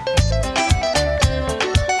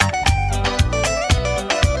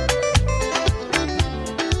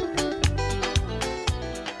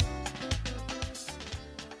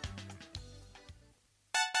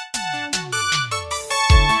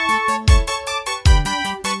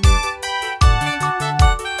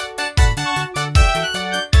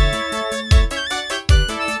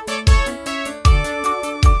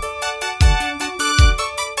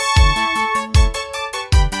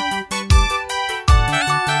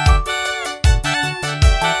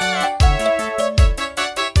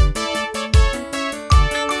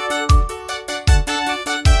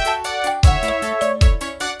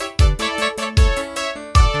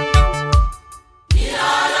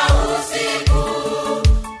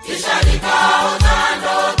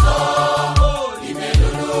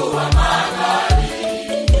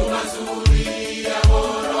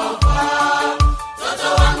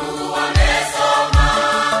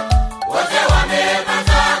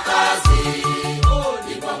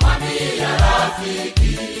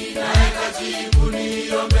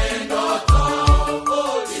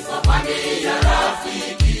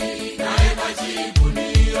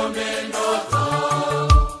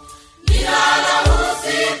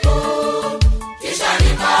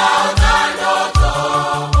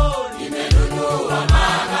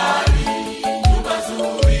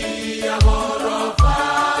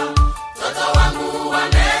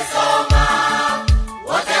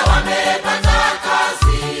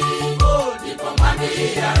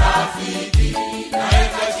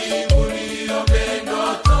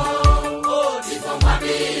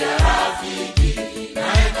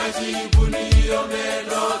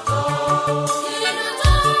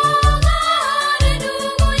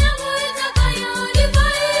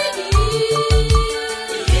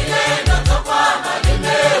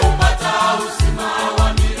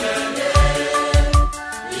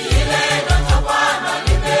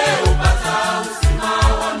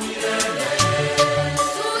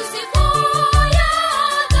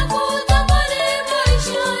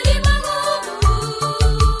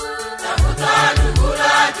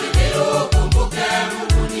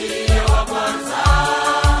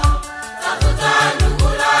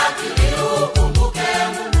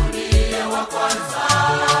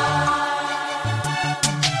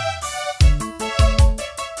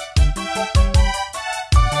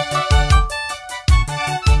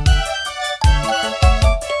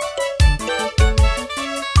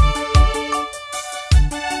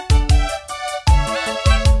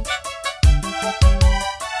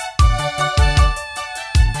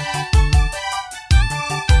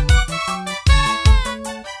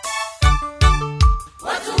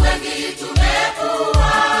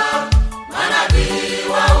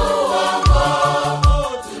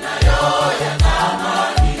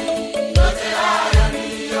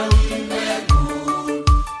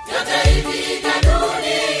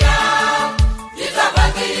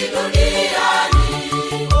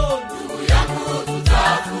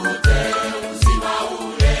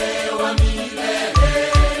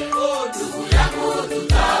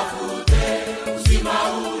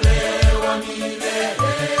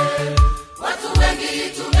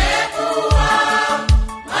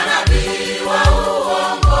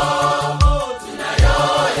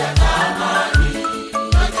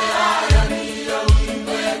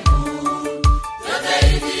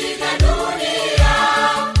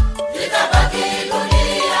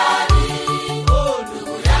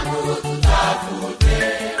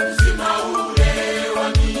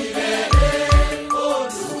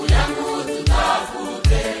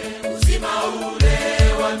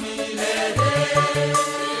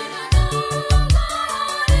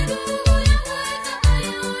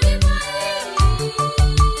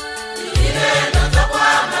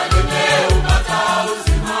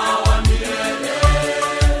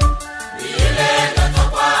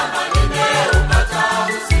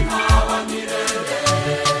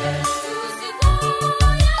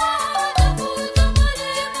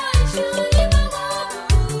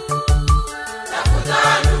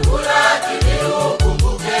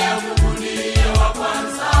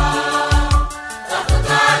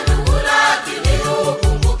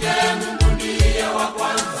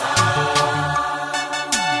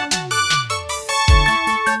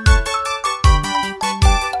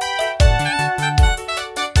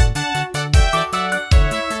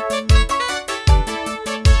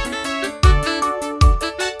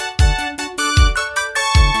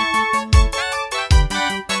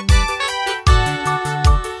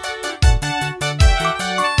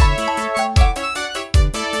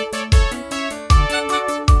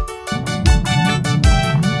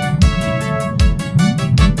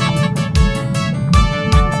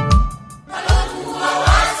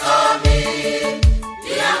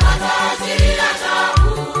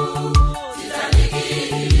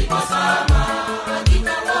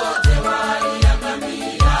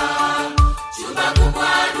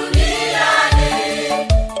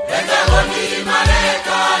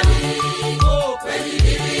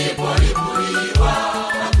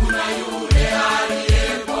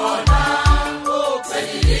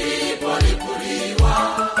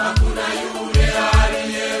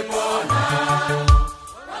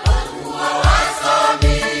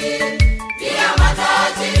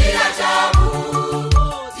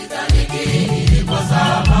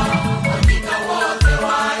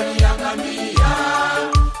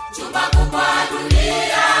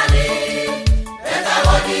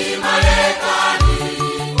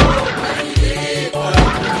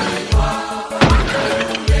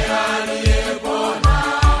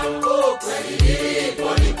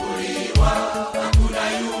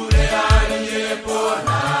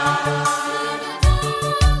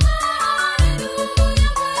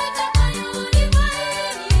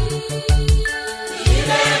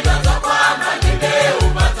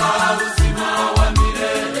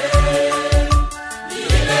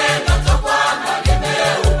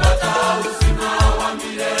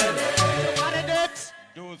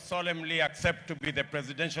 solemnly accept to be the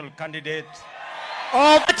presidential candidate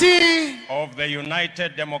of the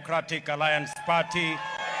United Democratic Alliance Party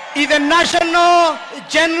in the national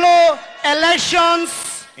general elections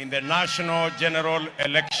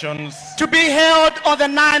to be held on the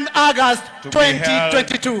 9th August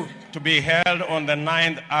 2022. To be held on the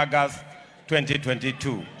 9th August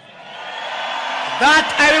 2022.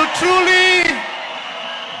 That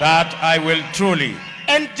I will truly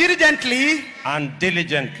and diligently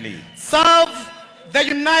serve the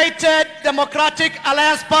United Democratic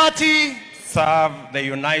Alliance Party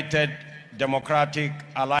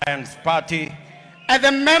and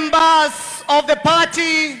the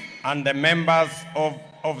members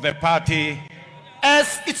of the party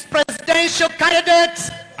as its presidential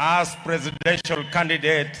candidate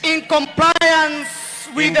in compliance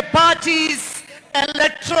with the party's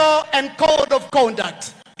electoral and code of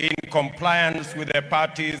conduct.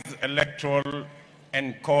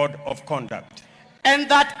 And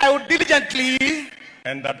that I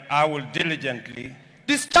will diligently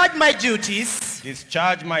discharge my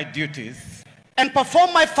duties and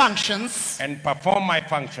perform my functions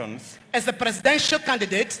as the presidential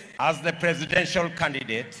candidate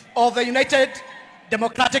of the United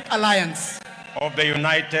Democratic Alliance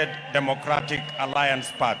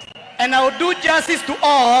Party. And I will do justice to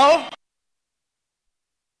all.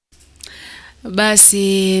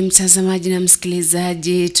 Basi mtazamaji na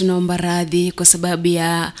msikilizaji, tunaomba radhi kwa sababu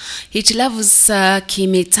ya hitilafu za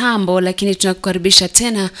kimitambo, lakini tunakukaribisha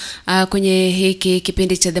tena kwenye hiki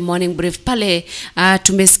kipindi cha The Morning Brief. Pale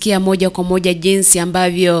tumesikia moja kwa moja jinsi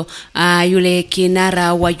ambavyo yule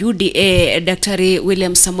kinara wa UDA Daktari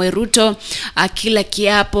William Samoei Ruto kila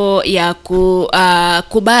kiapo ya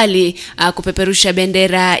kubali kupeperusha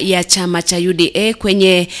bendera ya chama cha UDA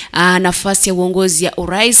kwenye nafasi ya uongozi ya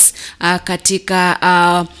urais katika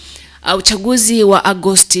uchaguzi wa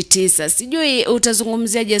Agosti 9. Sijui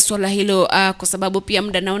utazungumziaje swala hilo kwa sababu pia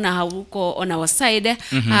muda naona hauko on our side.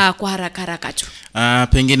 Kwa haraka tu.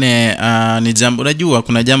 Pengine ni jambo, unajua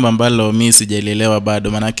kuna jambo ambalo mimi sijaelewa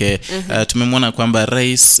bado, manake tumemwona kwamba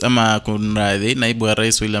rais ama kunradhi naibu wa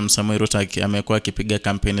rais William Samoei Ruto amekuwa akipiga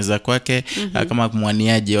kampeni za kwake kama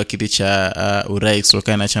mwaniaji wa kiti cha urais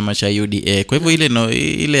kutoka na chama cha UDA. Kwa hivyo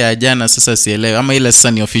ile ya jana sasa sielewi ama ile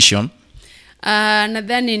sasa ni official.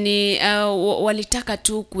 Nadhani ni walitaka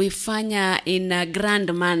tu kuifanya in a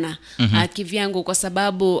grand manner kivyangu, kwa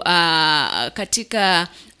sababu katika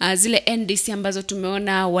zile NDC ambazo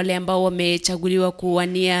tumeona wale ambao wamechaguliwa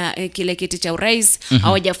kuwania kile kiti cha urais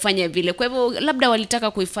hawajafanya vile. Kwa hivyo labda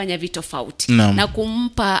walitaka kuifanya vitofauti na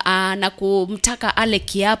kumpa na kumtaka ale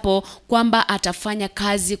kiapo kwamba atafanya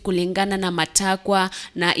kazi kulingana na matakwa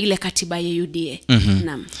na ile katiba ya UDA.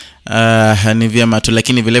 Naam. Ni vyema tu,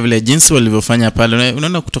 lakini vile vile jinsi walivyofanya pale,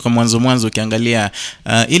 unaona kutoka mwanzo ukiangalia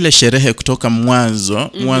ile sherehe kutoka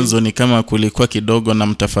mwanzo ni kama kulikuwa kidogo na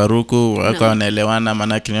mtafaruku, wakawa wanaelewana,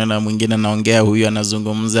 maana kinaona mwingine anaongea, huyu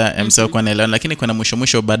anazungumza, MC kwa anaelewana, lakini kuna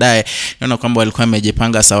mwisho baadaye naona kwamba walikuwa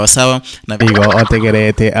wamejipanga sawa na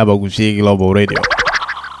otegerete Abagushi Global Radio.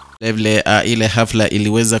 Ile hafla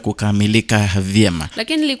iliweza kukamilika vyema.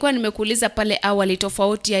 Lakini nilikuwa nimekuuliza pale awali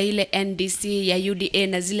tofauti ya ile NDC ya UDA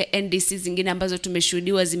na zile NDC zingine ambazo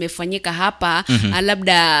tumeshuhudiwa zimefanyika hapa.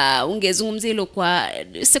 Labda ungezungumzia hilo kwa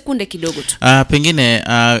sekunde kidogo tu. Pengine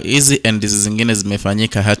hizi NDC zingine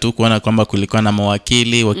zimefanyika hatu kuona kwamba kulikuwa na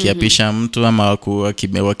mawakili wakiapisha mtu ama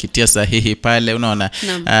wakitia sahihi pale, unaona.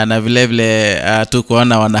 Na vile vile tu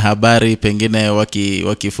kuona wanahabari pengine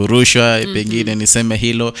wakifurushwa, pengine niseme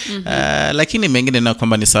hilo. Lakini mengine na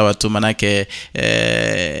kwamba ni sawa tu, manake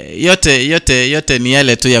yote ni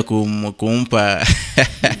yale tu ya kumpa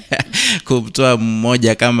kumtoa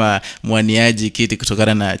mmoja kama mwaniaji kiti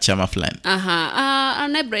kutokana na chama fulani.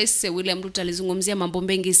 Naibu Rais William Ruto alizungumzia mambo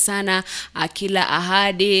mengi sana, kila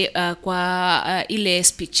ahadi kwa ile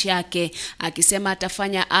speech yake akisema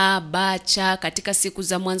atafanya bacha katika siku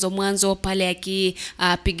za mwanzo pale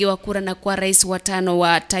akipigiwa kura na kwa rais wa 5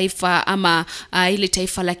 wa taifa ama ile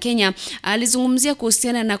taifa la Kenya. Alizungumzia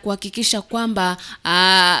kuhusiana na kuhakikisha kwamba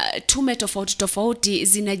tume tofauti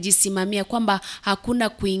zinajisimamia, kwamba hakuna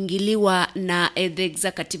kuingiliwa na the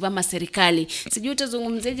executive ama serikali. Sijui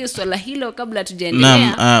utazungumziaje swala hilo kabla tujaendelea.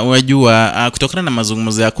 Naam, wajua kutokana na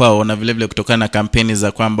mazungumzo ya kwao na vile vile kutokana na kampeni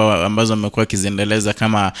za kwamba ambazo wamekuwa kiziendeleza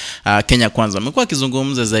kama Kenya Kwanza, wamekuwa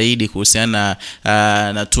kizungumza zaidi kuhusiana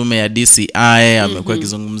na tume ya DCI, wamekuwa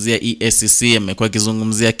kizungumzia EACC, wamekuwa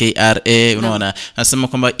kizungumzia KRA, unaona. Anasema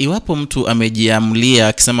kwamba iwapo mtu amejiamulia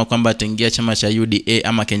akisema kwamba ataingia chama cha UDA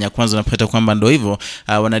ama Kenya Kwanza, unapata kwamba ndio hivyo.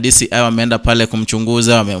 Wana DCI wameenda pale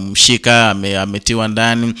kumchunguza, wamemshika, ametiwa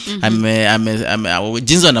ndani,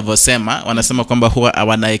 jinsi wanavyosema wanasema kwamba huwa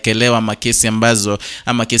wanaekelewa makesi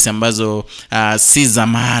ambazo si za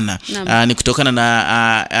maana. Ni kutokana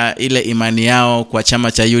na ile imani yao kwa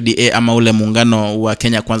chama cha UDA ama ule muungano wa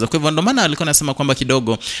Kenya Kwanza. Kwa hivyo ndio maana walikuwa nasema kwamba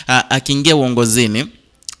kidogo akiingia uongozini,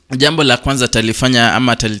 jambo la kwanza talifanya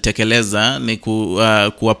ama talitekeleza ni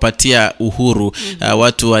kuwapatia uhuru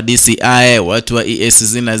watu wa DCI, watu wa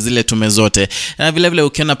EACC na zile tume zote. Vile vile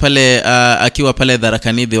ukiona pale akiwa pale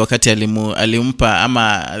Tharaka Nithi wakati alimpa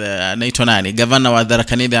ama anaitwa nani, gavana wa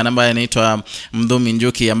Tharaka Nithi ambaye anaitwa Mdhumi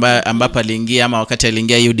Njuki, ambapo aliingia ama wakati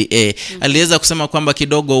aliingia UDA, aliweza kusema kwamba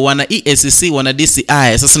kidogo wana EACC, wana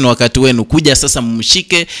DCI, sasa ni wakati wenu kuja sasa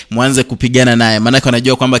mmshike muanze kupigana naye. Maana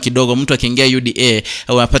anajua kwamba kidogo mtu akiingia UDA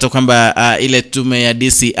unapata kwamba ile tume ya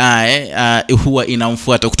DCI huwa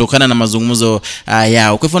inamfuata kutokana na mazungumzo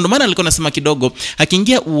yao. Kwa hivyo ndio maana alikuwa anasema kidogo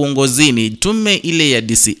akiingia uongozini, tume ile ya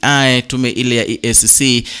DCI, tume ile ya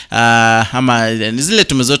EACC, ama zile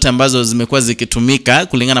tume zote ambazo zimekuwa zikitumika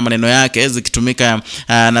kulingana na maneno yake, zikitumika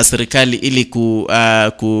na serikali ili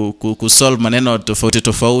kusolve maneno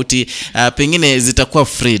tofauti, pengine zitakuwa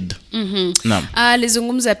freed. Naam.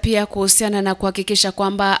 Alizungumza pia kuhusiana na kuhakikisha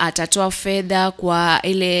kwamba atatoa fedha kwa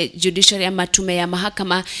ile judiciary ama tume ya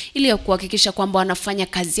mahakama ili kuhakikisha kwamba wanafanya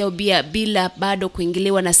kazi yao bila bado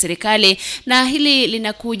kuingiliwa na serikali, na hili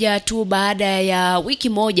linakuja tu baada ya wiki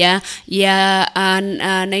moja ya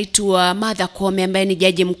naitwa Martha Koome ambaye ni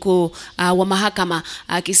jaji mkuu wa mahakama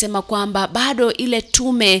akisema kwamba bado ile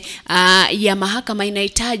tume ya mahakama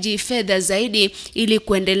inahitaji fedha zaidi ili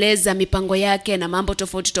kuendeleza mipango yake na mambo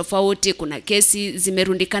tofauti. Kuna kesi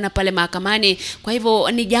zimerundikana pale mahakamani. Kwa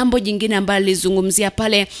hivyo ni jambo jingine ambalo lizungumzia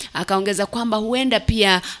pale, akaongeza kwamba huenda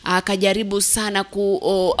pia akajaribu sana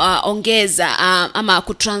kuongeza ama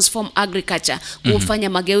kutransform agriculture, kufanya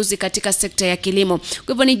mageuzi katika sekta ya kilimo.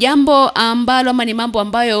 Kwa hivyo ni jambo ambalo ama ni mambo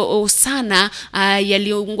ambayo sana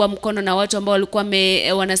yaliungwa mkono na watu ambao walikuwa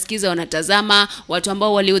wanasikiza, wanatazama, watu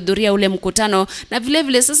ambao walihudhuria ule mkutano. Na vile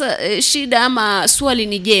vile sasa shida ama swali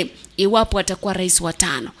ni je, iwapo atakuwa rais wa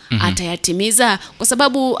 5 atayatimiza? Kwa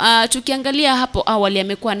sababu tukiangalia hapo awali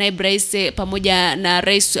amekuwa naibu rais pamoja na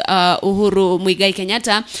rais Uhuru Muigai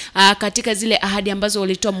Kenyatta, katika zile ahadi ambazo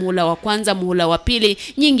walitoa muhula wa kwanza, muhula wa pili,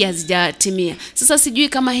 nyingi hazijatimia. Sasa sijui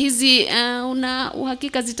kama hizi una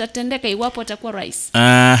uhakika zitatendeka iwapo atakuwa rais.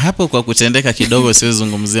 Hapo kwa kutendeka kidogo siwezi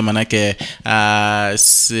zungumzia, manake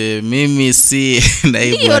mimi si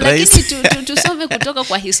naibu rais. Lakini tusome kutoka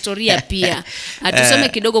kwa historia pia. Tusome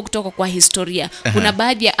kidogo kutoka kwa historia. Kuna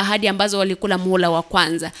baadhi ya ahadi ambazo walikula muhula wa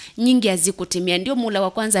kwanza, nyingi hazikutimia. Ndio muhula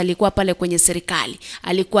wa kwanza alikuwa pale kwenye serikali,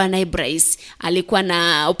 alikuwa naibu rais, alikuwa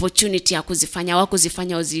na opportunity ya kuzifanya,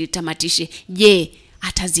 wakuzifanya uzitamatishe. Je,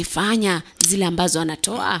 atazifanya zile ambazo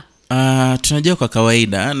anatoa? Tunajua kwa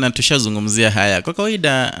kawaida na tushazungumzia haya. Kwa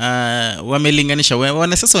kawaida wamelinganisha,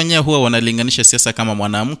 wanasiasa wenyewe huwa wanalinganisha siasa kama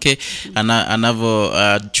mwanamke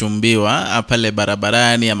anavyochumbiwa pale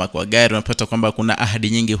barabarani ama kwa gari. Unapata kwamba kuna ahadi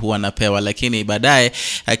nyingi huwa anapewa, lakini baadaye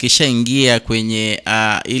akishaingia kwenye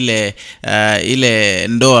ile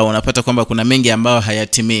ndoa unapata kwamba kuna mengi ambayo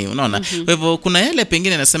hayatimii, unaona. Kwa hivyo kuna yale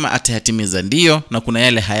pengine nasema atayatimiza ndio, na kuna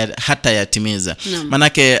yale hatayatimiza.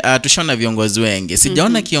 Manake tushaona viongozi wengi,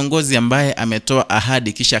 sijaona kiongozi ambaye ametoa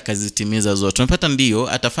ahadi kisha akazitimiza zote. Unapata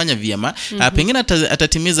ndio atafanya vyema, pengine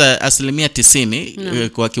atatimiza 90%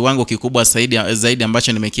 kwa kiwango kikubwa zaidi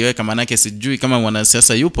ambacho nimekiweka. Manake sijui kama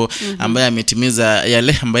mwanasiasa yupo ambaye ametimiza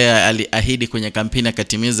yale ambaye aliahidi kwenye kampeni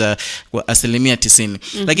akatimiza kwa 90%.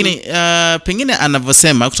 Lakini pengine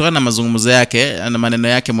anavyosema kutokana na mazungumzo yake na maneno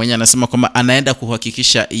yake mwenyewe, anasema kwamba anaenda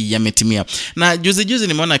kuhakikisha yametimia. Na juzi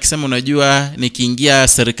nimeona akisema, unajua nikiingia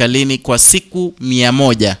serikalini kwa siku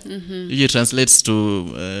 100, it translates to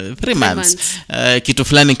 3 months. Kitu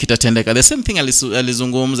fulani kitatendeka. The same thing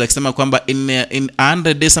alizungumza akisema kwamba in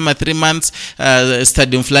 100 days ama 3 months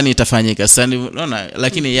stadium fulani itafanyika. Sasa unaona,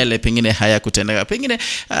 lakini yale pengine hayakutendeka. Pengine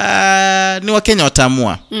ni Wakenya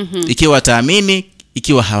wataamua ikiwa wataamini,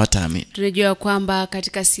 ikiwa hawataamini. Tunajua kwamba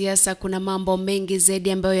katika siasa kuna mambo mengi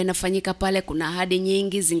zaidi ambayo yanafanyika pale. Kuna ahadi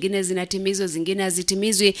nyingi, zingine zinatimizwa, zingine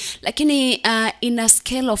hazitimizwi. Lakini in a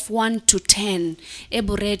scale of 1 to 10,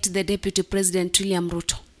 able rate the Deputy President William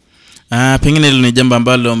Ruto. Pengine hilo ni jambo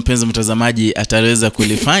ambalo mpenzi mtazamaji ataweza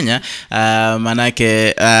kulifanya. Manake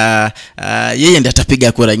yeye ndiye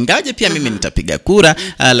atapiga kura, ingaje pia mimi nitapiga kura,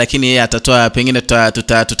 lakini yeye atatoa, pengine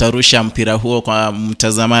tutarusha mpira huo kwa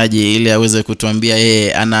mtazamaji ili aweze kutuambia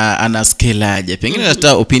yeye ana scale aje. Pengine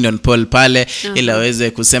atatoa opinion poll pale ili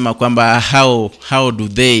aweze kusema kwamba how do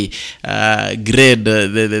they grade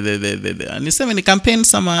niseme ni campaign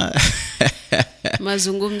sama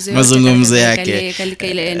mazungumzo yake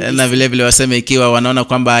na vile vile waseme ikiwa wanaona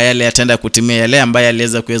kwamba yale yataenda kutimia yale ambayo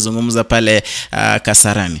aliweza kuyazungumza pale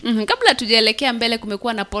Kasarani. Kabla tujaelekea mbele,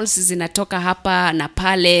 kumekuwa na polls zinatoka hapa na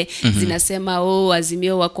pale, zinasema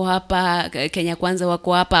Azimio wako hapa, Kenya Kwanza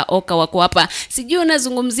wako hapa, Oka wako hapa. Sijui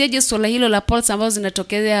unazungumziaje swala hilo la polls ambazo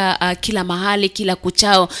zinatokezea kila mahali kila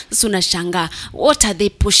kuchao? Sasa unashangaa, what are they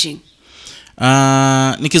pushing?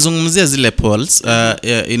 Nikizungumzia zile polls,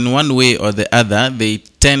 in one way or the other they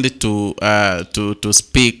tend to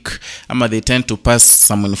speak ama they tend to pass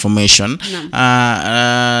some information.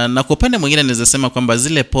 Na kwa upande mwingine naweza sema kwamba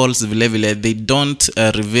zile polls vile vile they don't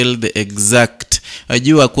reveal the exact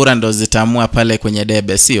jua kura ndo zitaamua pale kwenye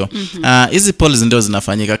debe, sio? Hizi polls ndio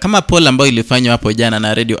zinafanyika. Kama poll ambayo ilifanywa hapo jana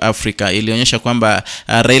na Radio Africa ilionyesha kwamba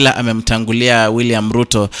Raila amemtangulia William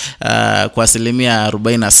Ruto kwa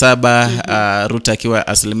 47%, Ruto akiwa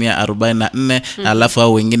 44%, alafu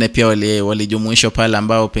hao wengine pia walijumuishwa pale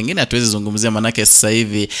ambao pengine hatuwezi zungumzia manake sasa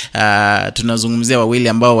hivi tunazungumzia wawili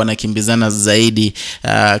ambao wanakimbizana zaidi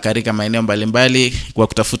katika maeneo mbalimbali kwa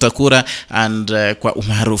kutafuta kura and kwa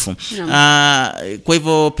umaarufu. Kwa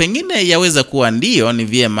hivyo pengine yaweza kuwa ndio ni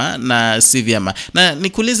vyema na si vyema. Na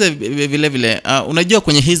nikuulize vile vile, unajua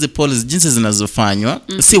kwenye hizi polls jinsi zinazofanywa,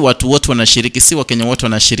 si watu wote wanashiriki, si Wakenya wote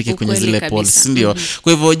wanashiriki kwenye zile polls, ndio.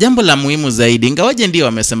 Kwa hivyo jambo la muhimu zaidi, ingawaje ndio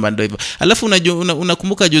wamesema ndio hivyo. Alafu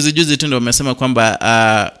unakumbuka juzi tu ndio wamesema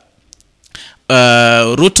kwamba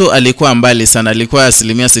Ruto alikuwa mbali sana, alikuwa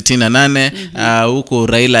 68%, huko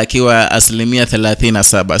Raila akiwa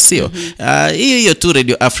 37%, sio? Hiyo tu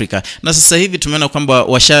Radio Africa. Na sasa hivi tumeona kwamba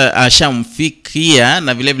ashamfikia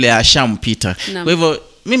na vile vile ashampita. Kwa hivyo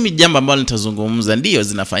mimi jambo ambalo nitazungumza ndio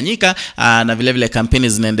zinafanyika, na vile vile kampeni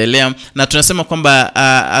zinaendelea, na tunasema kwamba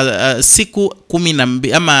siku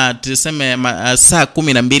 12 ama tuseme saa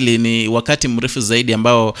 12 ni wakati mrefu zaidi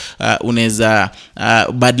ambao unaweza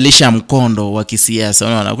badilisha mkondo wa kisiasa,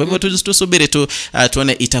 unaona. Kwa hivyo tusubiri tu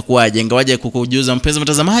tuone itakuwaje. Ingawaje kukujuza mpenzi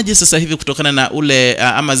mtazamaji, sasa hivi kutokana na ule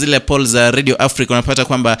ama zile polls za Radio Africa unapata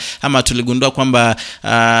kwamba ama tuligundua kwamba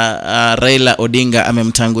Raila Odinga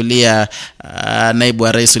amemtangulia naibu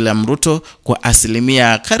wa Rais William Ruto kwa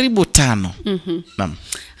 5% karibu. Naam.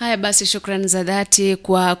 Haya basi, shukrani za dhati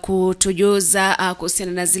kwa kutujuza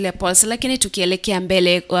kuhusiana na zile polls. Lakini tukielekea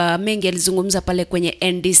mbele, mengi alizungumza pale kwenye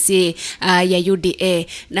NDC ya UDA,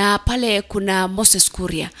 na pale kuna Moses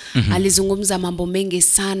Kuria alizungumza mambo mengi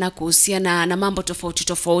sana kuhusiana na mambo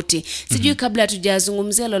tofauti. Sijui kabla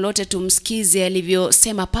hatujazungumzia lolote tumsikize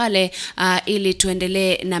alivyosema pale ili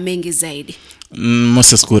tuendelee na mengi zaidi.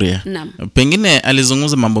 Moses Kuria pengine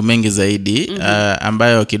alizungumza mambo mengi zaidi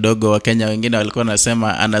ambayo kidogo Wakenya wengine walikuwa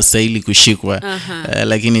wanasema anastahili kushikwa,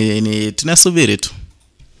 lakini tunasubiri tu.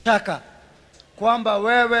 Shaka kwamba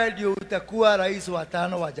wewe ndio utakuwa rais wa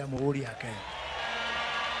 5 wa Jamhuri ya Kenya.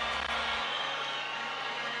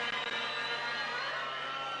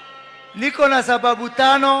 Niko na sababu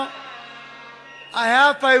 5. I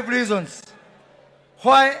have 5 reasons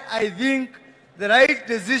why I think the right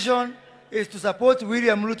decision is to support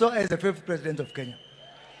William Ruto as the 5th president of Kenya.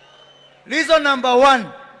 Reason number 1,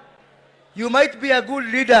 you might be a good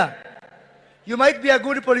leader, you might be a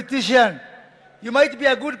good politician, you might be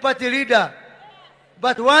a good party leader,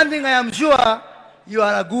 but one thing I am sure, you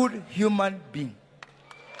are a good human being.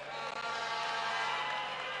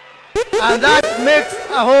 And that makes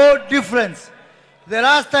a whole difference. The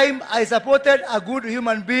last time I supported a good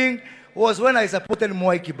human being was when I supported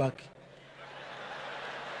Mwai Kibaki.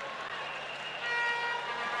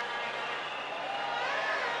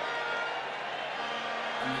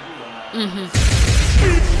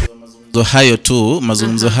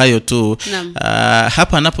 Mazungumzo hayo tu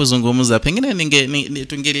hapa anapozungumza pengine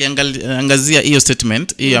tungeliangazia hiyo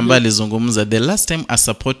statement hiyo ambayo alizungumza. The last time I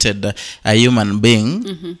supported a human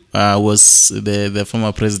being was the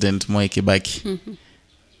former president Mwai Kibaki.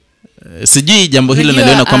 Sijui jambo hilo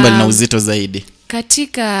naliona kwamba lina uzito zaidi.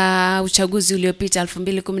 Katika uchaguzi uliopita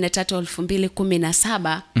 2013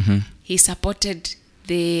 2017 he supported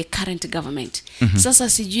the current government. Sasa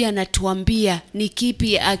sijui anatuambia ni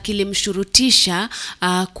kipi akilimshurutisha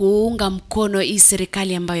kuunga mkono hii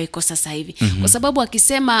serikali ambayo iko sasa hivi. Kwa sababu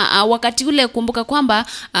akisema wakati ule, kumbuka kwamba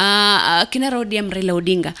kinara ODM Raila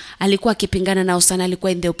Odinga alikuwa akipingana nao sana,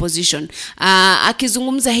 alikuwa in the opposition.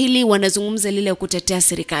 Akizungumza hili wanazungumza lile kutetea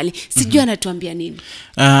serikali. Sijui anatuambia nini.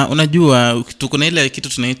 Unajua tuko na ile kitu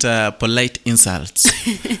tunaita polite insults.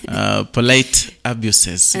 Polite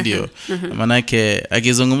abuses, ndio. Manake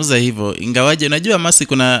akizungumza hivyo, ingawaje unajua masi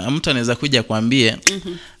kuna mtu anaweza kuja kuambie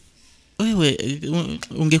wewe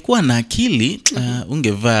ungekuwa na akili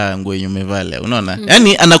ungevaa nguo yenye umevaa, unaona?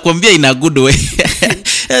 Yani anakuambia in a good way.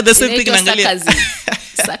 The same thing naangalia.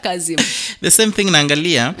 Sarcasm. The same thing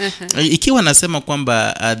naangalia ikiwa nasema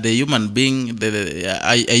kwamba the human being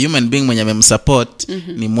a human being mwenye amemsupport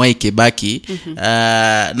ni Mwai Kibaki,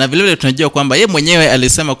 na vile vile tunajua kwamba yeye mwenyewe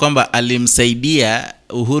alisema kwamba alimsaidia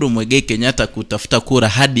Uhuru Muigai Kenyatta kutafuta kura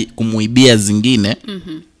hadi kumuibia zingine. Kwa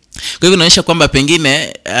hivyo inaonyesha kwamba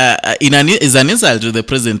pengine is an insult to the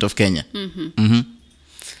president of Kenya.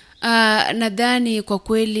 Nadhani kwa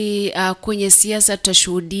kweli kwenye siasa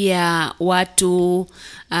tutashuhudia watu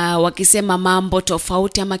wakisema mambo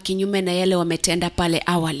tofauti ama kinyume na yale wametenda pale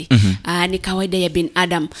awali. Ni kawaida ya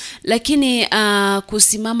binadamu, lakini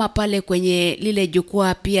kusimama pale kwenye lile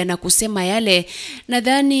jukwaa pia na kusema yale,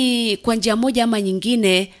 nadhani kwa njia moja ama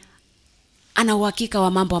nyingine ana uhakika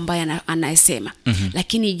wa mambo ambayo anayesema.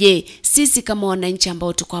 Lakini je, sisi kama wananchi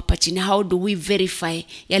ambao tuko hapa chini, how do we verify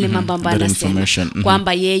yale mambo ambayo anasema?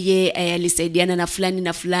 Kwamba yeye alisaidiana na fulani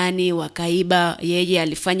na fulani wakaiba, yeye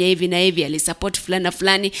alifanya hivi na hivi, alisupport fulani na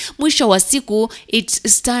fulani. Mwisho wa siku it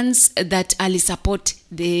stands that alisupport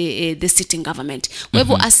the sitting government. Kwa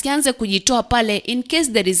hivyo asianze kujitoa pale in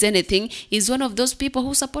case there is anything, is one of those people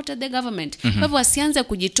who supported the government. Kwa hivyo asianze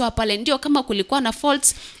kujitoa pale, ndio kama kulikuwa na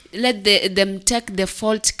faults, let them take the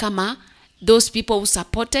fault kama those people who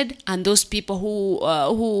supported and those people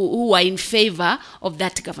who are in favor of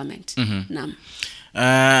that government. Naam.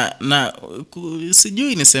 Na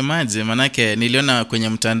sijui nisemaje, manake niliona kwenye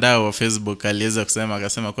mtandao wa Facebook aliweza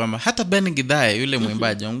akasema kwamba hata Ben Gidhae yule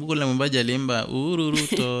mwimbaji yule mwimbaji aliimba Uhuru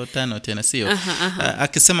Ruto tano tena, sio?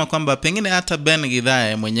 Akisema kwamba pengine hata Ben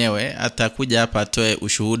Gidhae mwenyewe atakuja hapa atoe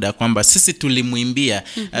ushuhuda kwamba sisi tulimwimbia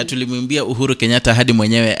Uhuru Kenyatta hadi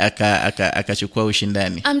mwenyewe akachukua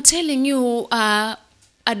ushindani. I'm telling you,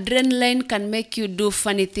 adrenaline can make you do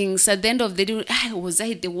funny things. At the end of the day, was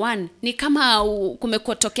I the one? Ni kama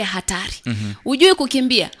kumekotokea hatari. Hujui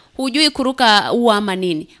kukimbia, hujui kuruka ua ama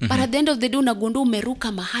nini. But at the end of the day unagundua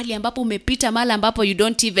umeruka mahali ambapo umepita mahali ambapo you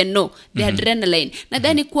don't even know. The adrenaline.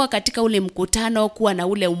 Nadhani kuwa katika ule mkutano, kuwa na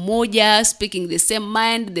ule umoja, speaking the same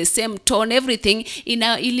mind, the same tone, everything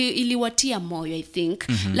iliwatia moyo, I think.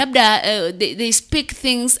 Labda they speak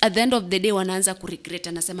things, at the end of the day wanaanza kuregret,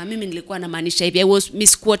 anasema mimi nilikuwa namaanisha hivi, I was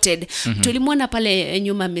misquoted. Tulimwona pale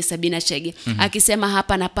nyuma Sabina Chege akisema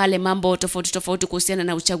hapa na pale mambo tofauti kuhusiana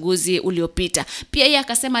na uchaguzi uliopita. Pia yeye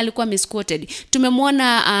akasema alikuwa misquoted.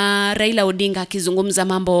 Tumemwona Raila Odinga akizungumza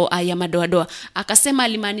mambo ya madoadoa, akasema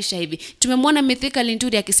alimaanisha hivi. Tumemwona Mithika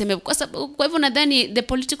Linturi akisema. Kwa hivyo nadhani the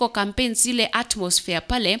political campaigns, ile atmosphere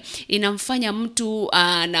pale inamfanya mtu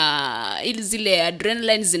na ili zile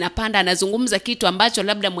adrenaline zinapanda, anazungumza kitu ambacho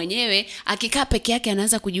labda mwenyewe akikaa peke yake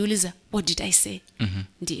anaanza kujiuliza, what did I say?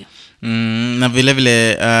 Ndio. Na vile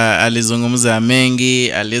vile alizungumza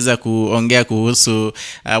mengi, aliweza kuongea kuhusu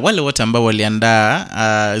wale wote ambao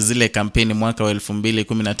waliandaa zile kampeni mwaka wa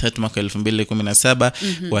 2013 mwaka 2017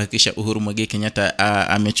 kuhakikisha Uhuru Muigai Kenyatta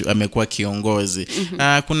amekuwa kiongozi.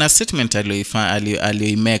 Kuna statement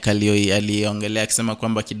aliongelea akisema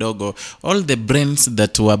kwamba kidogo all the brains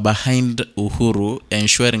that were behind Uhuru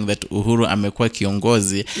ensuring that Uhuru amekuwa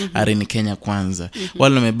kiongozi are in Kenya kwanza.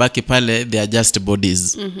 Wale wamebaki pale, they are just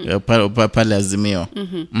bodies. Pale Azimio.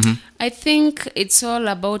 I think it's all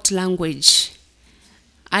about language.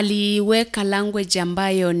 Aliweka language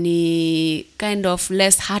ambayo ni kind of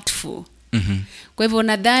less hurtful. Kwa hivyo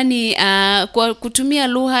nadhani kwa kutumia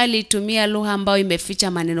lugha, alitumia lugha ambayo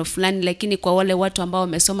imeficha maneno fulani, lakini kwa wale watu ambao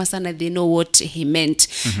wamesoma sana they know what he meant.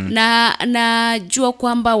 Na najua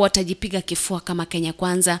kwamba watajipiga kifua kama Kenya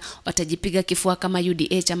Kwanza, watajipiga kifua kama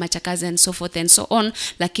UDA, chama cha kazi and so forth and so on,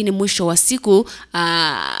 lakini mwisho wa siku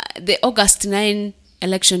the August 9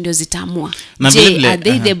 election ndio zitaamua. Are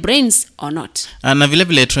they the brains or not? Na vile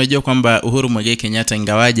vile tunajua kwamba Uhuru Muigai Kenyatta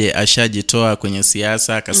ingawaje ashajitoa kwenye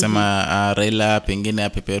siasa, akasema Raila pengine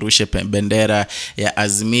apeperushe bendera ya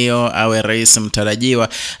Azimio, awe rais mtarajiwa.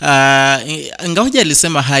 Ingawaje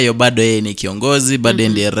alisema hayo, bado yeye ni kiongozi, bado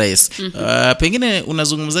ndiye rais. Pengine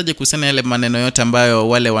unazungumzaje kuhusiana yale maneno yote ambayo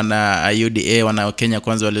wale wana UDA, wana Kenya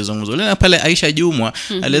Kwanza walizungumza? Ule pale Aisha Jumwa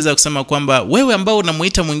aliweza kusema kwamba wewe ambao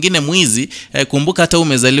unamuita mwingine mwizi, kumbuka hata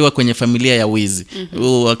umezaliwa kwenye familia ya wizi.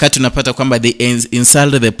 Wakati unapata kwamba they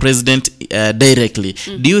insult the president directly.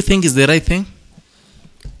 Do you think is the right thing?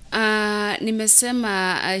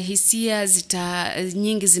 Nimesema hisia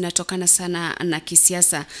nyingi zinatokana sana na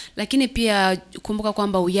kisiasa, lakini pia kumbuka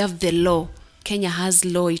kwamba we have the law Kenya has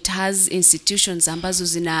law, it has institutions ambazo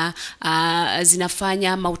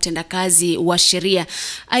zinafanya mautendakazi wa sheria.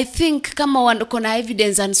 I think kama kuna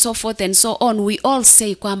evidence and so forth and so on, we all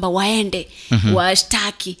say kwamba waende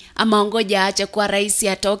washtaki ama ngoja aache kwa rais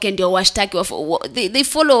atoke ndio washtaki. They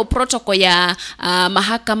follow protocol ya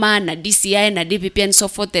mahakama na DCI na DPP and so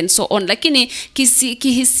forth and so on. Lakini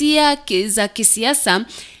kihisia za kisiasa,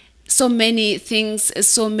 so many things,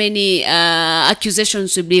 so many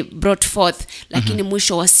accusations will be brought forth. Lakini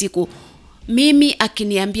mwisho wa siku, mimi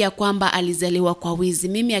akiniambia kwamba alizaliwa kwa wizi,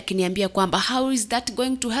 mimi akiniambia kwamba how is that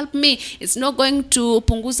going to help me? It's not going to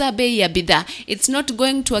punguza bei ya bidhaa. It's not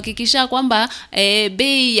going to hakikisha kwamba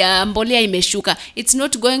bei ya mbolea imeshuka. It's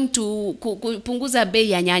not going to punguza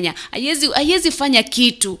bei ya nyanya. Haiwezi fanya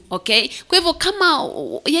kitu, okay? Kwa hivyo kama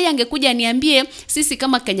yeye angekuja niambie, sisi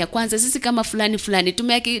kama Kenya Kwanza, sisi kama fulani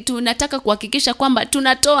tunataka kuhakikisha kwamba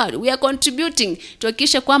tunatoa, we are contributing,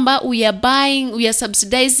 tuhakikisha kwamba we are buying, we are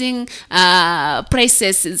subsidizing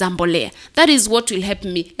prices za mbolea. That is what will help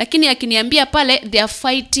me. Lakini akiniambia pale they are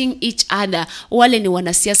fighting each other, wale ni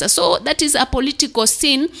wanasiasa. So that is a political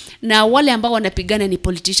scene, na wale ambao wanapigana ni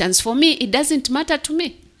politicians. For me it doesn't matter to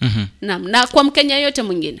me. Na kwa Mkenya yote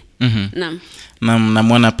mwingine.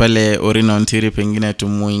 Namwona pale Orina Ontiri, pengine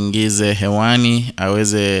tumuingize hewani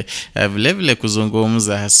aweze vile vile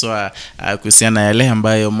kuzungumza haswa kuhusiana yale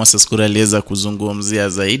ambayo Moses Kuria aliweza kuzungumzia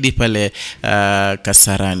zaidi pale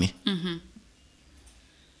Kasarani.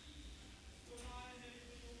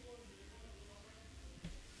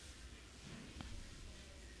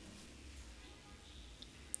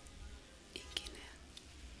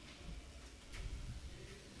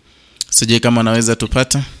 Sijui kama naweza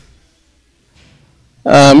tupata.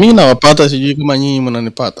 Mimi nawapata, sijui kama nyinyi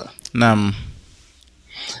mnanipata. Naam.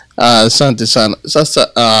 Asante sana. Sasa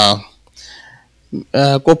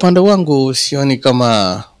kwa upande wangu sioni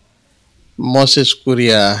kama Moses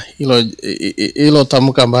Kuria hilo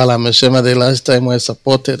tamka ambalo amesema the last time I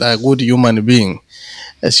supported a good human being,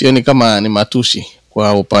 sioni kama ni matusi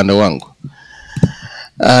kwa upande wangu.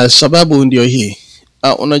 Sababu ndio hii.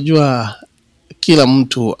 Unajua kila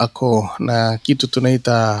mtu ako na kitu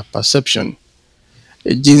tunaita perception,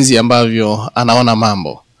 jinsi ambavyo anaona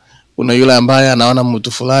mambo. Kuna yule ambaye anaona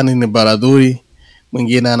mtu fulani ni baradhuri,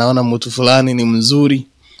 mwingine anaona mtu fulani ni mzuri.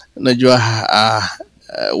 Unajua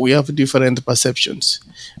we have different perceptions.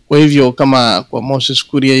 Kwa hivyo kama kwa Moses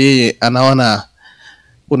Kuria, yeye anaona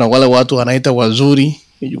kuna wale watu wanaita wazuri,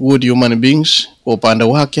 good human beings kwa upande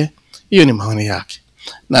wake, hiyo ni maoni yake.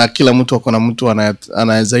 Na kila mtu akona mtu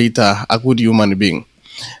anayezaita a good human being.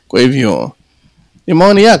 Kwa hivyo ni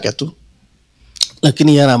maoni yake tu.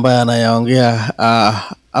 Lakini yale ambaye anayaongea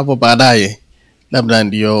hapo baadaye labda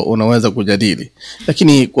ndio unaweza kujadili.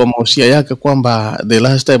 Lakini kwa maosia yake kwamba the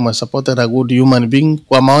last time I supported a good human being,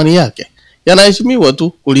 kwa maoni yake yanaheshimiwa tu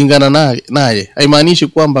kulingana naye. Haimaanishi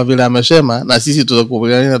kwamba vile amesema na sisi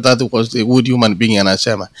tutakubaliana tatu kwa good human being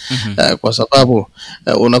anasema. Kwa sababu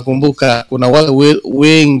unakumbuka kuna wale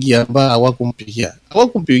wengi ambao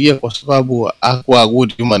hawakumpigia kwa sababu hakuwa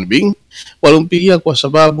good human being. Walimpigia kwa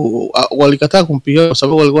sababu walikataa kumpigia kwa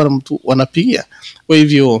sababu walikuwa na mtu wanapigia. Kwa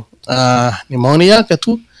hivyo ni maoni yake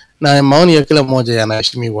tu, na maoni ya kila mmoja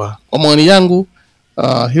yanaheshimiwa. Kwa maoni yangu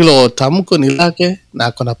hilo tamko ni lake, na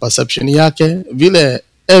akona perception yake vile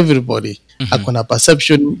everybody akona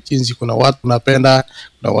perception. Jinsi kuna watu unapenda,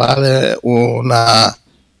 kuna wale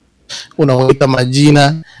unawaita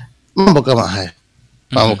majina, mambo kama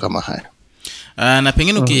haya. Na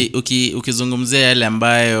pengine ukizungumzia yale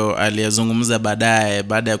ambayo aliyazungumza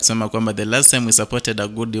baada ya kusema kwamba the last time we supported a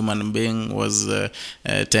good human being was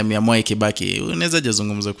time ya Mwai Kibaki, unaweza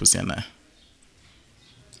jazungumza kuhusiana?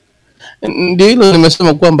 Ndio hilo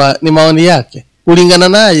nimesema kwamba ni maoni yake. Kulingana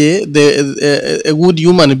naye a good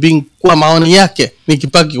human being kwa maoni yake ni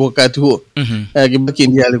Kibaki wakati huo. Kibaki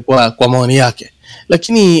ndiye alikuwa kwa maoni yake.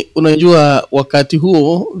 Lakini unajua wakati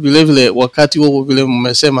huo vile wakati huo vile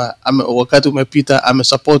mmesema wakati umepita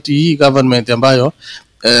amesupport hii government ambayo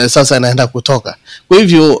sasa inaenda kutoka. Kwa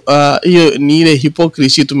hivyo hiyo ni ile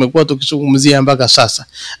hypocrisy tumekuwa tukizungumzia mpaka sasa.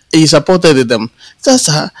 He supported them.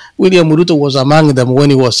 Sasa William Ruto was among them when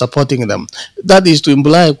he was supporting them. That is to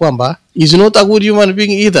imply kwamba he is not a good human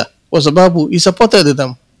being either, kwa sababu he supported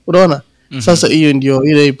them. Unaona? Sasa hiyo ndio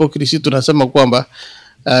ile hypocrisy tunasema kwamba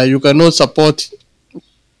you cannot support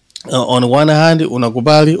on one hand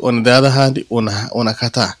unakubali, on the other hand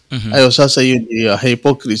unakataa. Hayo sasa hiyo ndio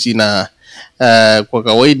hypocrisy, na kwa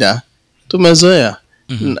kawaida tumezoea.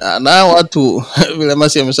 Na watu vile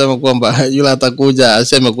Masi amesema kwamba yule atakuja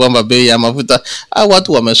aseme kwamba bei ya mafuta,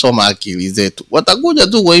 watu wamesoma akili zetu. Watakuja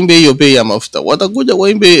tu waimbe hiyo bei ya mafuta, watakuja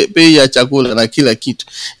waimbe bei ya chakula na kila kitu.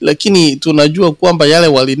 Lakini tunajua kwamba yale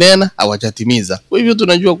walinena hawajatimiza. Kwa hivyo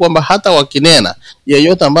tunajua kwamba hata wakinena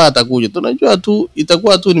yeyote ambaye atakuja, tunajua tu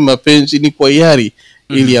itakuwa tu ni mapenzi, ni kwa hiari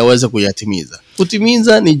ili aweze kuyatimiza.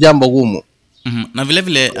 Kutimiza ni jambo gumu. Na vile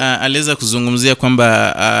vile aliweza kuzungumzia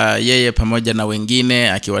kwamba yeye pamoja na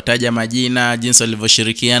wengine akiwataja majina, jinsi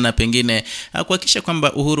walivyoshirikiana pengine kuhakikisha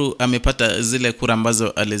kwamba Uhuru amepata zile kura ambazo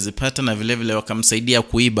alizipata, na vile vile wakamsaidia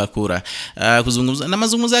kuiba kura. Kuzungumza na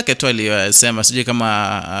mazungumzo yake tu aliyosema, sijui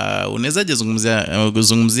kama unawezaje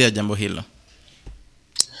kuzungumzia jambo hilo.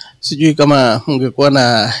 Sijui kama ungekuwa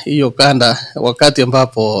na hiyo kanda wakati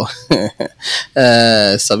ambapo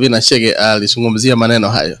Sabina Chege alizungumzia maneno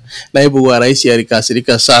hayo. Naibu wa rais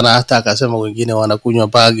alikasirika sana, hata akasema wengine wanakunywa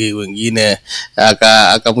bagi, wengine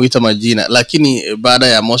akamuita majina. Lakini baada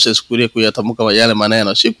ya Moses Kuria kuyatamka yale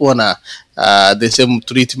maneno, sikuona the same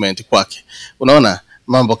treatment kwake. Unaona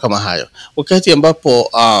mambo kama hayo. Wakati ambapo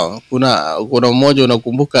kuna mmoja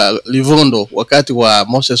unakumbuka Livondo, wakati wa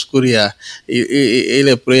Moses Kuria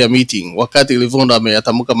ile prayer meeting, wakati Livondo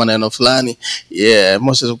ameyatamka maneno fulani,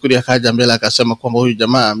 Moses Kuria kaja mbele akasema kwamba huyu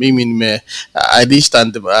jamaa mimi I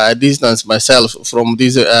distance myself from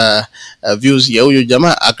these views ya huyu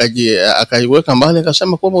jamaa, akajiweka mbali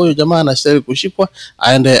akasema kwamba huyu jamaa anastahili kushikwa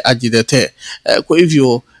aende ajitetee. Kwa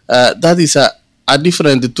hivyo that is a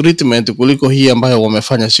different treatment kuliko hii ambayo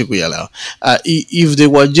wamefanya siku ya leo. If they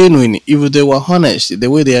were genuine, if they were honest, the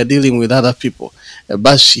way they are dealing with other people,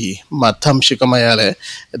 basi matamshi kama yale,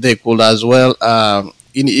 they could as well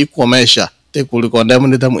in equal measure, they could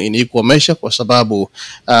condemn them in equal measure, kwa sababu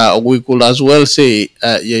we could as well say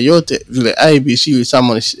yeyote vile IBC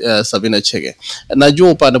summon Sabina Chege.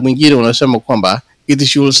 Najua upande mwingine unasema kwamba it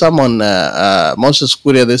should summon Moses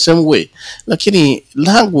Kuria the same way, lakini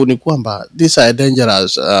langu ni kwamba these are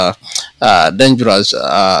dangerous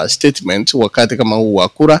statement wakati kama huu wa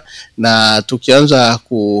kura, na tukianza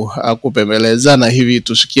kupembelezana hivi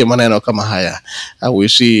tusikie maneno kama haya, we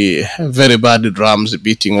see very bad drums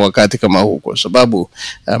beating wakati kama huu, kwa sababu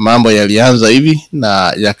mambo yalianza hivi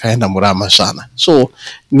na yakaenda mrama sana. So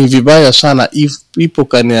ni vibaya sana if people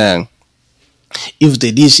can if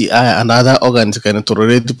the DCI and other organs can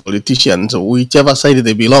tolerate politicians, whichever side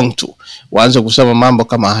they belong to, waanze kusema mambo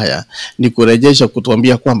kama haya. Ni kurejesha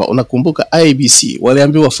kutuambia kwamba unakumbuka IBC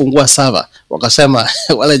waliambiwa fungua server, wakasema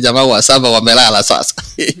wale jamaa wa server wamelala sasa.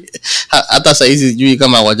 Hata saizi sijui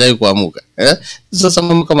kama hawajai kuamuka. Sasa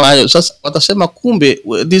mambo kama hayo, sasa watasema kumbe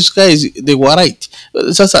these guys they were right.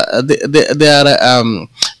 Sasa they are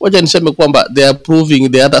wacha niseme kwamba they are proving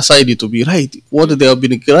the other side to be right, what they have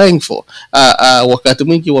been crying for. Wakati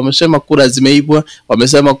mwingi wamesema kura zimeibwa,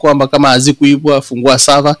 wamesema kwamba kama hazikuibwa fungua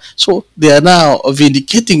server, so they are now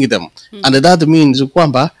vindicating them. And that means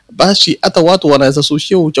kwamba basi hata watu wanaweza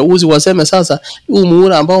sushia uchaguzi waseme sasa huu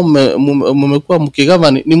muhula ambao mmekuwa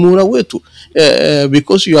mkigavana ni muhula wetu,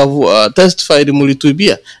 because you have testified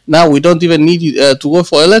mulituibia, now we don't even need to go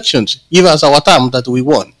for elections, give us our term that we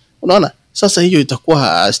won. Unaona, sasa hiyo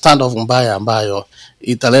itakuwa standoff mbaya ambayo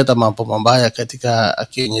italeta mambo mabaya katika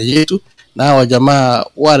Kenya yetu, na hawa jamaa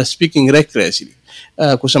were speaking recklessly.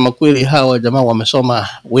 Kusema kweli hawa jamaa wamesoma,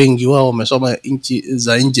 wengi wao wamesoma nchi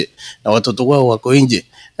za nje na watoto wao wako nje,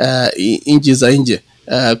 nchi za nje.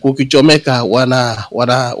 Kukichomeka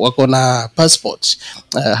wako na passports.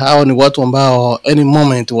 Hao ni watu ambao any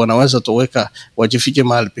moment wanaweza toweka wajifike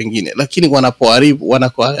mahali pengine, lakini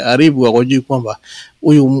wanapoharibu wakojui kwamba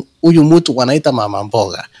huyu mtu wanaita mama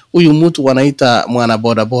mboga, huyu mtu wanaita mwana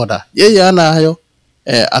boda boda, yeye ana hayo,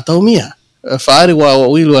 ataumia. Fahari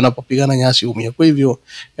wawili wanapopigana nyasi umia. Kwa hivyo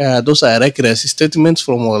those are reckless statements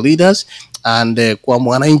from our leaders, and kwa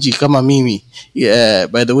mwananchi kama mimi,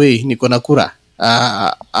 by the way niko na kura,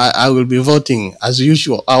 I will be voting as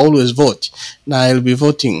usual. I always vote, na I will be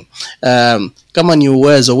voting kama ni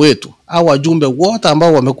uwezo wetu au wajumbe wote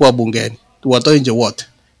ambao wamekuwa bungeni tuwatoe nje wote,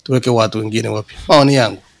 tuweke watu wengine wapi. Maoni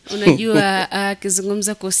yangu. Unajua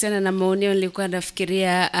kizungumza kuhusiana na maoneo, nilikuwa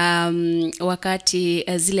nafikiria wakati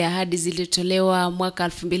zile ahadi zilitolewa mwaka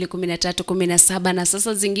 2013-17 na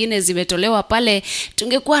sasa zingine zimetolewa pale,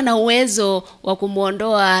 tungekuwa na uwezo wa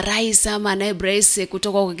kumuondoa rais ama naibu rais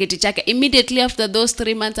kutoka kwa kiti chake immediately after those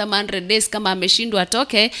 3 months ama 100 days. Kama ameshindwa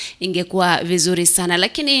atoke, ingekuwa vizuri sana.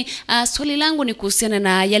 Lakini swali langu ni kuhusiana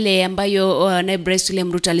na yale ambayo naibu rais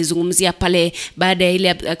William Ruto alizungumzia pale baada ya ile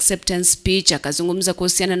acceptance speech. Akazungumza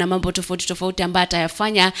kuhusiana na mambo tofauti tofauti ambayo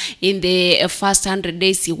atayafanya in the first 100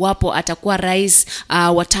 days iwapo atakuwa rais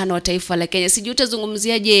wa 5 wa taifa la Kenya. Sijui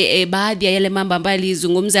utazungumziaje baadhi ya yale mambo ambayo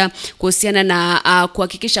alizungumza kuhusiana na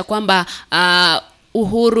kuhakikisha kwamba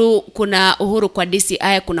uhuru, kuna uhuru kwa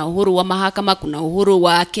DCI, kuna uhuru wa mahakama, kuna uhuru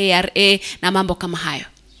wa KRA na mambo kama hayo.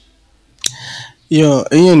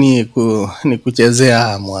 Hiyo ni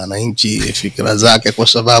kuchezea mwananchi fikra zake, kwa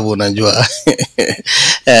sababu unajua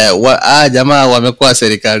jamaa wamekuwa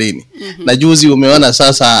serikalini. Na juzi umeona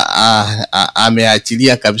sasa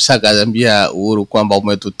ameachilia kabisa, kaambia Uhuru kwamba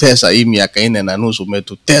umetutesa hii miaka 4.5,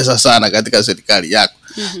 umetutesa sana katika serikali yako.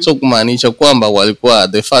 So kumaanisha kwamba walikuwa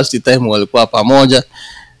the first time walikuwa pamoja.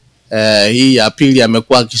 Hii ya pili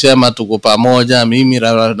amekuwa akisema tuko pamoja, mimi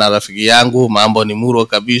na rafiki yangu, mambo ni muro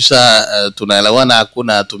kabisa, tunaelewana,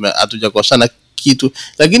 hakuna hatujakosana kitu.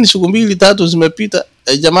 Lakini siku 2-3 zimepita,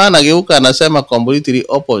 jamaa anageuka anasema completely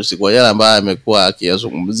opposite kwa yale ambayo amekuwa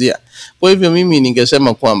akiyazungumzia. Kwa hivyo mimi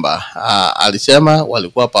ningesema kwamba alisema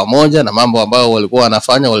walikuwa pamoja na mambo ambayo walikuwa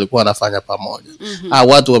wanafanya pamoja.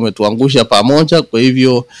 Watu wametuangusha pamoja. Kwa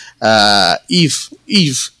hivyo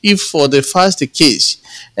if for the first case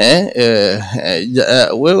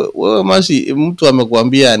wewe masi mtu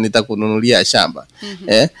amekuambia nitakununulia shamba,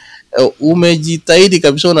 umejitahidi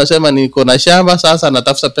kabisa, unasema niko na shamba, sasa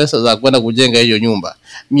natafuta pesa za kwenda kujenga hiyo nyumba.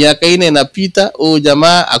 Miaka 4 inapita,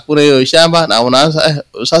 jamaa hakuna hiyo shamba, na unaanza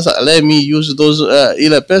sasa let me use those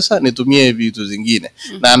ile pesa nitumie vitu zingine.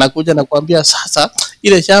 Na anakuja na kuambia sasa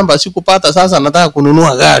ile shamba sikupata, sasa nataka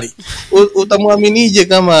kununua gari. Utamwaminije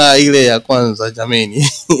kama ile ya kwanza? Jameni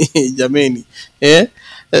jameni,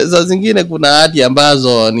 za zingine kuna ahadi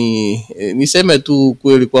ambazo niseme tu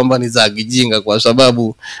kweli kwamba ni za kijinga, kwa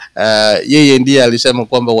sababu yeye ndiye alisema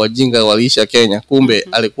kwamba wajinga waliisha Kenya, kumbe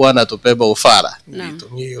alikuwa anatupeba ufara.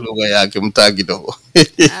 Nitumie lugha yake mtaa kidogo.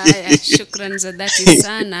 Shukrani za dhati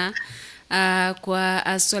sana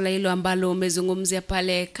kwa swala hilo ambalo umezungumzia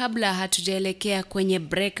pale. Kabla hatujaelekea kwenye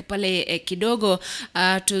break pale kidogo,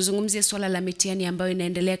 tuzungumzie swala la mitihani ambayo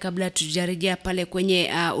inaendelea kabla tujarejea pale kwenye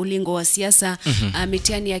ulingo wa siasa.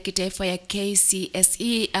 Mitihani ya kitaifa ya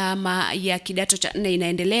KCSE ama ya kidato cha 4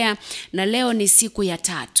 inaendelea, na leo ni siku ya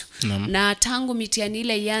 3. Na tangu mitihani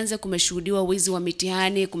ile ianze kumeshuhudiwa wizi wa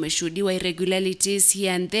mitihani, kumeshuhudiwa irregularities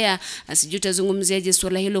here and there. Sijui utazungumziaje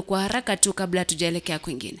swala hilo kwa haraka tu kabla tujaelekea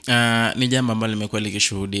kwingine. Ni jambo ambalo limekuwa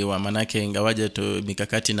likishuhudiwa, manake ingawaje tu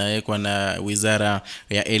mikakati inawekwa na Wizara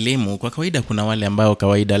ya Elimu, kwa kawaida kuna wale ambao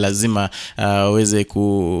kawaida lazima waweze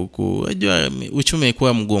kujua uchumi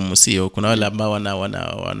kuwa mgumu, sio? Kuna wale ambao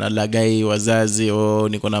wanalagai wazazi,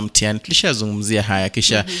 niko na mtihani. Tulishazungumzia haya,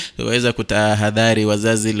 kisha waweza kutahadhari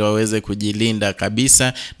wazazi ili waweze kujilinda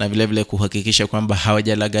kabisa, na vile vile kuhakikisha kwamba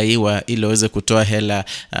hawajalagaiwa ili waweze kutoa hela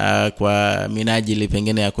kwa minajili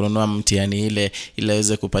pengine ya kununua mtihani ile ili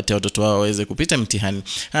waweze kupatia watoto wao waweze kupita mtihani.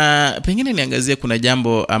 Pengine niangazie kuna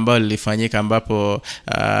jambo ambalo lilifanyika ambapo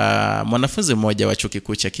mwanafunzi mmoja wa chuo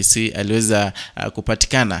kikuu cha Kisii aliweza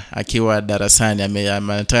kupatikana akiwa darasani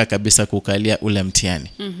ametaka kabisa kukalia ule mtihani.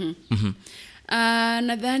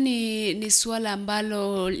 Nadhani ni swala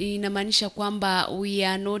ambalo inamaanisha kwamba we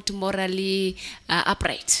are not morally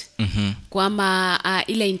upright. Kwamba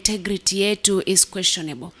ile integrity yetu is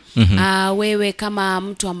questionable. Wewe kama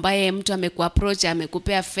mtu ambaye mtu amekuapproach,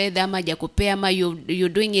 amekupea fedha ama hajakupea, ama you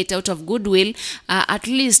doing it out of goodwill, at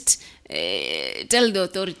least tell the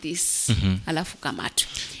authorities, alafu kamatwe.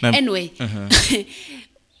 Anyway,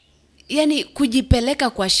 yani kujipeleka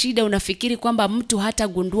kwa shida, unafikiri kwamba mtu hata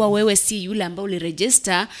gundua wewe si yule ambao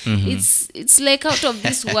uliregister. It's like out of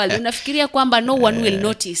this world. Unafikiria kwamba no one will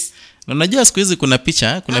notice. Unajua siku hizi kuna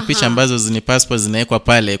picha ambazo ni passport zinawekwa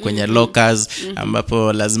pale kwenye lockers,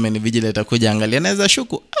 ambapo lazima ni vigilante kuja angalia, anaweza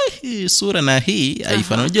shuku hii sura na hii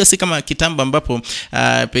haifana. Unajua si kama kitambo ambapo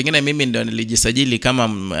pengine mimi ndio nilijisajili kama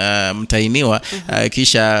mtainiwa,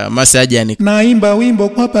 kisha masaji naimba wimbo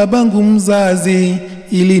kwa babangu mzazi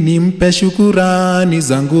ili nimpe shukurani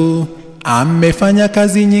zangu. Amefanya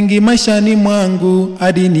kazi nyingi maishani mwangu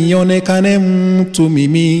hadi nionekane mtu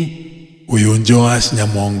mimi. Uyu Joash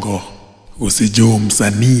Nyamongo usijua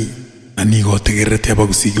msanii na nigo tegerete hapa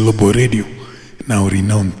Gusii Global Radio na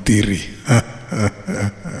urinontiri.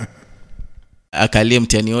 Akalie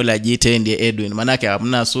mtihani ule ajiite ndiye Edwin, manake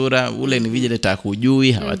hamna sura, ule ni vigilante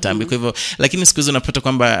hakujui, hawatambi. Kwa hivyo lakini siku hizi unapata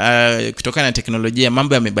kwamba kutokana na teknolojia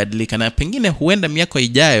mambo yamebadilika, na pengine huenda miaka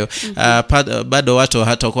ijayo bado watu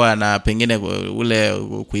hatakuwa na pengine ule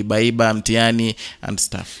kuibaiba mtihani and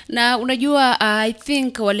stuff. Na unajua I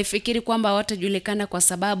think walifikiri kwamba watajulikana kwa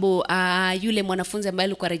sababu yule mwanafunzi ambaye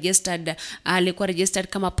alikuwa registered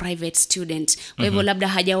kama private student. Kwa hivyo labda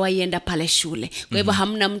hajawahi enda pale shule. Kwa hivyo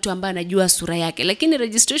hamna mtu ambaye anajua sura yake, lakini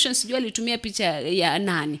registration sijui alitumia picha ya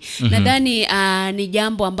nani. Nadhani ni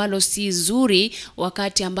jambo ambalo si zuri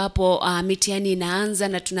wakati ambapo mitihani inaanza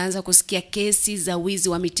na tunaanza kusikia kesi za wizi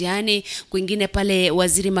wa mitihani. Kwingine pale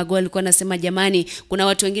Waziri Magoha alikuwa anasema jamani, kuna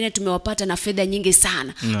watu wengine tumewapata na fedha nyingi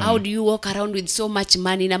sana. How do you walk around with so much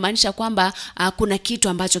money? Inamaanisha kwamba kuna kitu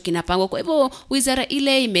ambacho kinapangwa. Kwa hivyo wizara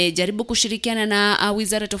ile imejaribu kushirikiana na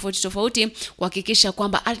wizara tofauti kuhakikisha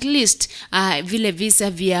kwamba at least vile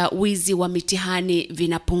visa vya wizi wa mitihani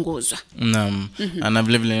vinapunguzwa. Naam. Na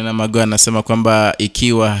vile vile na Magoha anasema kwamba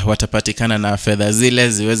ikiwa watapatikana na fedha zile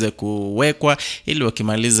ziweze kuwekwa ili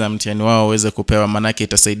wakimaliza mtihani wao waweze kupewa, manake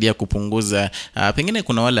itasaidia kupunguza pengine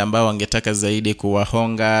kuna wale ambao wangetaka zaidi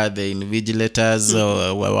kuwahonga the invigilators,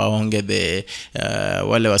 waonge the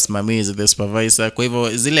wale wasimamizi, the supervisor. Kwa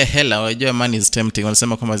hivyo zile hela, wajua money is tempting,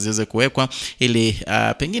 wanasema kwamba ziweze kuwekwa ili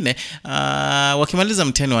pengine wakimaliza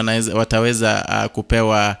mtihani wataweza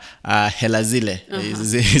kupewa hela zile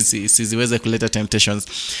ziweze kuleta temptations.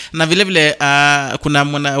 Na vile vile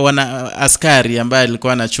kuna askari ambaye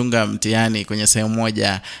alikuwa anachunga mtihani kwenye sehemu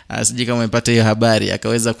moja, sijui kama umepata hiyo habari,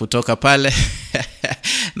 akaweza kutoka pale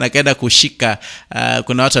na kaenda kushika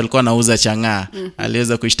kuna watu walikuwa wanauza chang'aa.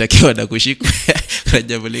 Aliweza kushtakiwa na kushikwa.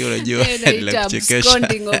 Jambo lile unajua ile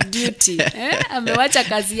absconding of duty. Amewacha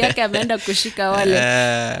kazi yake ameenda kushika wale.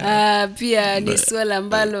 Pia ni swala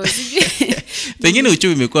ambalo pengine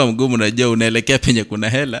uchumi umekuwa mgumu, unajua unaelekea penye kuna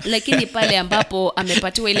hela. Lakini pale ambapo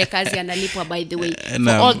amepatiwa ile kazi analipwa by the way. For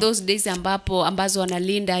all those days ambazo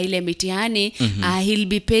analinda ile mitihani, he'll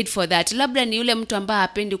be paid for that. Labda ni yule mtu ambaye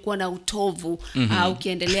hapendi kuwa na utovu.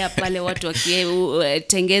 Ukiendelea pale watu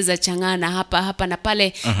wakitengeza changana hapa na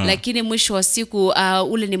pale, lakini mwisho wa siku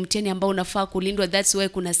ule ni mtihani ambao unafaa kulindwa. That's why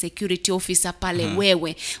kuna security officer pale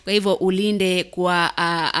wewe. Kwa hivyo ulinde kwa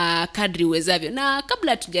kadri uwezavyo. Na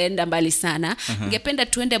kabla tujaenda mbali sana, ningependa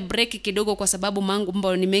tuende break kidogo kwa sababu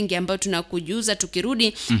mambo ni mengi ambayo tunakujuza.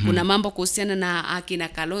 Tukirudi kuna mambo kuhusiana na akina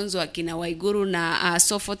Kalonzo, akina Waiguru na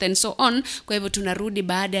so forth and so on. Kwa hivyo tunarudi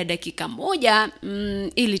baada ya dakika moja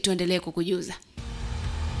ili tuendelee kukujuza.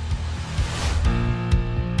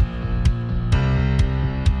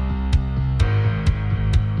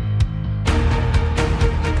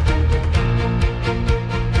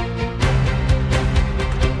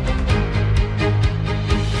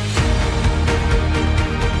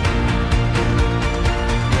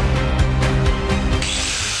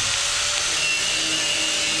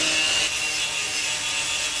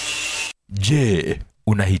 Je,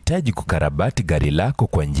 unahitaji kukarabati gari lako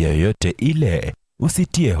kwa njia yoyote ile?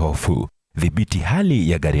 Usitie hofu. Dhibiti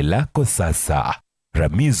hali ya gari lako sasa.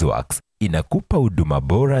 Ramizworks inakupa huduma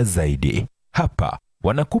bora zaidi. Hapa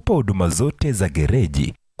wanakupa huduma zote za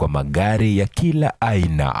gereji kwa magari ya kila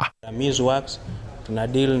aina. Ramizworks tuna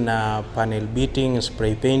deal na panel beating,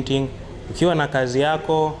 spray painting. Ukiwa na kazi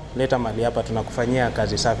yako, leta mali hapa, tunakufanyia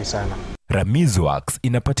kazi safi sana. Ramizworks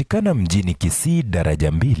inapatikana mjini Kisii daraja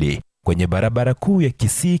 2 kwenye barabara kuu ya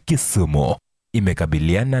Kisii Kisumu.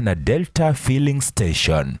 Imekabiliana na Delta Filling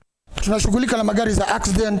Station. Tunashughulika na magari za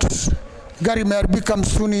accident. Gari imeharibika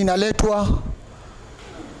msuni inaletwa.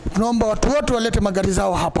 Tunaomba watu wote walete magari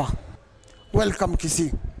zao hapa. Welcome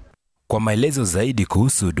Kisii. Kwa maelezo zaidi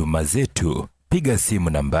kuhusu huduma zetu, piga simu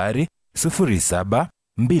nambari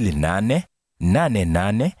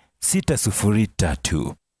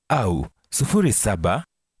 0728888603 au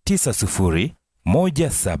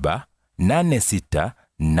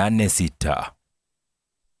 0790178686.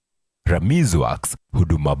 Ramizworks,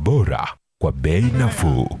 huduma bora kwa bei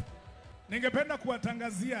nafuu. Ningependa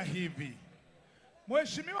kuwatangazia hivi.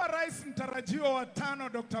 Mheshimiwa Rais mtarajiwa wa 5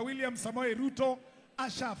 Dr. William Samoei Ruto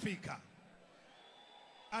ashafika.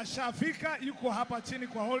 Yuko hapa chini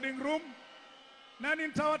kwa holding room. Na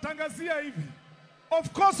nitawatangazia hivi. Of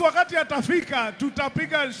course wakati atafika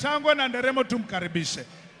tutapiga shangwe na nderemo tumkaribishe.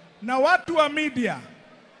 Na watu wa media,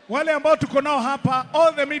 wale ambao tuko nao hapa,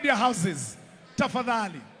 all the media houses,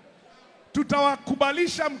 tafadhali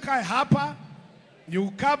tutawakubalisha mkae hapa.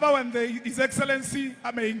 You cover when His Excellency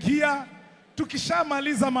ameingia.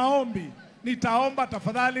 Tukishamaliza maombi, nitaomba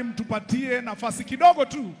tafadhali mtupatie nafasi kidogo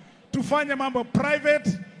tu tufanye mambo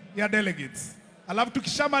private ya delegates. Alafu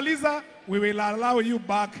tukishamaliza, we will allow you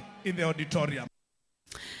back in the auditorium.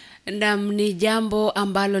 Ni jambo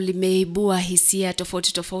ambalo limeibua hisia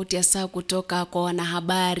tofauti tofauti hasa kutoka kwa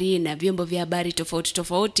wanahabari na vyombo vya habari tofauti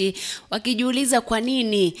tofauti, wakijiuliza kwa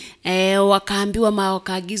nini wakaambiwa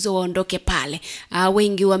wakaagizwa waondoke pale.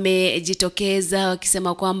 Wengi wamejitokeza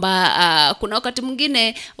wakisema kwamba kuna wakati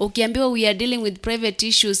mwingine ukiambiwa we are dealing with private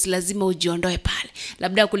issues lazima ujiondoe pale.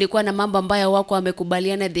 Labda kulikuwa na mambo ambayo wako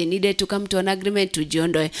wamekubaliana, they needed to come to an agreement,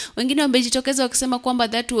 tujiondoe. Wengine wamejitokeza wakisema kwamba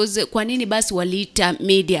that was kwa nini basi waliita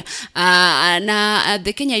media. Na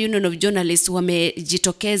the Kenya Union of Journalists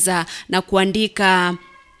wamejitokeza na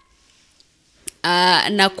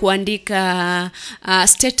kuandika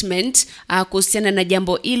statement kuhusiana na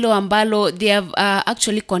jambo hilo ambalo they have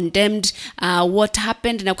actually condemned what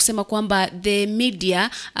happened, na kusema kwamba the media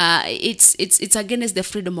it's against the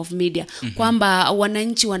freedom of media, kwamba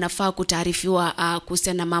wananchi wanafaa kutaarifiwa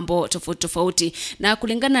kuhusiana na mambo tofauti tofauti. Na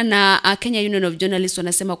kulingana na Kenya Union of Journalists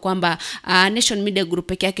wanasema kwamba Nation Media Group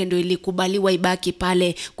pekee yake ndio ilikubaliwa ibaki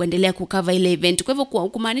pale kuendelea kukava ile event. Kwa hivyo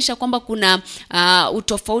kumaanisha kwamba kuna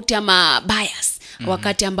utofauti ama bias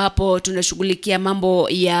wakati ambapo tunashughulikia mambo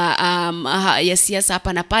ya siasa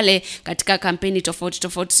hapa na pale katika kampeni tofauti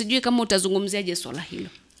tofauti. Sijui kama utazungumziaje swala hilo.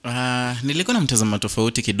 Nilikuwa na mtazamo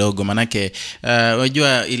tofauti kidogo, manake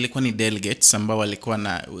wajua ilikuwa ni delegates ambao walikuwa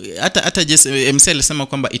na hata MC alisema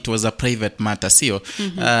kwamba it was a private matter, sio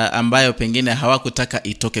ambayo pengine hawakutaka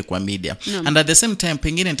itoke kwa media. And at the same time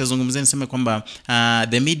pengine nitazungumzia niseme kwamba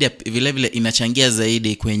the media vile vile inachangia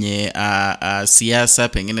zaidi kwenye siasa,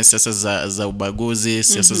 pengine siasa za ubaguzi,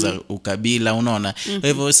 siasa za ukabila, unaona. Kwa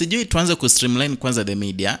hivyo sijui tuanze ku streamline kwanza the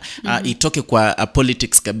media itoke kwa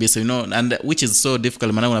politics kabisa, you know, and which is so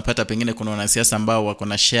difficult. Unapata pengine kuna wanasiasa ambao wako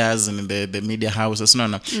na shares in the media houses,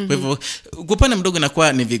 unaona. Kwa hivyo kupana mdogo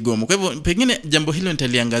inakuwa ni vigumu. Kwa hivyo pengine jambo hilo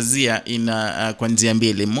nitaliangazia kwa njia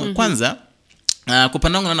mbili. Kwanza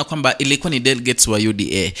kupanonga naona kwamba ilikuwa ni delegates wa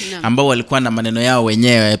UDA ambao walikuwa na maneno yao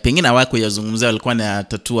wenyewe, pengine hawako yazungumzia, walikuwa na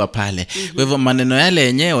tatua pale. Kwa hivyo maneno yale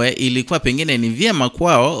yenyewe ilikuwa pengine ni vyema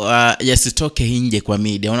kwao yasitoke nje kwa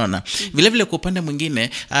media, unaona. Vile vile kwa upande mwingine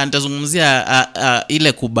nitazungumzia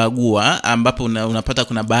ile kubagua, ambapo unapata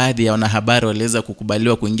kuna baadhi ya wanahabari waliweza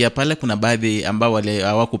kukubaliwa kuingia pale, kuna baadhi ambao wale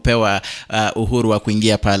hawakupewa uhuru wa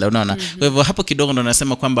kuingia pale, unaona. Kwa hivyo hapo kidogo ndo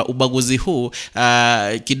nasema kwamba ubaguzi huu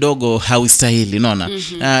kidogo haustahili, unaona.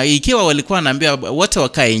 Ikiwa walikuwa wanaambia wote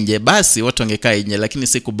wakae nje, basi watu wangekaa nje, lakini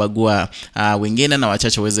si kubagua wengine na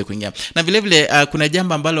wachache waweze kuingia. Na vile vile kuna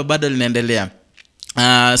jambo ambalo bado linaendelea.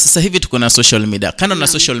 Sasa hivi tuko na social media. Kando na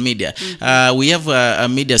social media, we have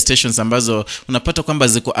media stations ambazo unapata kwamba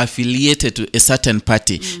ziko affiliated to a certain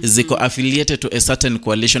party, ziko affiliated to a certain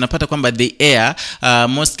coalition. Unapata kwamba they air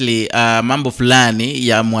mostly mambo fulani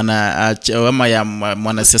ya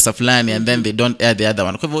mwanasiasa fulani, and then they don't air the other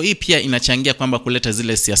one. Kwa hivyo hii pia inachangia kwamba kuleta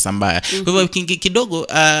zile siasa mbaya. Kwa hivyo kidogo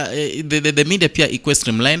the media pia ikuwe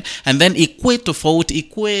streamline, and then ikuwe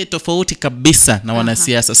tofauti kabisa na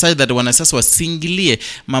wanasiasa, so that wanasiasa wasingilie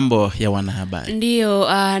mambo ya wanahabari. Ndio,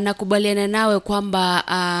 nakubaliana nawe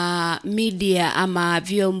kwamba media ama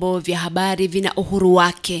vyombo vya habari vina uhuru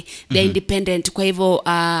wake, the independent. Kwa hivyo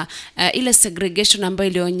ile segregation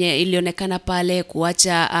ambayo ilionekana pale,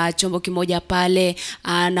 kuacha chombo kimoja pale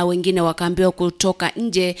na wengine wakaambiwa kutoka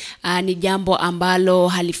nje, ni jambo ambalo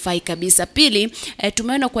halifai kabisa. Pili,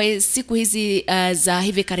 tumeona kwa siku hizi za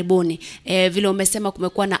hivi karibuni, vile umesema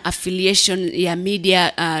kumekuwa na affiliation ya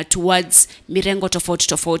media towards mirengo tofauti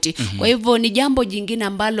tofauti. Kwa hivyo ni jambo jingine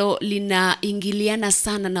ambalo linaingiliana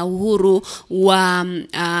sana na uhuru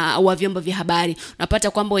wa vyombo vya habari.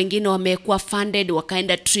 Unapata kwamba wengine wamekuwa funded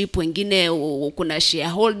wakaenda trip, wengine kuna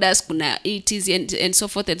shareholders, kuna ETs and so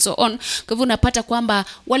forth and so on. Kwa hivyo unapata kwamba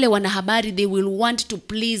wale wanahabari they will want to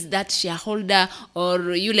please that shareholder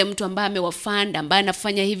or yule mtu ambaye amewafund, ambaye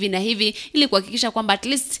anafanya hivi na hivi, ili kuhakikisha kwamba at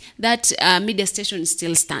least that media station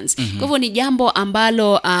still stands. Kwa hivyo ni jambo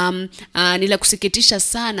ambalo ni la kusikitisha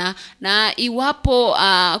sana, na iwapo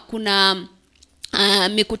kuna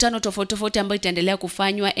mikutano tofauti ambayo itaendelea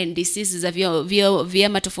kufanywa, NDCs za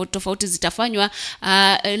vyama tofauti zitafanywa,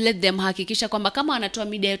 let them hakikisha kwamba kama wanatoa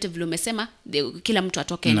media yote vile umesema, kila mtu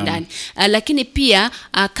atoke ndani. Lakini pia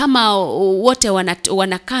kama wote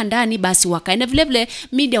wanakaa ndani, basi wakae. Na vile vile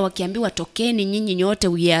media wakiambiwa tokeni nyinyi nyote,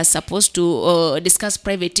 we are supposed to discuss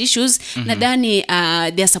private issues, nadhani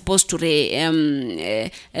they are supposed to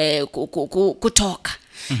kutoka.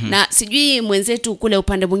 Na sijui mwenzetu kule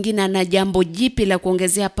upande mwingine ana jambo jipi la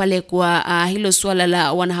kuongezea pale kwa hilo swala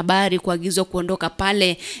la wanahabari kuagizwa kuondoka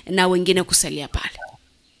pale na wengine kusalia pale.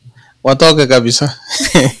 Watoke kabisa.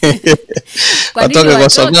 watoke kwa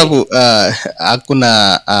sababu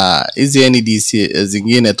hakuna hizi NDC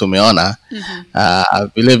zingine tumeona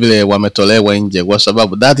vile vile wametolewa nje kwa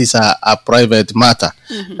sababu that is a private matter.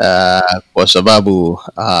 Kwa sababu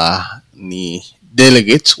ni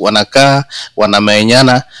delegates wanakaa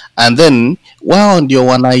wanamenyana and then wao ndio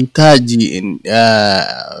wanahitaji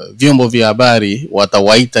vyombo vya habari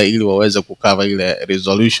watawaita ili waweze kukava ile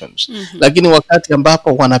resolutions. Lakini wakati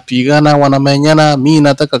ambapo wanapigana wanamenyana, mimi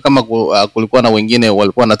nataka kama kulikuwa na wengine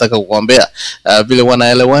walikuwa nataka kuombea vile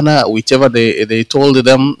wanaelewana, whichever they told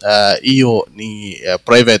them, hiyo ni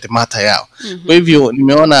private matter yao. Kwa hivyo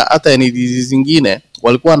nimeona hata ni zingine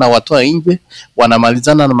walikuwa na watoa nje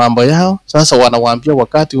wanamalizana na mambo yao, sasa wanawaambia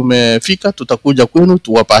wakati umefika tutakuja kwenu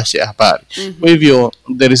tuwapashe habari. Kwa hivyo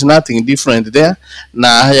there is nothing different there, na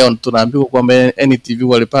haya tunaambiwa kwamba NTV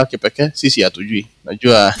walipaki pekee, sisi hatujui.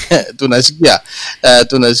 Najua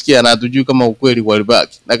tunasikia na hatujui kama ukweli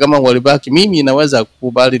walibaki, na kama walibaki mimi naweza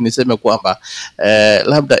kukubali niseme kwamba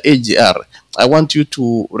labda AGR, I want you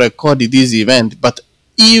to record this event, but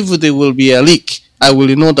if there will be a leak I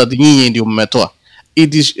will know that nyinyi ndio mmetoa.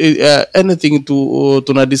 It is anything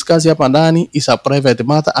to discuss hapa ndani is a private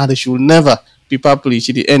matter and it should never be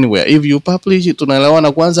published anywhere. If you publish it,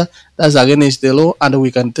 tunaelewana kwanza, that's against the law and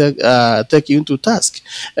we can take you into task.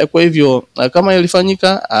 Kwa hivyo kama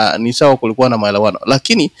ilifanyika ni sawa, kulikuwa na maelewano,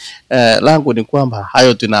 lakini langu ni kwamba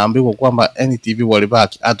hayo tunaambiwa kwamba NTV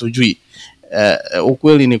walibaki, hatujui.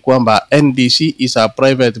 Ukweli ni kwamba NDC is a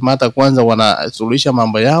private matter, kwanza wanasuluhisha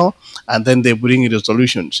mambo yao and then they bring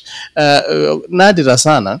resolutions. Nadira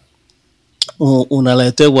sana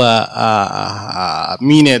unaletewa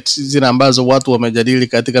minutes zile ambazo watu wamejadili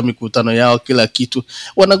katika mikutano yao, kila kitu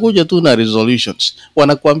wanakuja tu na resolutions,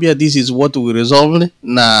 wanakuambia this is what we resolved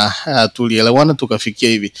na tulielewana tukafikia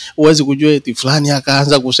hivi. Uwezi kujua eti fulani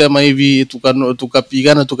akaanza kusema hivi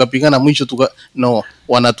tukapigana mwisho no,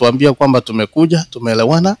 wanatuambia kwamba tumekuja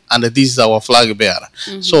tumeelewana and this is our flag bearer.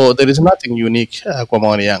 So there is nothing unique kwa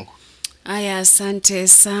maoni yangu. Aya, asante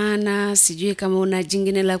sana. Sijui kama una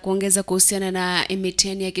jingine la kuongeza kuhusiana na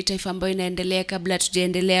mitihani ya kitaifa ambayo inaendelea kabla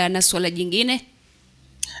tujaendelea na swala jingine?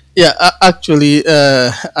 Yeah, actually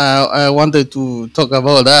I wanted to talk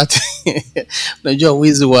about that. Unajua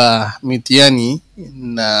wizi wa mitihani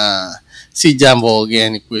na si jambo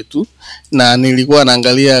geni kwetu, na nilikuwa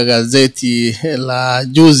naangalia gazeti la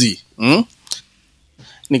juzi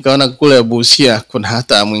nikaona kule Busia kuna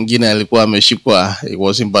hata mwingine alikuwa ameshikwa, he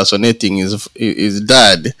was impersonating his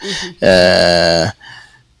dad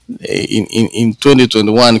in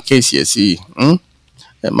 2021 KCSE.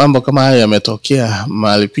 Mambo kama hayo yametokea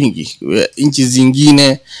mahali pingi nchi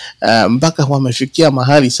zingine, mpaka wamefikia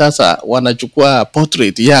mahali sasa wanachukua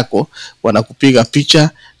portrait yako wanakupiga picha,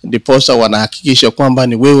 ndiposa wanahakikisha kwamba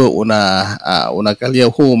ni wewe unakalia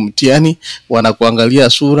huu mtihani, wanakuangalia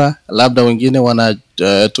sura, labda wengine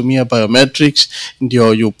wanatumia biometrics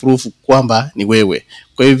ndio you proof kwamba ni wewe.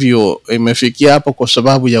 Kwa hivyo imefikia hapo kwa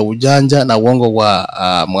sababu ya ujanja na uongo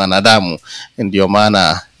wa mwanadamu, ndio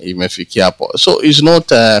maana imefikia hapo. So it's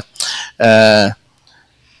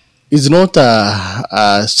not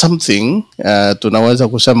something tunaweza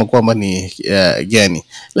kusema kwamba ni geni.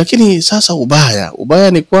 Lakini sasa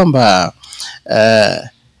ubaya ni kwamba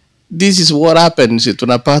this is what happens.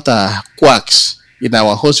 Tunapata quacks in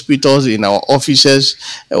our hospitals, in our offices.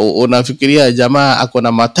 Unafikiria jamaa ako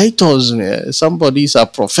na titles, somebody is a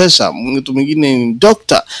professor, mtu mwingine ni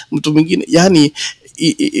doctor, mtu mwingine yani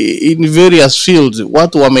in various fields.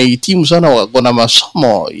 Watu wamehitimu sana, wako na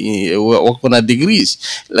masomo, wako na degrees,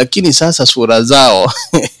 lakini sasa sura zao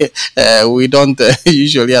we don't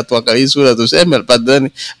usually atuangalia sura tuseme, but then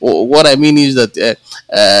what I mean is that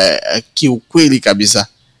kiukweli kabisa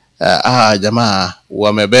jamaa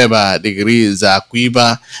wamebeba degree za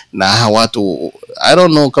kuiba, na watu I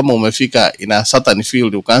don't know kama umefika in a certain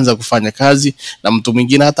field ukaanza kufanya kazi na mtu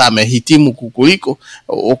mwingine hata amehitimu kukuliko,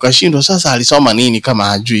 ukashindwa sasa alisoma nini kama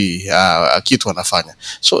hajui kitu anafanya.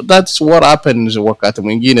 So that's what happens. Wakati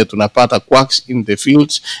mwingine tunapata quacks in the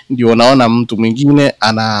fields, ndio unaona mtu mwingine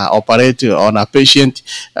ana operate on a patient,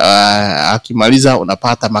 akimaliza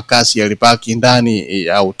unapata makasi yalibaki ndani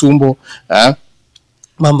ya utumbo.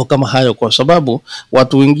 Mambo kama hayo, kwa sababu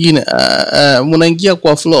watu wengine mnaingia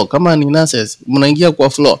kwa floor kama ni nurses, mnaingia kwa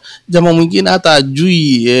floor, jamaa mwingine hata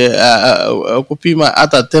ajui kupima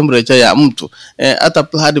hata temperature ya mtu, hata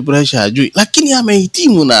blood pressure ajui, lakini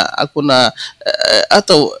amehitimu na akuna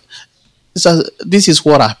hata this is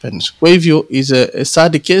what happens. Kwa hivyo is a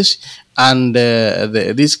sad case, and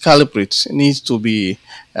these culprits needs to be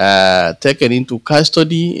taken into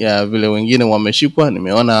custody. Vile wengine wameshikwa,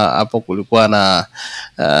 nimeona hapo kulikuwa na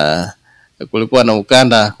kulikuwa na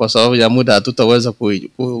ukanda, kwa sababu ya muda hatutaweza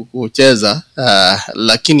kucheza,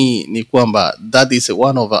 lakini ni kwamba that is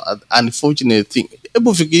one of unfortunate thing.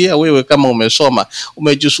 Hebu fikiria wewe kama umesoma,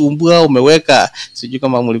 umejisumbua, umeweka, sijui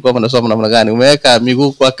kama mlikuwa mnasoma namna gani, umeweka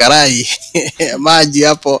miguu kwa karai maji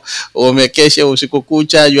hapo, umekesha usiku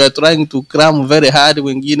kucha, you are trying to cram very hard,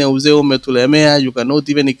 wengine uzee umetulemea, you cannot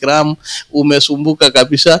even cram, umesumbuka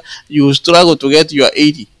kabisa, you struggle to get your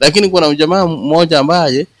 80. Lakini kuna jamaa mmoja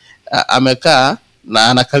ambaye amekaa na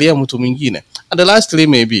anakalia mtu mwingine. And lastly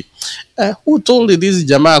maybe who told this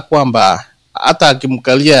jamaa kwamba hata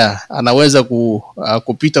akimkalia anaweza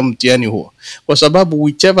kupita mtihani huo, kwa sababu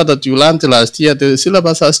whichever that you learned last year, the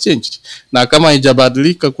syllabus has changed, na kama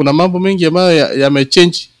haijabadilika kuna mambo mengi ambayo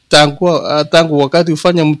yamechange tangu wakati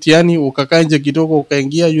ufanya mtihani ukakaa nje kidogo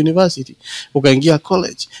ukaingia university, ukaingia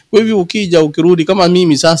college. Kwa hivyo ukija ukirudi kama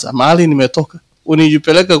mimi sasa mahali nimetoka,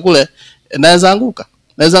 unijipeleka kule, naweza anguka,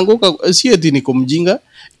 si eti niko mjinga,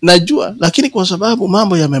 najua, lakini kwa sababu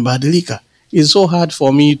mambo yamebadilika, it's so hard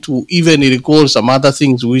for me to even recall some other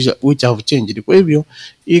things which have changed. Kwa hivyo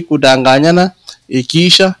kudanganyana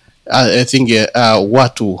ikiisha, I think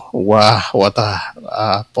watu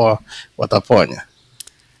wataponya.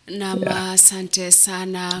 Na asante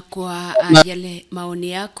sana kwa yale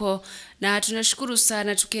maoni yako, na tunashukuru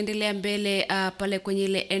sana. Tukiendelea mbele pale kwenye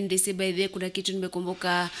ile NDC, by the way kuna kitu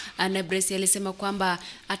nimekumbuka, Nabresi alisema kwamba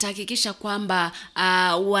atahakikisha kwamba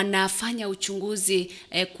wanafanya uchunguzi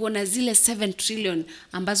kuona zile 7 trillion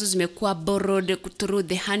ambazo zimekuwa borrowed through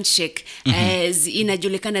the handshake,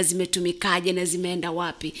 inajulikana zimetumikaje na zimeenda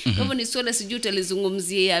wapi. Kwa hivyo ni swala sijui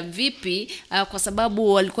utalizungumzia vipi, kwa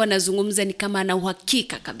sababu walikuwa nazungumza ni kama na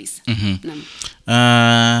uhakika kabisa.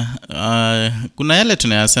 Kuna yale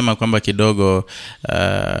tunayasema kwamba kidogo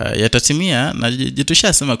yatatimia, na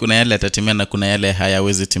jitushasema kuna yale yatatimia na kuna yale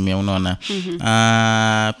hayawezi timia, unaona.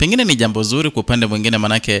 Pengine ni jambo zuri kwa upande mwingine,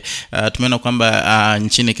 manake tumeona kwamba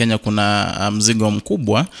nchini Kenya kuna mzigo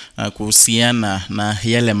mkubwa kuhusiana na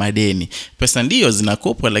yale madeni. Pesa ndio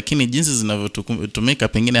zinakopwa, lakini jinsi zinavyotumika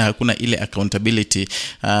pengine hakuna ile accountability.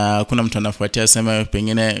 Kuna mtu anafuatia sema,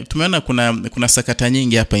 pengine tumeona kuna sakata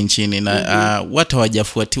nyingi hapa nchini na watu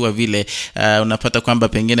hawajafuatiwa vile. Unapata kwamba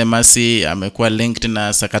pengine Masi amekuwa linked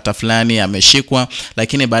na sakata fulani, ameshikwa,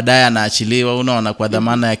 lakini baadaye anaachiliwa, unaona, kwa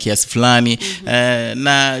dhamana ya kiasi fulani,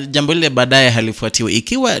 na jambo lile baadaye halifuatiwa.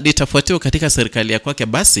 Ikiwa litafuatiwa katika serikali ya kwake,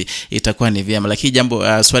 basi itakuwa ni vyema, lakini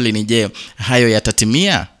swali ni je, hayo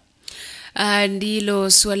yatatimia? Ndilo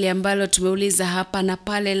swali ambalo tumeuliza hapa na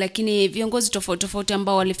pale, lakini viongozi tofauti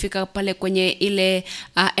ambao walifika pale kwenye ile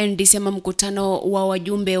NDC ama mkutano wa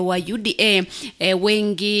wajumbe wa UDA,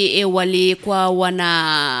 wengi walikuwa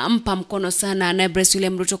wanampa mkono sana na Rais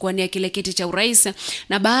William Ruto kuwania kile kiti cha urais,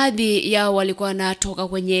 na baadhi yao walikuwa wanatoka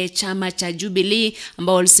kwenye chama cha Jubilee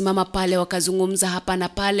ambao walisimama pale wakazungumza hapa na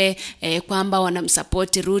pale kwamba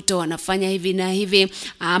wanamsupport Ruto, wanafanya hivi na hivi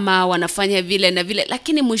ama wanafanya vile na vile,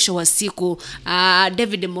 lakini mwisho wa siku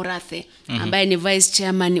David Morathe ambaye ni vice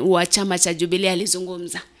chairman wa chama cha Jubilee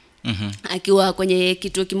alizungumza. Akiwa kwenye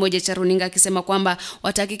kituo kimoja cha runinga akisema kwamba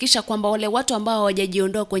watahakikisha kwamba wale watu ambao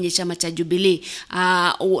hawajajiondoa kwenye chama cha Jubilee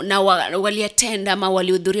na waliatenda ama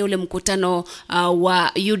walihudhuria ule mkutano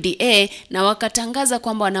wa UDA na wakatangaza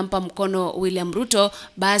kwamba wanampa mkono William Ruto,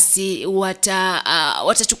 basi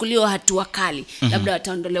watachukuliwa hatua kali. Labda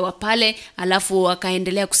wataondolewa pale, alafu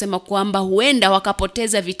wakaendelea kusema kwamba huenda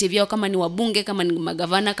wakapoteza viti vyao, kama ni wabunge, kama ni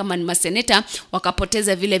magavana, kama ni maseneta,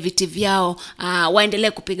 wakapoteza vile viti vyao,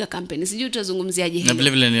 waendelee kupiga kampeni. Sijui utazungumziaje hilo?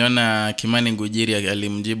 Na vile niona Kimani Ngujiri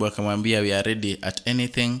alimjibu akamwambia we are ready at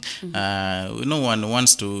anything. No one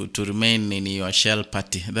wants to remain in your shell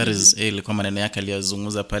party. That is ilikuwa maneno yake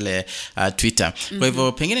aliyozungumza pale Twitter. Kwa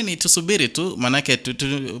hivyo pengine ni tusubiri tu, manake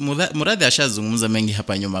Muradhi ashazungumza mengi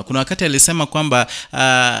hapa nyuma. Kuna wakati alisema kwamba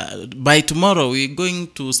by tomorrow we going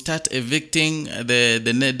to start evicting the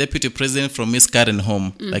deputy president from his current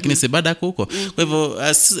home. Lakini si baada huko. Kwa hivyo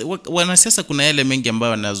wanasiasa kuna yale mengi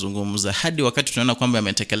ambayo wanazungumza hadi wakati tunaona kwamba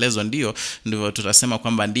yametekelezwa, ndio tutasema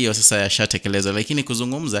kwamba ndio sasa yashatekelezwa, lakini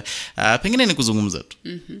kuzungumza pengine ni kuzungumza tu.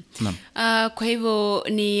 Kwa hivyo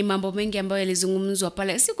ni mambo mengi ambayo yalizungumzwa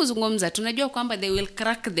pale. Si kuzungumza, tunajua kwamba they will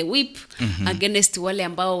crack the whip against wale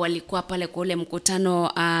ambao walikuwa pale kwa ule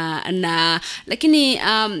mkutano, na lakini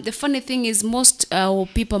the funny thing is most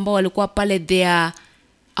people ambao walikuwa pale they are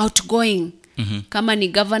outgoing. Kama ni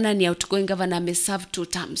governor, ni outgoing governor, ameserve 2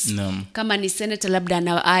 terms. Kama ni senator labda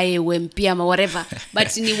na IMP ama whatever,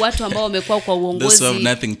 but ni watu ambao wamekuwa kwa uongozi. Those have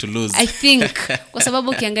nothing to lose, I think. Kwa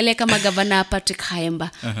sababu ukiangalia kama governor Patrick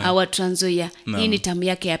Haemba wa Trans Nzoia, hii ni term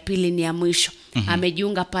yake ya pili, ni ya mwisho.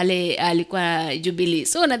 amejiunga pale, alikuwa Jubilee.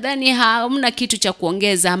 So nadhani hamna kitu cha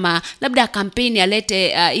kuongeza, ama labda kampeni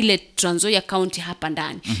alete ile Trans Nzoia County hapa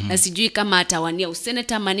ndani. Na sijui kama atawania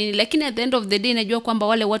useneta ama nini, lakini at the end of the day najua kwamba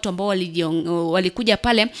wale watu ambao walikuja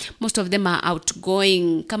pale, most of them are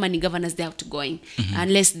outgoing. Kama ni governors, they are outgoing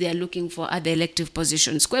unless they are looking for other elective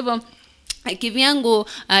positions. Kwa hivyo kivyangu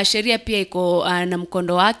sheria pia iko na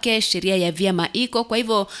mkondo wake, sheria ya vyama iko. Kwa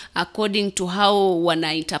hivyo according to how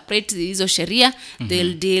wana interpret hizo sheria,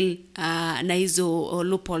 they'll deal na hizo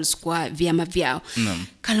loopholes kwa vyama vyao.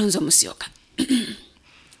 Kalonzo Musyoka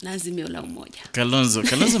na Azimio la Umoja.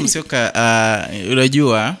 Kalonzo Musyoka,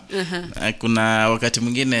 unajua kuna wakati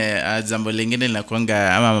mwingine jambo lingine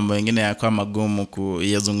linakuanga ama mambo mengine yanakuwa magumu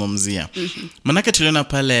kuyazungumzia. Manake tuliona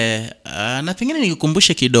pale na pengine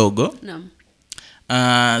nikukumbushe kidogo. Naam.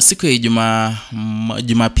 Siku ya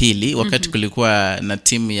Jumapili wakati kulikuwa na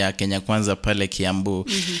timu ya Kenya Kwanza pale Kiambu,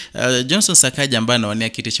 Johnson Sakaja ambaye anawania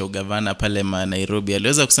kiti cha ugavana pale Nairobi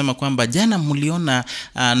aliweza kusema kwamba jana mliona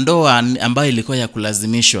ndoa ambayo ilikuwa ya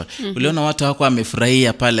kulazimishwa. Uliona watu hawakuwa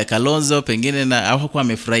wamefurahia pale. Kalonzo pengine na hawakuwa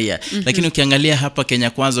wamefurahia, lakini ukiangalia hapa Kenya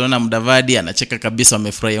Kwanza unaona Mudavadi anacheka kabisa,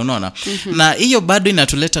 wamefurahia, unaona. Na hiyo bado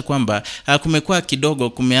inatuleta kwamba kumekuwa kidogo,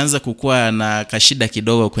 kumeanza kukua na kashida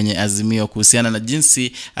kidogo kwenye Azimio kuhusiana na jinsi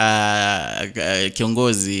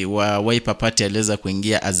kiongozi wa Wiper Party aliweza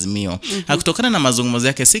kuingia Azimio. Kutokana na mazungumzo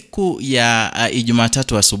yake siku ya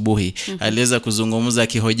Jumatatu asubuhi, aliweza kuzungumza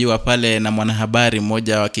akihojiwa pale na mwanahabari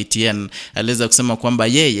mmoja wa KTN. Aliweza kusema kwamba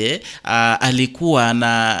yeye alikuwa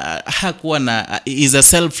na hakuwa na is a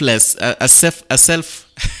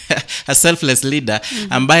selfless leader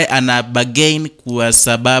ambaye ana bargain kwa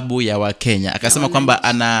sababu ya Wakenya. Akasema kwamba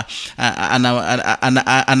ana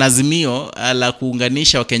Azimio la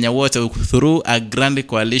kuunganisha Wakenya wote through a grand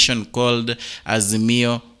coalition called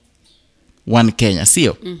Azimio One Kenya,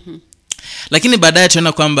 sio? Lakini baadaye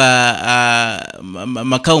tunaona kwamba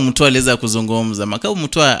Makau Mutua aliweza kuzungumza. Makau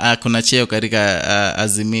Mutua kuna cheo katika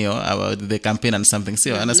Azimio, the campaign and something,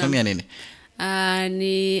 sio? Anasimamia nini?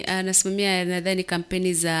 Ni anasimamia nadhani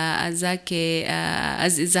kampeni zake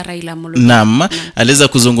za Raila Amolo. Naam, aliweza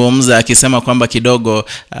kuzungumza akisema kwamba kidogo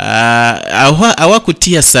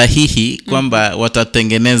hawakutia sahihi kwamba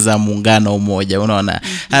watatengeneza muungano mmoja, unaona.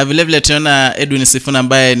 Vile vile tunaona Edwin Sifuna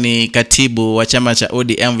ambaye ni katibu wa chama cha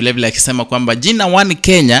ODM vile vile akisema kwamba jina One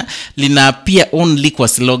Kenya lina appear only kwa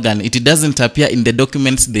slogan, it doesn't appear in the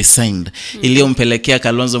documents they signed. Iliyompelekea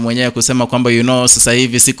Kalonzo mwenyewe kusema kwamba sasa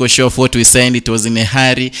hivi siko sure of what we signed, it was in a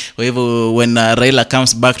hurry. Kwa hivyo when Raila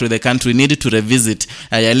comes back to the country, we need to revisit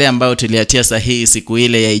yale ambayo tuliatia sahihi siku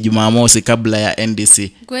ile ya Jumamosi kabla ya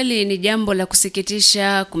NDC. Kweli ni jambo la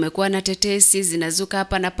kusikitisha. Kumekuwa na tetesi zinazuka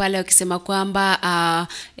hapa na pale wakisema kwamba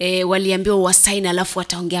waliambiwa wasaini alafu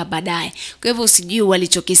wataongea baadaye. Kwa hivyo usijui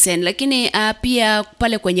walichokisaini, lakini pia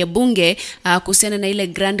pale kwenye bunge kuhusiana na ile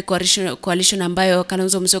grand coalition ambayo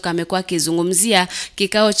Kalonzo Musyoka amekuwa akizungumzia,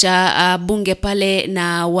 kikao cha bunge pale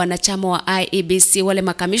na wanachama wa IEBC, wale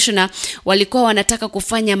makamishna walikuwa wanataka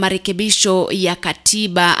kufanya marekebisho ya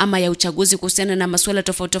katiba ama ya uchaguzi kuhusiana na masuala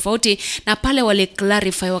tofauti tofauti, na pale wale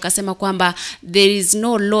clarify wakasema kwamba there is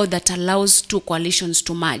no law that allows two coalitions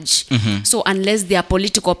to merge. So unless they are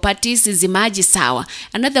political parties zimaji sawa.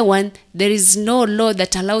 Another one, there is no law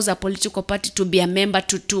that allows a political party to be a member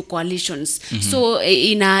to two coalitions. So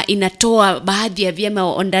inatoa baadhi ya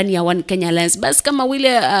vyama ndani ya One Kenya Alliance. Basi kama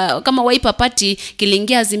kama Wiper Party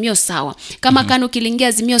kilingia Azimio sawa, kama KANU kilingia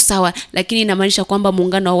Azimio sawa, lakini inamaanisha kwamba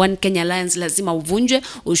muungano wa One Kenya Alliance lazima uvunjwe,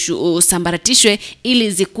 usambaratishwe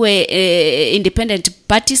ili zikue independent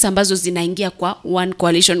parties ambazo zinaingia kwa one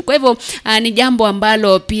coalition. Kwa hivyo ni jambo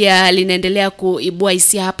ambalo pia linaendelea kuibua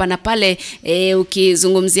hisia hapa na pale,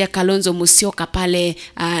 ukizungumzia Kalonzo Musyoka pale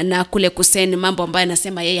na kule kuseni mambo ambayo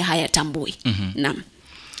anasema yeye hayatambui. Naam.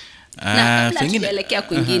 Na tuelekea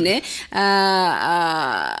kwingine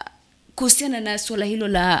kuhusiana na swala hilo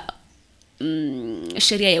la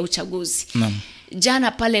sheria ya uchaguzi. Naam.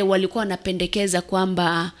 Jana pale walikuwa wanapendekeza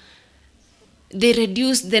kwamba they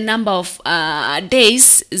reduce the number of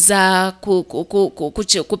days za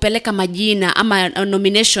kupeleka majina ama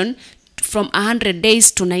nomination from 100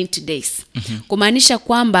 days to 90 days. Kumaanisha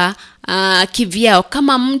kwamba kivyao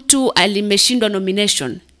kama mtu alimeshindwa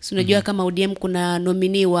nomination, unajua kama ODM kuna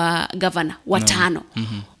nominee wa governor watano.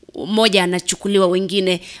 Mmoja anachukuliwa,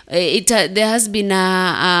 wengine there has been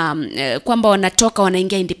kwamba wanatoka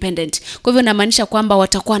wanaingia independent. Kwa hivyo inamaanisha kwamba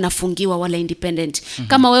watakuwa nafungiwa wala independent.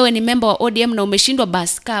 Kama wewe ni member wa ODM na umeshindwa,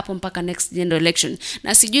 basi kaa hapo mpaka next general election.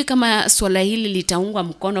 Na sijui kama swala hili litaungwa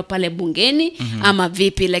mkono pale bungeni ama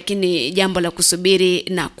vipi, lakini jambo la kusubiri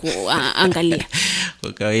na kuangalia.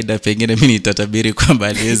 Kwa kawaida pengine mimi nitatabiri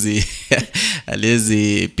kwamba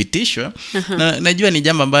aliwezi pitishwa. Najua ni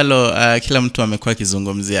jambo ambalo kila mtu amekuwa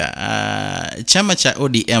akizungumzia. Chama cha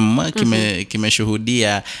ODM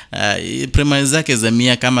kimeshuhudia primary zake za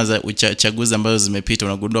mia kama za uchaguzi ambazo zimepita.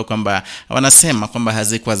 Unagundua kwamba wanasema kwamba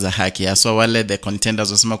hazikuwa za haki. So wale the contenders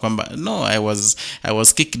wanasema kwamba no, I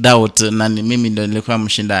was kicked out na mimi ndio nilikuwa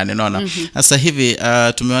mshindani, unaona. Sasa hivi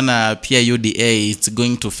tumeona pia UDA it's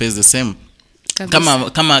going to face the same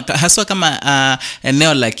haswa kama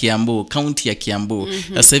eneo la Kiambu, county ya Kiambu.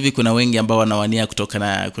 Sasa hivi kuna wengi ambao wanawania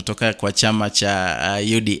kutoka kwa chama cha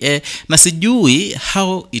UDA, na sijui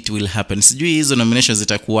how it will happen. Sijui hizo nominations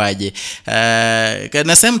zitakuwaje.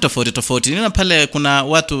 Na sehemu tofauti. Nina pale kuna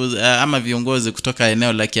watu ama viongozi kutoka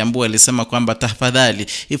eneo la Kiambu walisema kwamba tafadhali,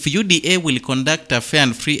 if UDA will conduct a fair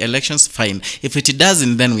and free elections, fine. If it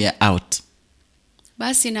doesn't, then we are out.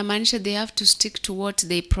 Basi inamaanisha they have to stick to what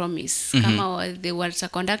they promise. Kama they want to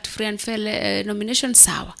conduct free and fair nomination,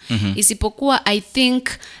 sawa. Isipokuwa I think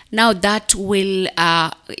now that will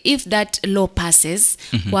if that law passes,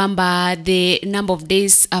 kwamba the number of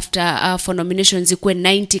days after for nominations ikuwe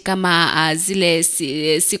 90 kama zile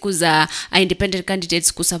siku za independent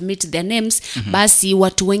candidates kusubmit their names, basi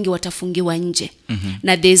watu wengi watafungiwa nje.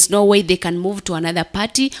 Na there is no way they can move to another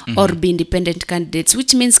party or be independent candidates,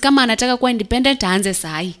 which means kama anataka kuwa independent aanze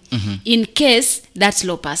sahi in case that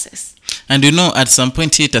law passes. And you know, at some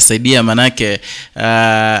point itasaidia, manake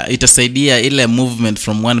itasaidia ile movement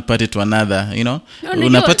from one party to another, you know.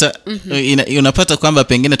 Unapata kwamba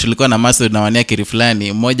pengine tulikuwa na maso tunawania kiri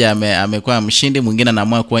fulani, mmoja amekuwa mshindi, mwingine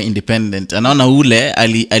anaamua kuwa independent. Anaona ule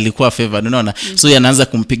alikuwa favored, unaona. So yanaanza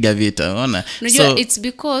kumpiga vita, unaona. So it's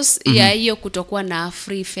because ya hiyo kutokuwa na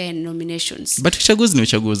free fair nominations. But uchaguzi ni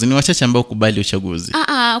uchaguzi, ni wachache ambao kubali uchaguzi.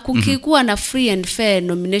 Kukikuwa na free and fair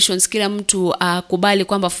nominations, kila mtu kubali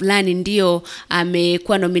kwamba fulani ndio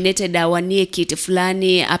amekuwa nominated awanie kiti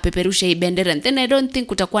fulani, apeperusha hii bendera, then I don't think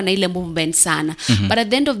kutakuwa na ile movement sana. But at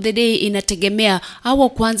the end of the day inategemea hao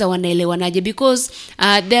kwanza wanaelewanaje, because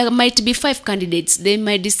there might be 5 candidates, they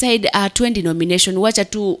might decide 20 nomination, wacha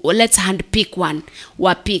tu let's hand pick one,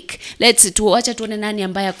 wa pick, wacha tuone nani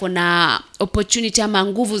ambaye akona opportunity ama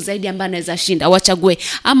nguvu zaidi ambaye anaweza shinda, wachague.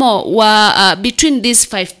 Ama between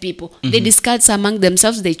these 5 people they discuss among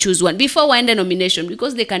themselves, they choose one before waende nomination,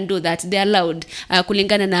 because they can do that, they are allowed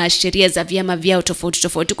kulingana na sheria za vyama vyao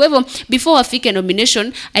tofauti. Kwa hivyo before wafike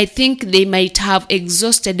nomination, I think they might have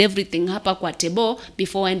exhausted everything hapa kwa table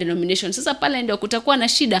before waende nomination. Sasa pale ndio kutakuwa na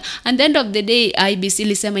shida. And the end of the day IBC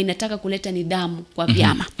ilisema inataka kuleta nidhamu kwa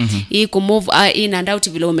vyama. Hii kumove in and out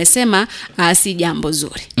vile umesema si jambo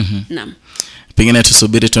zuri. Naam. Pengine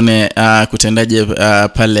tusubiri tuone kutendaje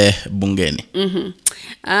pale bungeni.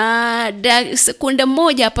 Sekunde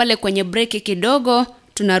moja pale kwenye break kidogo,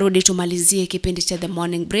 tunarudi tumalizie kipindi cha The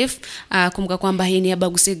Morning Brief. Kumbuka kwamba hii ni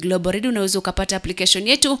Abagusi Global Radio. Unaweza ukapata application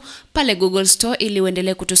yetu pale Google Store ili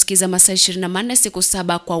uendelee kutusikiza masaa 24 siku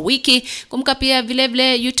 7 kwa wiki. Kumbuka pia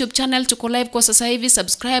vile YouTube channel tuko live kwa sasa hivi,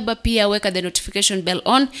 subscribe, pia weka the notification bell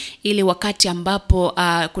on ili wakati ambapo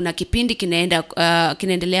kuna kipindi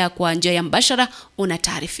kinaendelea kwa njia ya mbashara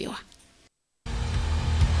unataarifiwa.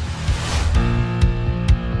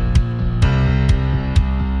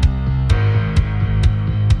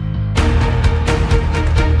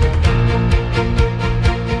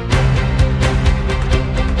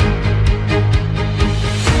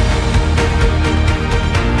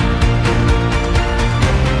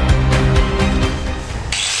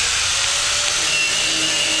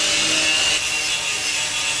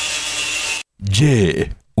 Je,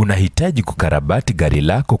 unahitaji kukarabati gari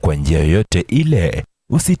lako kwa njia yoyote ile?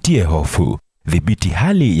 Usitie hofu. Dhibiti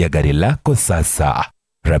hali ya gari lako sasa.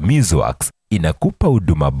 Ramizworks inakupa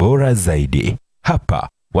huduma bora zaidi. Hapa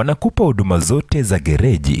wanakupa huduma zote za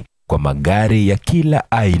gereji kwa magari ya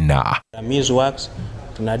kila aina. Ramizworks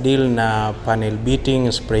tuna deal na panel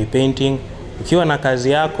beating, spray painting. Ukiwa na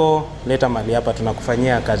kazi yako, leta mali hapa,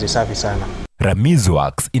 tunakufanyia kazi safi sana.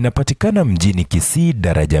 Ramizworks inapatikana mjini Kisii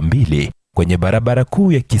daraja 2 kwenye barabara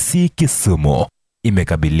kuu ya Kisii Kisumu.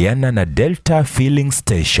 Imekabiliana na Delta Filling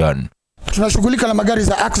Station. Tunashughulika na magari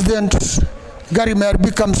za accident. Gari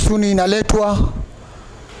imeharibika msuni inaletwa.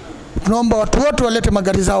 Tunaomba watu wote walete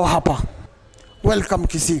magari zao hapa. Welcome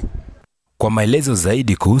Kisii. Kwa maelezo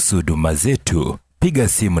zaidi kuhusu huduma zetu, piga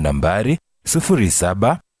simu nambari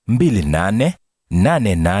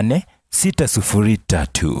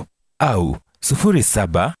 0728888603 au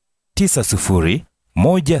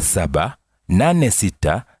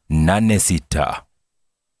 0790178686.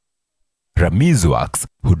 Ramizworks,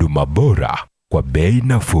 huduma bora kwa bei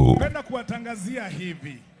nafuu. Napenda kuwatangazia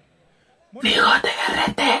hivi.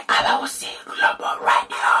 Nigotegerete Abagusi Global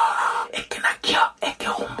Radio. Ekinakio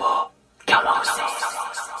ekehumbo. Kama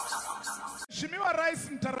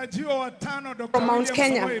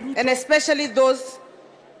and especially those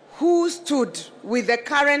who stood with the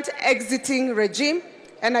current exiting regime,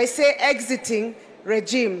 and I say exiting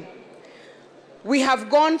regime. We have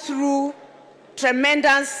gone through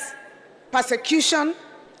tremendous persecution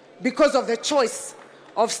because of the choice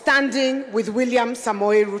of standing with William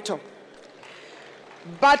Samoei Ruto.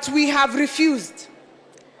 But we have refused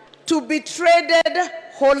to be traded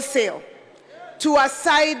wholesale to a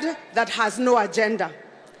side that has no agenda.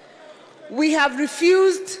 We have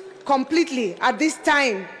refused completely at this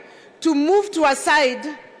time to move to a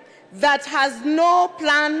side that has no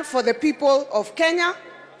plan for the people of Kenya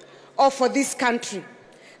or for this country.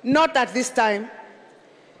 Not at this time.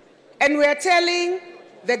 And we are telling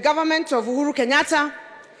the government of Uhuru Kenyatta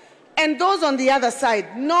and those on the other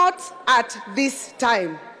side, not at this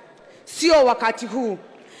time. Sio wakati huu.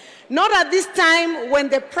 Not at this time when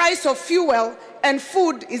the price of fuel and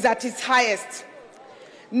food is at its highest.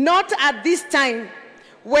 Not at this time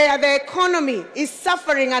where the economy is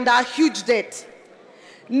suffering under a huge debt.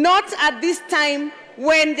 Not at this time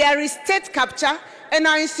when there is state capture and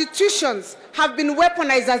our institutions have been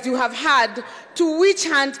weaponized, as you have heard, to which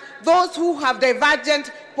hand those who have divergent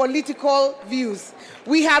political views.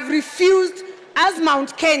 We have refused as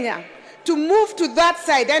Mount Kenya to move to that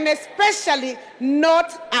side, and especially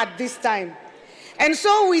not at this time. And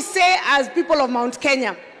so we say, as people of Mount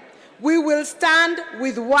Kenya, we will stand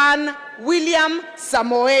with one William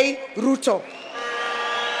Samoei Ruto.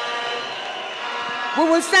 We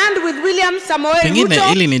will stand with William Samoei Pengine Ruto.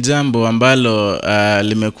 hili ni jambo ambalo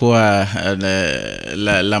limekuwa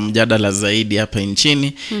la mjadala zaidi hapa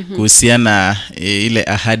nchini kuhusiana ile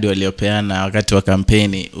ahadi waliopeana wakati wa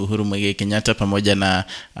kampeni Uhuru Muigai Kenyatta pamoja na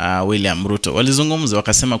William Ruto. Walizungumza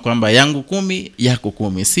wakasema kwamba yangu 10 yako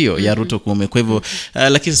 10, sio ya Ruto 10. Kwa hivyo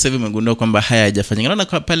lakini sasa hivi umegundua kwamba haya hayajafanyika. Naona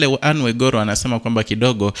pale Anwe Goro anasema kwamba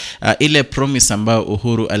kidogo ile promise ambayo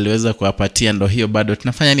Uhuru aliweza kuwapatia ndo hiyo bado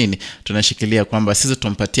tunafanya nini? Tunashikilia kwamba sisi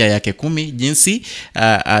tumpatia yake 10 jinsi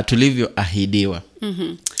tulivyoahidiwa.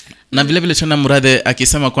 Na vile vile tuna Murathe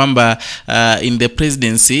akisema kwamba in the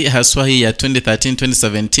presidency haswa hii ya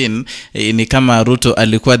 2013-2017 ni kama Ruto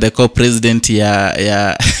alikuwa the co-president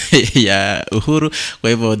ya Uhuru, kwa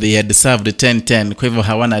hivyo they had served 10-10, kwa hivyo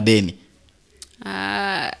hawana deni.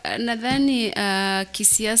 Nadhani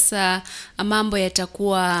kisiasa mambo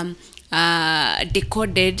yatakuwa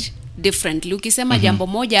decoded differently. Ukisema jambo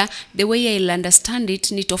moja, the way I'll understand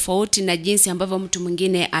it ni tofauti na jinsi ambavyo mtu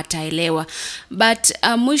mwingine ataelewa. But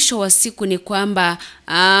mwisho wa siku ni kwamba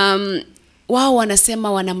wao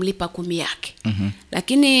wanasema wanamlipa 10 yake.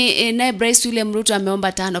 Lakini naye Bryce William Ruto ameomba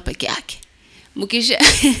 5 peke yake. Mkisha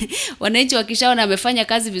wananchi wakishaona amefanya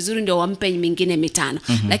kazi vizuri ndio wampe mingine 5.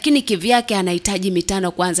 Lakini kivyake anahitaji 5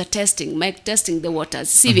 kwanza, testing the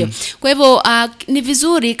waters, sivyo? Kwa hivyo ni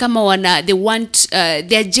vizuri kama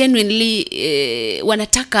they are genuinely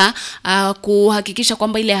wanataka kuhakikisha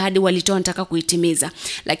kwamba ile ahadi walitoa wanataka kuitimiza.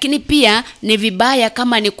 Lakini pia ni vibaya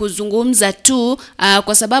kama ni kuzungumza tu,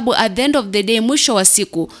 kwa sababu at the end of the day, mwisho wa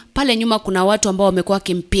siku pale nyuma kuna watu ambao wamekuwa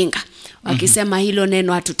kimpinga wakisema hilo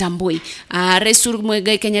neno hatutambui. Rais Uhuru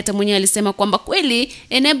Muigai Kenyatta mwenyewe alisema kwamba kweli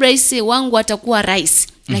Bryce wangu atakuwa rais,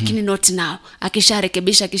 lakini not now.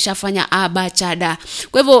 Akisharekebisha, akishafanya chada.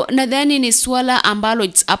 Kwa hivyo nadhani ni swala ambalo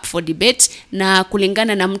it's up for debate, na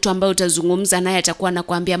kulingana na mtu ambaye utazungumza naye atakuwa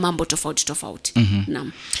anakuambia mambo tofauti.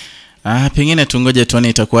 Naam. Pengine tungoje tuone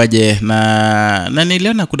itakuwaje, na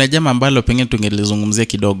niliona kuna jambo ambalo pengine tungelizungumzia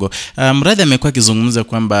kidogo. Murathe amekuwa akizungumza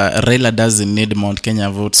kwamba Raila doesn't need Mount Kenya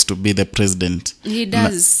votes to be the president. He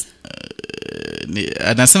does.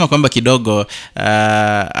 Anasema kwamba kidogo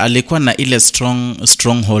alikuwa na ile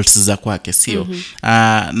strongholds za kwake, sio?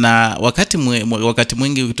 Na wakati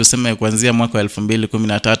mwingi tuseme kuanzia mwaka wa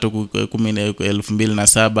 2013,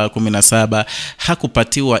 2007, 17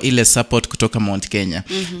 hakupatiwa ile support kutoka Mount Kenya.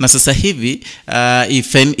 Na sasa hivi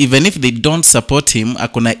even if they don't support him,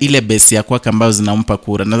 akona ile base ya kwake ambazo zinampa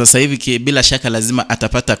kura. Na sasa hivi bila shaka lazima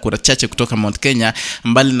atapata kura chache kutoka Mount Kenya,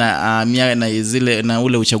 mbali na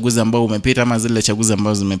ule uchaguzi ambao umepita ama zile chaguzi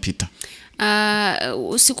ambazo zimepita.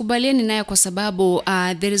 Usikubalieni naye kwa sababu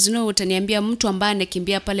there is no, utaniambia mtu ambaye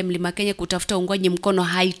anakimbia pale Mlima Kenya kutafuta ungwaji mkono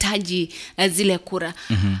hahitaji zile kura.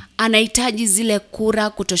 Anahitaji zile kura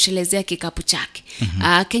kutoshelezea kikapu chake.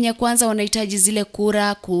 Kenya Kwanza wanahitaji zile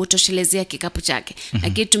kura kutoshelezea kikapu chake.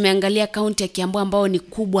 Lakini tumeangalia kaunti ya Kiambu ambao ni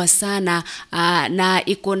kubwa sana na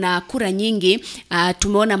iko na kura nyingi,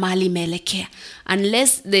 tumeona mahali imeelekea.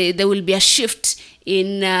 Unless there will be a shift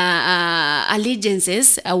in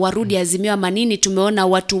allegiances warudi Azimio ama nini. Tumeona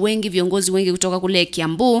watu wengi, viongozi wengi kutoka kule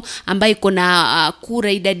Kiambu ambayo iko na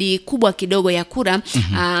kura, idadi kubwa kidogo ya kura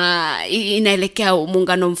inaelekea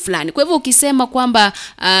muungano fulani. Kwa hivyo ukisema kwamba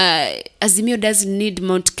Azimio doesn't need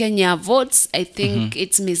Mount Kenya votes, I think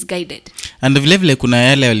it's misguided. And vile kuna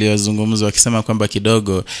yale waliozungumzwa wakisema kwamba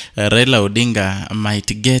kidogo Raila Odinga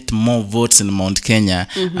might get more votes in Mount Kenya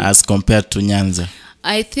as compared to Nyanza.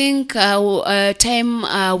 I think time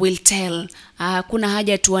will tell. Kuna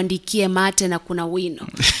haja tuandikie mate na kuna wino.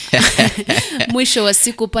 Mwisho wa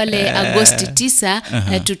siku pale Agosti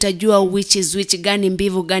 9 tutajua which is which, gani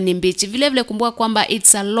mbivu gani mbichi. Vile vile kumbuka kwamba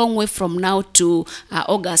it's a long way from now to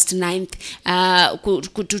August 9th.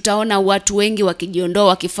 Tutaona watu wengi wakijiondoa,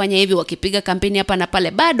 wakifanya hivi, wakipiga kampeni hapa na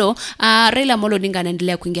pale. Bado Raila Amolo Odinga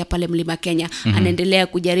anaendelea kuingia pale Mlima Kenya. Anaendelea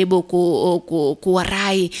kujaribu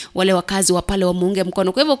kuwarai wale wakazi wa pale wamuunge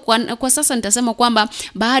mkono. Kwa hivyo kwa sasa nitasema kwamba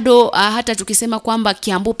bado hata tukisema kwamba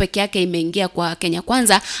Kiambu peke yake imeingia kwa Kenya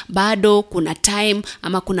Kwanza, bado kuna time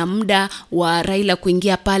ama kuna muda wa Raila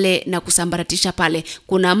kuingia pale na kusambaratisha pale.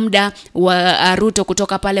 Kuna muda wa Ruto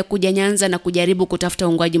kutoka pale kuja Nyanza na kujaribu kutafuta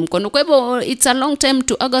uungwaji mkono. Kwa hivyo it's a long time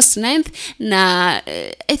to August 9th, na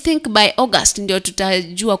I think by August ndio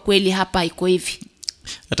tutajua kweli hapa iko hivi.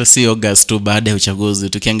 Hata si August tu, baada ya uchaguzi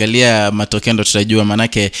tukiangalia matokeo ndo tutajua,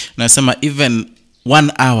 manake nasema even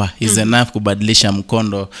 1 hour is enough kubadilisha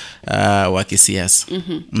mkondo wa kisiasa.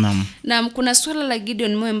 Naam, kuna swala la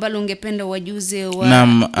Gideon Moi ambalo ungependa wajuze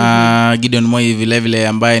wa Gideon Moi vile vile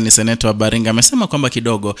ambaye ni seneta wa Baringo amesema kwamba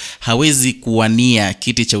kidogo hawezi kuwania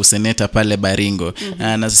kiti cha useneta pale Baringo.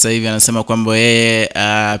 Na sasa hivi anasema kwamba yeye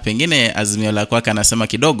pengine azimio la kwake, anasema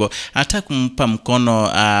kidogo hata kumpa mkono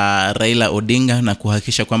Raila Odinga na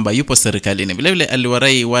kuhakikisha kwamba yupo serikalini. Vile vile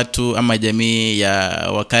aliwarai watu ama jamii ya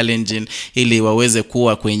Wakalenjin ili waweze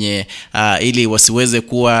kuwa kwenye ili wasiweze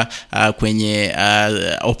kuwa kwenye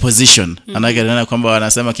opposition. Anaona kwamba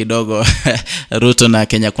wanasema kidogo Ruto na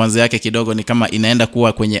Kenya Kwanza yake kidogo ni kama inaenda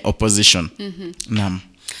kuwa kwenye opposition. Naam.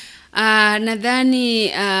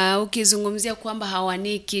 Nadhani ukizungumzia kwamba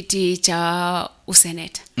hawani kiti cha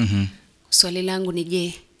useneta. Swali langu ni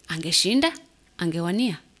je, angeshinda?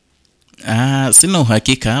 Angewania? Sina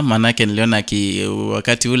uhakika, manake niliona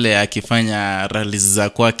wakati ule akifanya rallies za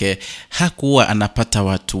kwake hakuwa anapata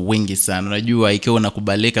watu wengi sana. Unajua ikiwa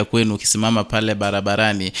unakubalika kwenu ukisimama pale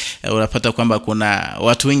barabarani, unapata kwamba kuna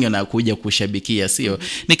watu wengi wanakuja kushabikia, sio?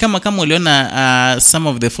 Ni kama uliona some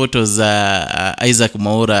of the photos za Isaac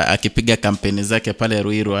Mwaura akipiga kampeni zake pale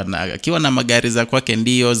Ruiru, akiwa na magari za kwake,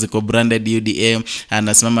 ndio ziko branded UDA,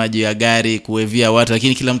 anasimama juu ya gari kuwevia watu,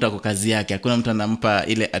 lakini kila mtu ako kazi yake, hakuna mtu anampa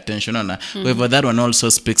ile attention. Kwa hivyo that one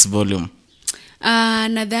also speaks volume.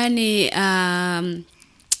 Nadhani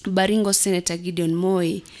Baringo Senator Gideon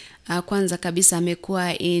Moi kwanza kabisa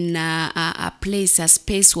amekuwa in a place, a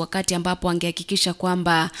space, wakati ambapo angehakikisha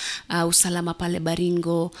kwamba usalama pale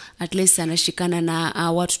Baringo at least anashikana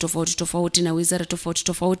na watu tofauti tofauti na wizara tofauti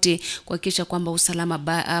tofauti kuhakikisha kwamba usalama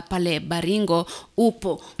pale Baringo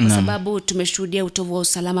upo, kwa sababu tumeshuhudia utovu wa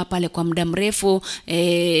usalama pale kwa muda mrefu.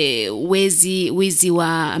 Wizi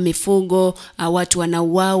wa mifugo, watu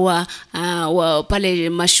wanauawa pale,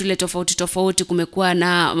 mashule tofauti tofauti kumekuwa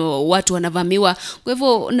na watu wanavamiwa. Kwa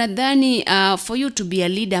hivyo nadhani for you to be a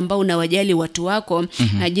leader ambao unawajali watu wako,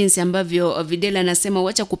 jinsi ambavyo Videla anasema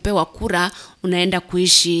wacha kupewa kura unaenda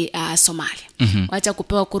kuishi Somalia. Wacha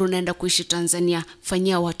kupewa kura unaenda kuishi Tanzania,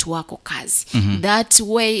 fanyia watu wako kazi. That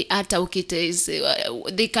way hata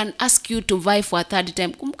they can ask you to vie for a third time.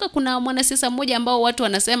 Kumbuka kuna mwanasiasa mmoja ambao watu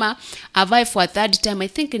wanasema vie for a third time, I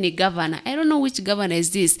think ni governor, I don't know which governor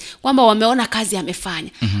is this, kwamba wameona kazi amefanya.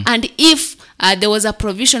 And if there was a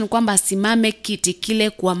provision kwamba simame kiti kile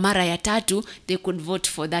kwa mara ya 3, they could vote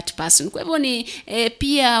for that person. Kwa hivyo ni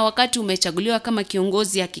pia wakati umechaguliwa kama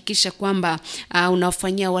kiongozi, hakikisha kwamba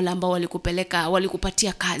unafanyia wale ambao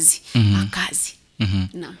walikupatia kazi kazi.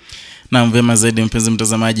 Naam, vema zaidi mpenzi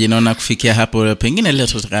mtazamaji, naona kufikia hapo pengine leo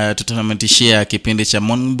tutatamatishia kipindi cha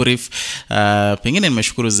Morning Brief. Pengine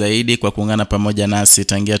nimeshukuru zaidi kwa kuungana pamoja nasi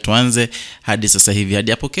tangia tuanze hadi sasa hivi,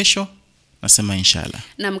 hadi hapo kesho nasema inshallah.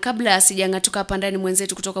 Naam, kabla sijangatuka hapa ndani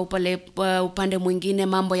mwenzetu kutoka upande mwingine,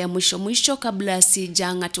 mambo ya mwisho kabla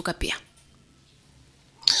sijangatuka pia.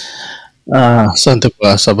 Asante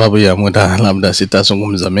kwa sababu ya muda, labda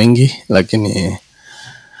sitazungumza mengi, lakini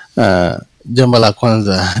jambo la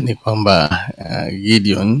kwanza ni kwamba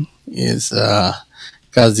Gideon is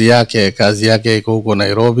kazi yake iko huko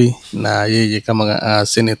Nairobi, na yeye kama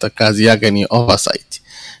senator kazi yake ni oversight.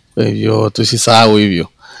 Kwa hivyo tusisahau hivyo.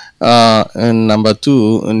 Number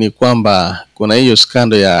 2 ni kwamba kuna hiyo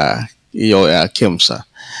skando ya KEMSA,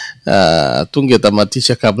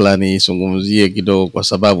 Tungetamatisha kabla nizungumzie kidogo, kwa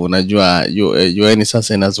sababu najua UN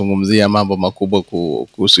sasa inazungumzia mambo makubwa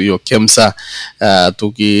kuhusu hiyo KEMSA.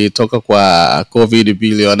 Tukitoka kwa COVID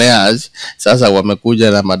billionaires, sasa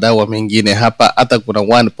wamekuja na madawa mengine hapa. Hata kuna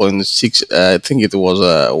 1.6 I think it was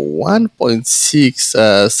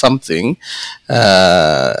 1.6 something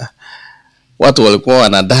watu walikuwa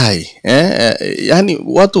wanadai yani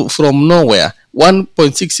watu from nowhere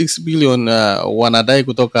 1.66 billion wanadai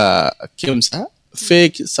kutoka KEMSA,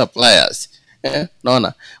 fake suppliers.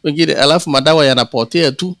 Naona wengine, alafu madawa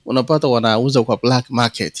yanapotea tu, unapata wanauza kwa black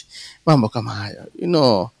market. Mambo kama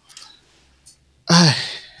hayo,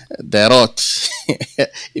 the rot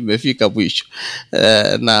imefika mwisho.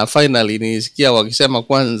 Na finally nisikia wakisema,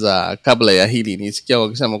 kwanza kabla ya hili nisikia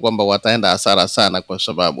wakisema kwamba wataenda hasara sana, kwa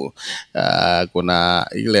sababu kuna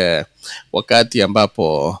ile wakati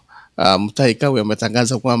ambapo Mutahi Kagwe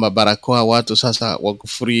ametangaza kwamba barakoa watu sasa wako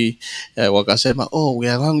free. Wakasema we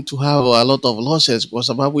are going to have a lot of losses kwa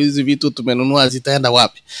sababu hizi vitu tumenunua zitaenda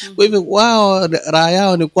wapi? Kwa hivyo wao raha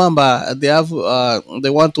yao ni kwamba they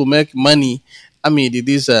want to make money. I mean,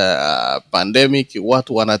 this pandemic,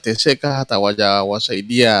 watu wanateseka, hata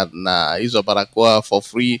wasaidia na hizo barakoa for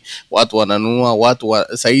free. Watu wananunua,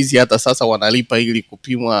 saizi hata sasa wanalipa ili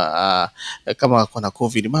kupimwa kama kuna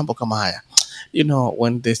COVID. Mambo kama haya,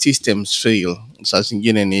 when the systems fail, saa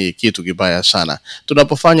zingine ni kitu kibaya sana.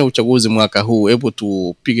 Tunapofanya uchaguzi mwaka huu, hebu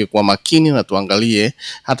tupige kwa makini na tuangalie,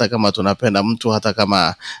 hata kama tunapenda mtu, hata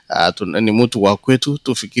kama ni mtu wa kwetu,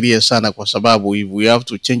 tufikirie sana, kwa sababu if we have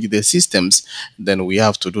to change the systems, then we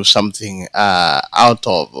have to do something out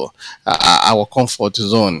of our comfort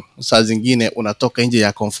zone. Saa zingine unatoka nje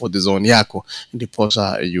ya comfort zone yako,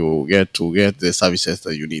 ndiposa you get the services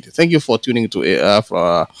that you need. Thank you for tuning to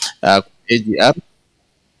AGR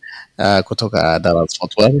kutoka Dallas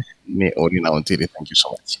Fort Worth. Ni Orina Ontiri. Thank you so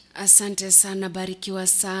much. Asante sana, barikiwa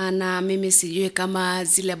sana. Mimi sijui kama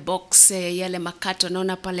zile box yale makato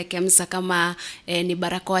naona pale KEMSA kama ni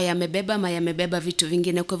barakoa yamebeba ama yamebeba vitu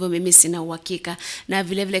vingine, kwa hivyo mimi sina uhakika. Na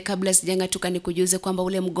vile vile kabla sijangatuka nikujuze kwamba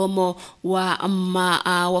ule mgomo wa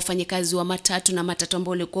wafanyikazi wa matatu na matatu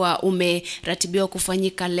ambao ulikuwa umeratibiwa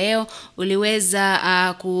kufanyika leo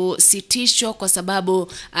uliweza kusitishwa kwa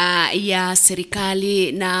sababu ya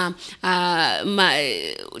serikali na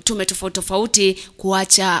tume tofauti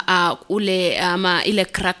kuacha ile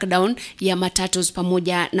crackdown ya matatus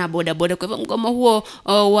pamoja na bodaboda. Kwa hivyo mgomo huo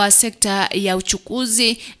wa sekta ya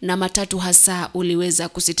uchukuzi na matatu hasa uliweza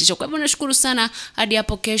kusitishwa. Kwa hivyo nashukuru sana, hadi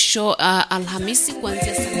hapo kesho Alhamisi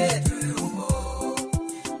kuanzia saa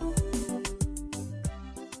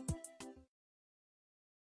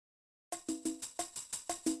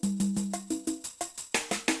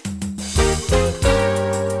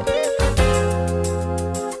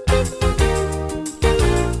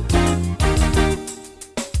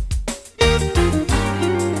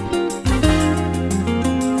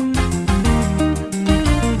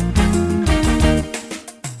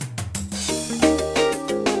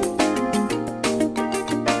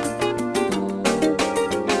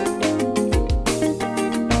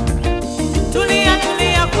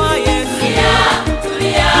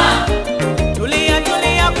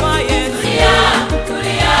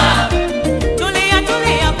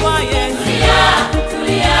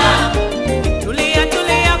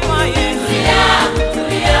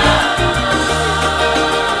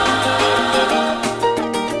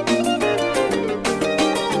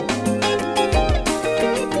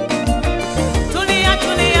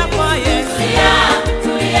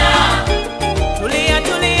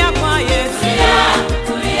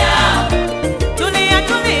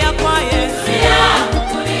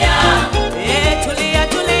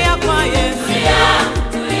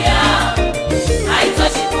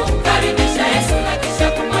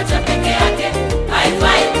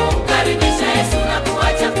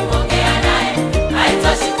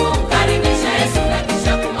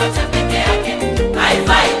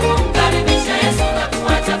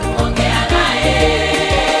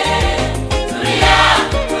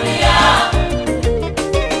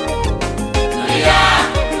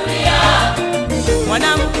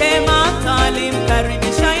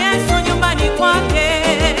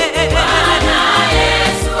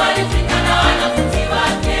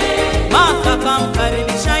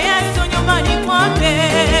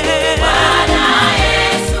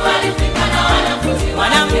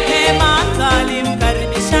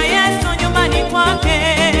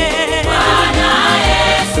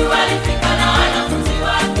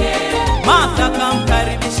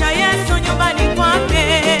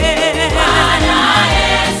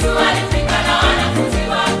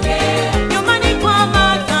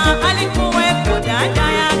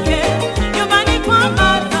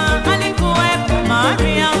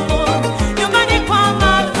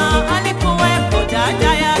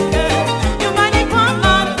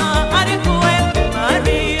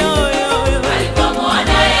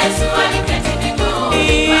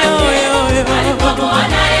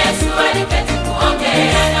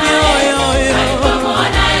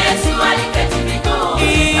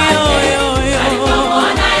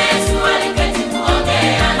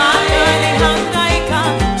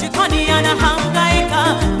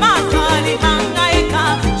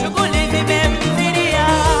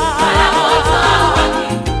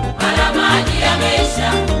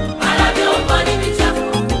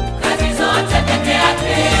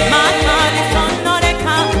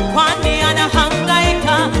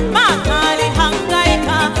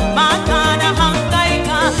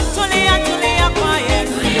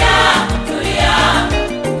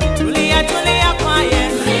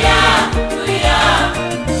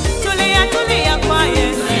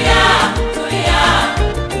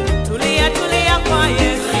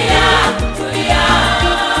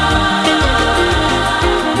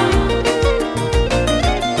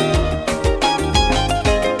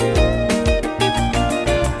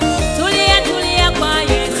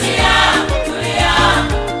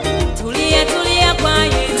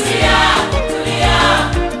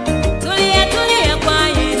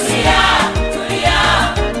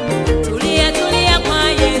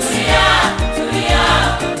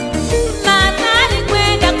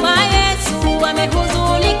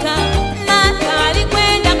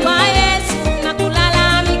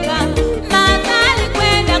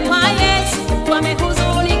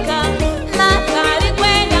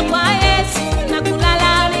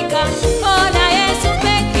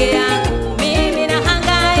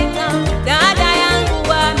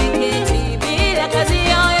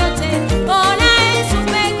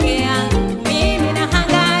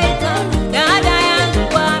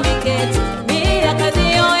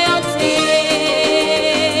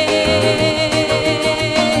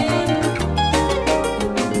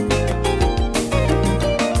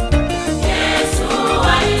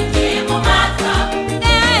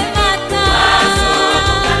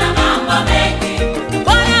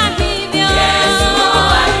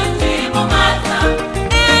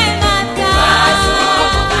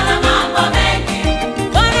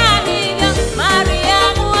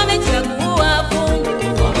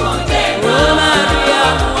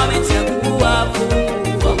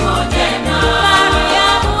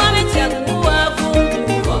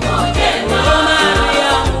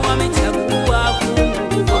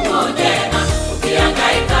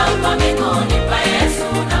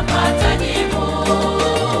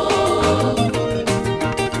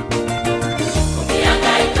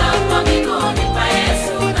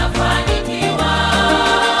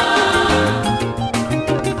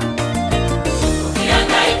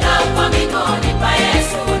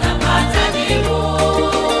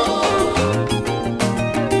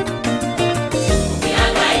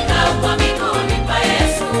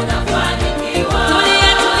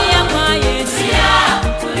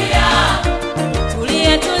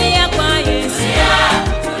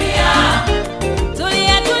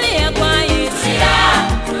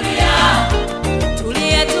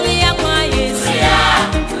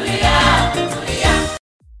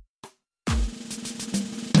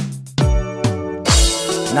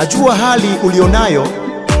Unajua hali ulionayo,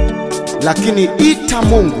 lakini ita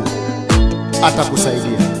Mungu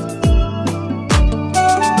atakusaidia.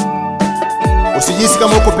 Usijisi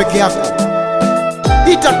kama uko peke yako.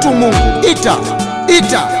 Ita tu Mungu, ita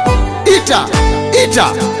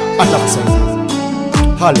atakusaidia.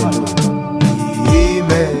 Hallelujah.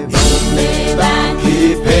 Nimebaki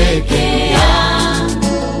peke yangu,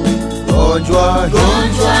 gonjwa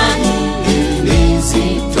hili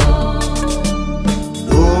zito,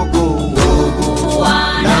 ndugu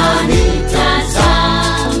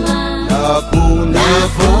wananitazama na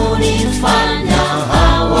kunifanya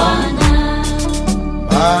hawana.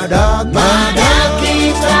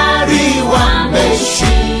 Madaktari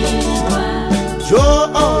wameshindwa,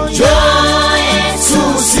 njoo Yesu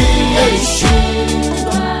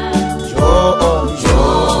siyeshindwa,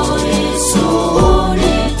 njoo Yesu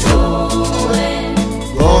unitoe,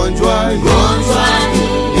 gonjwa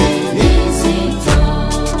hili zito,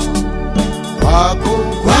 kwa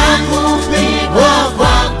kupigwa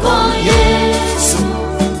kwako Yesu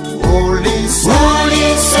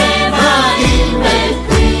ulisema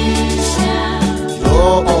imekwisha,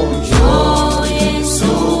 njoo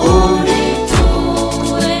Yesu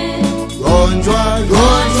unitoe, gonjwa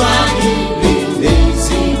hili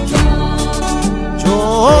zito,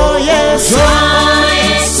 Njoo Yesu,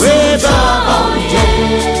 we Baba,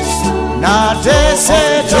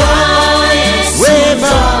 nateseka, we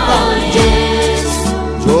Baba,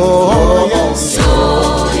 njoo Yesu,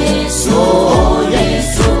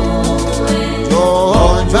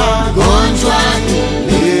 gonjwa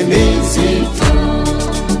hili zito,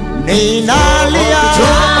 ninalia,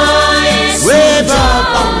 we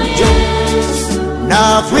Baba,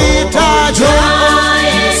 nakuhitaji,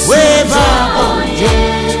 we Baba,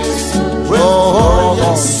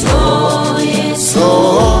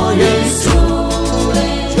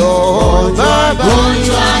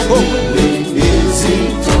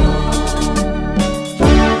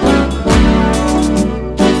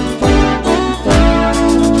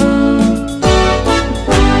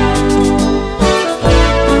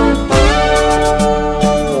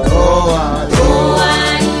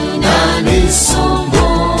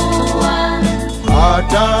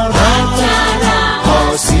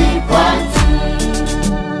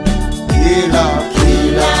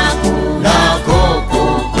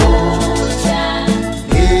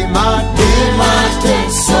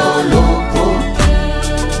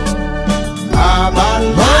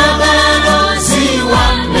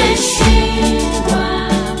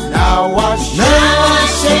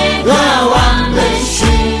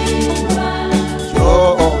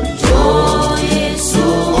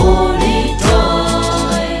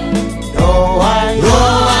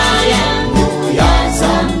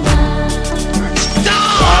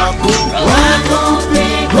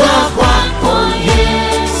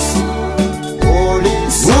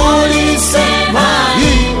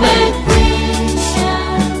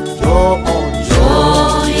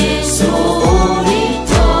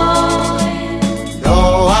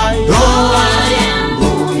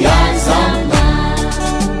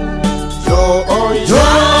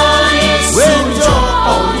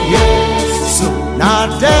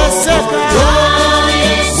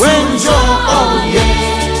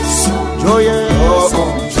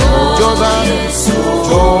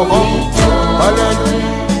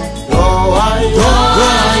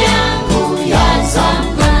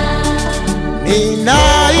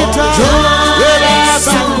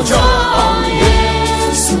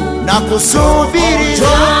 nakusubiri,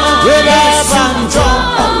 we Baba,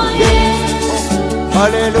 njoo Yesu,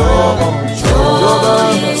 haleluya, njoo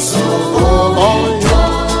Yesu,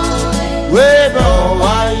 we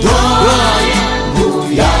Baba,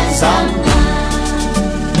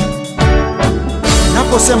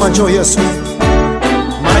 naposema njoo Yesu,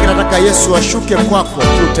 maana nataka Yesu ashuke kwako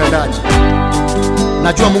kiutendaji.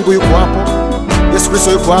 Najua Mungu yuko hapo, Yesu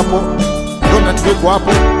Kristo yuko hapo, Roho Mtakatifu yuko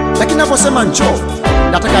hapo, lakini naposema njoo,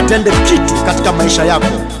 nataka atende kitu katika maisha yako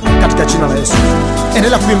katika jina la Yesu.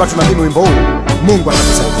 Endelea kuimba, tunaamini wimbo huu Mungu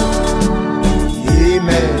atakusaidia.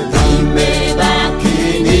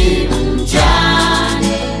 Nimebaki ni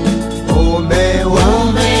mjane, mume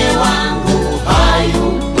wangu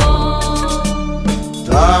hayupo,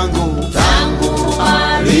 tangu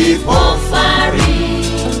alipofariki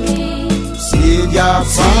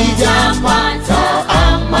sijapata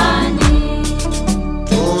amani,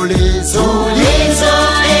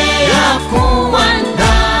 tulizoea kuwa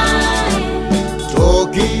naye,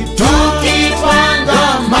 tukipanga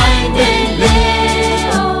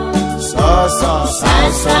maendeleo,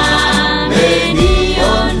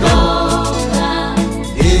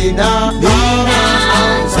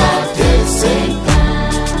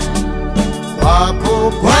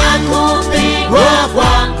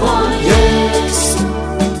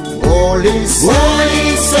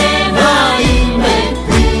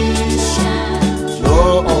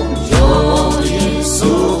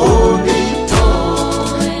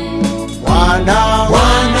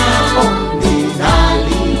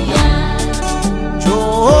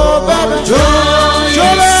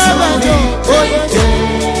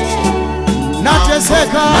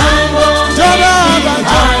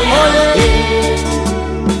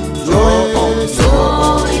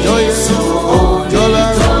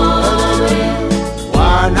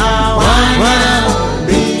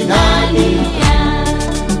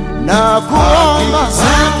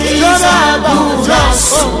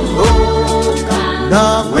 Kasongo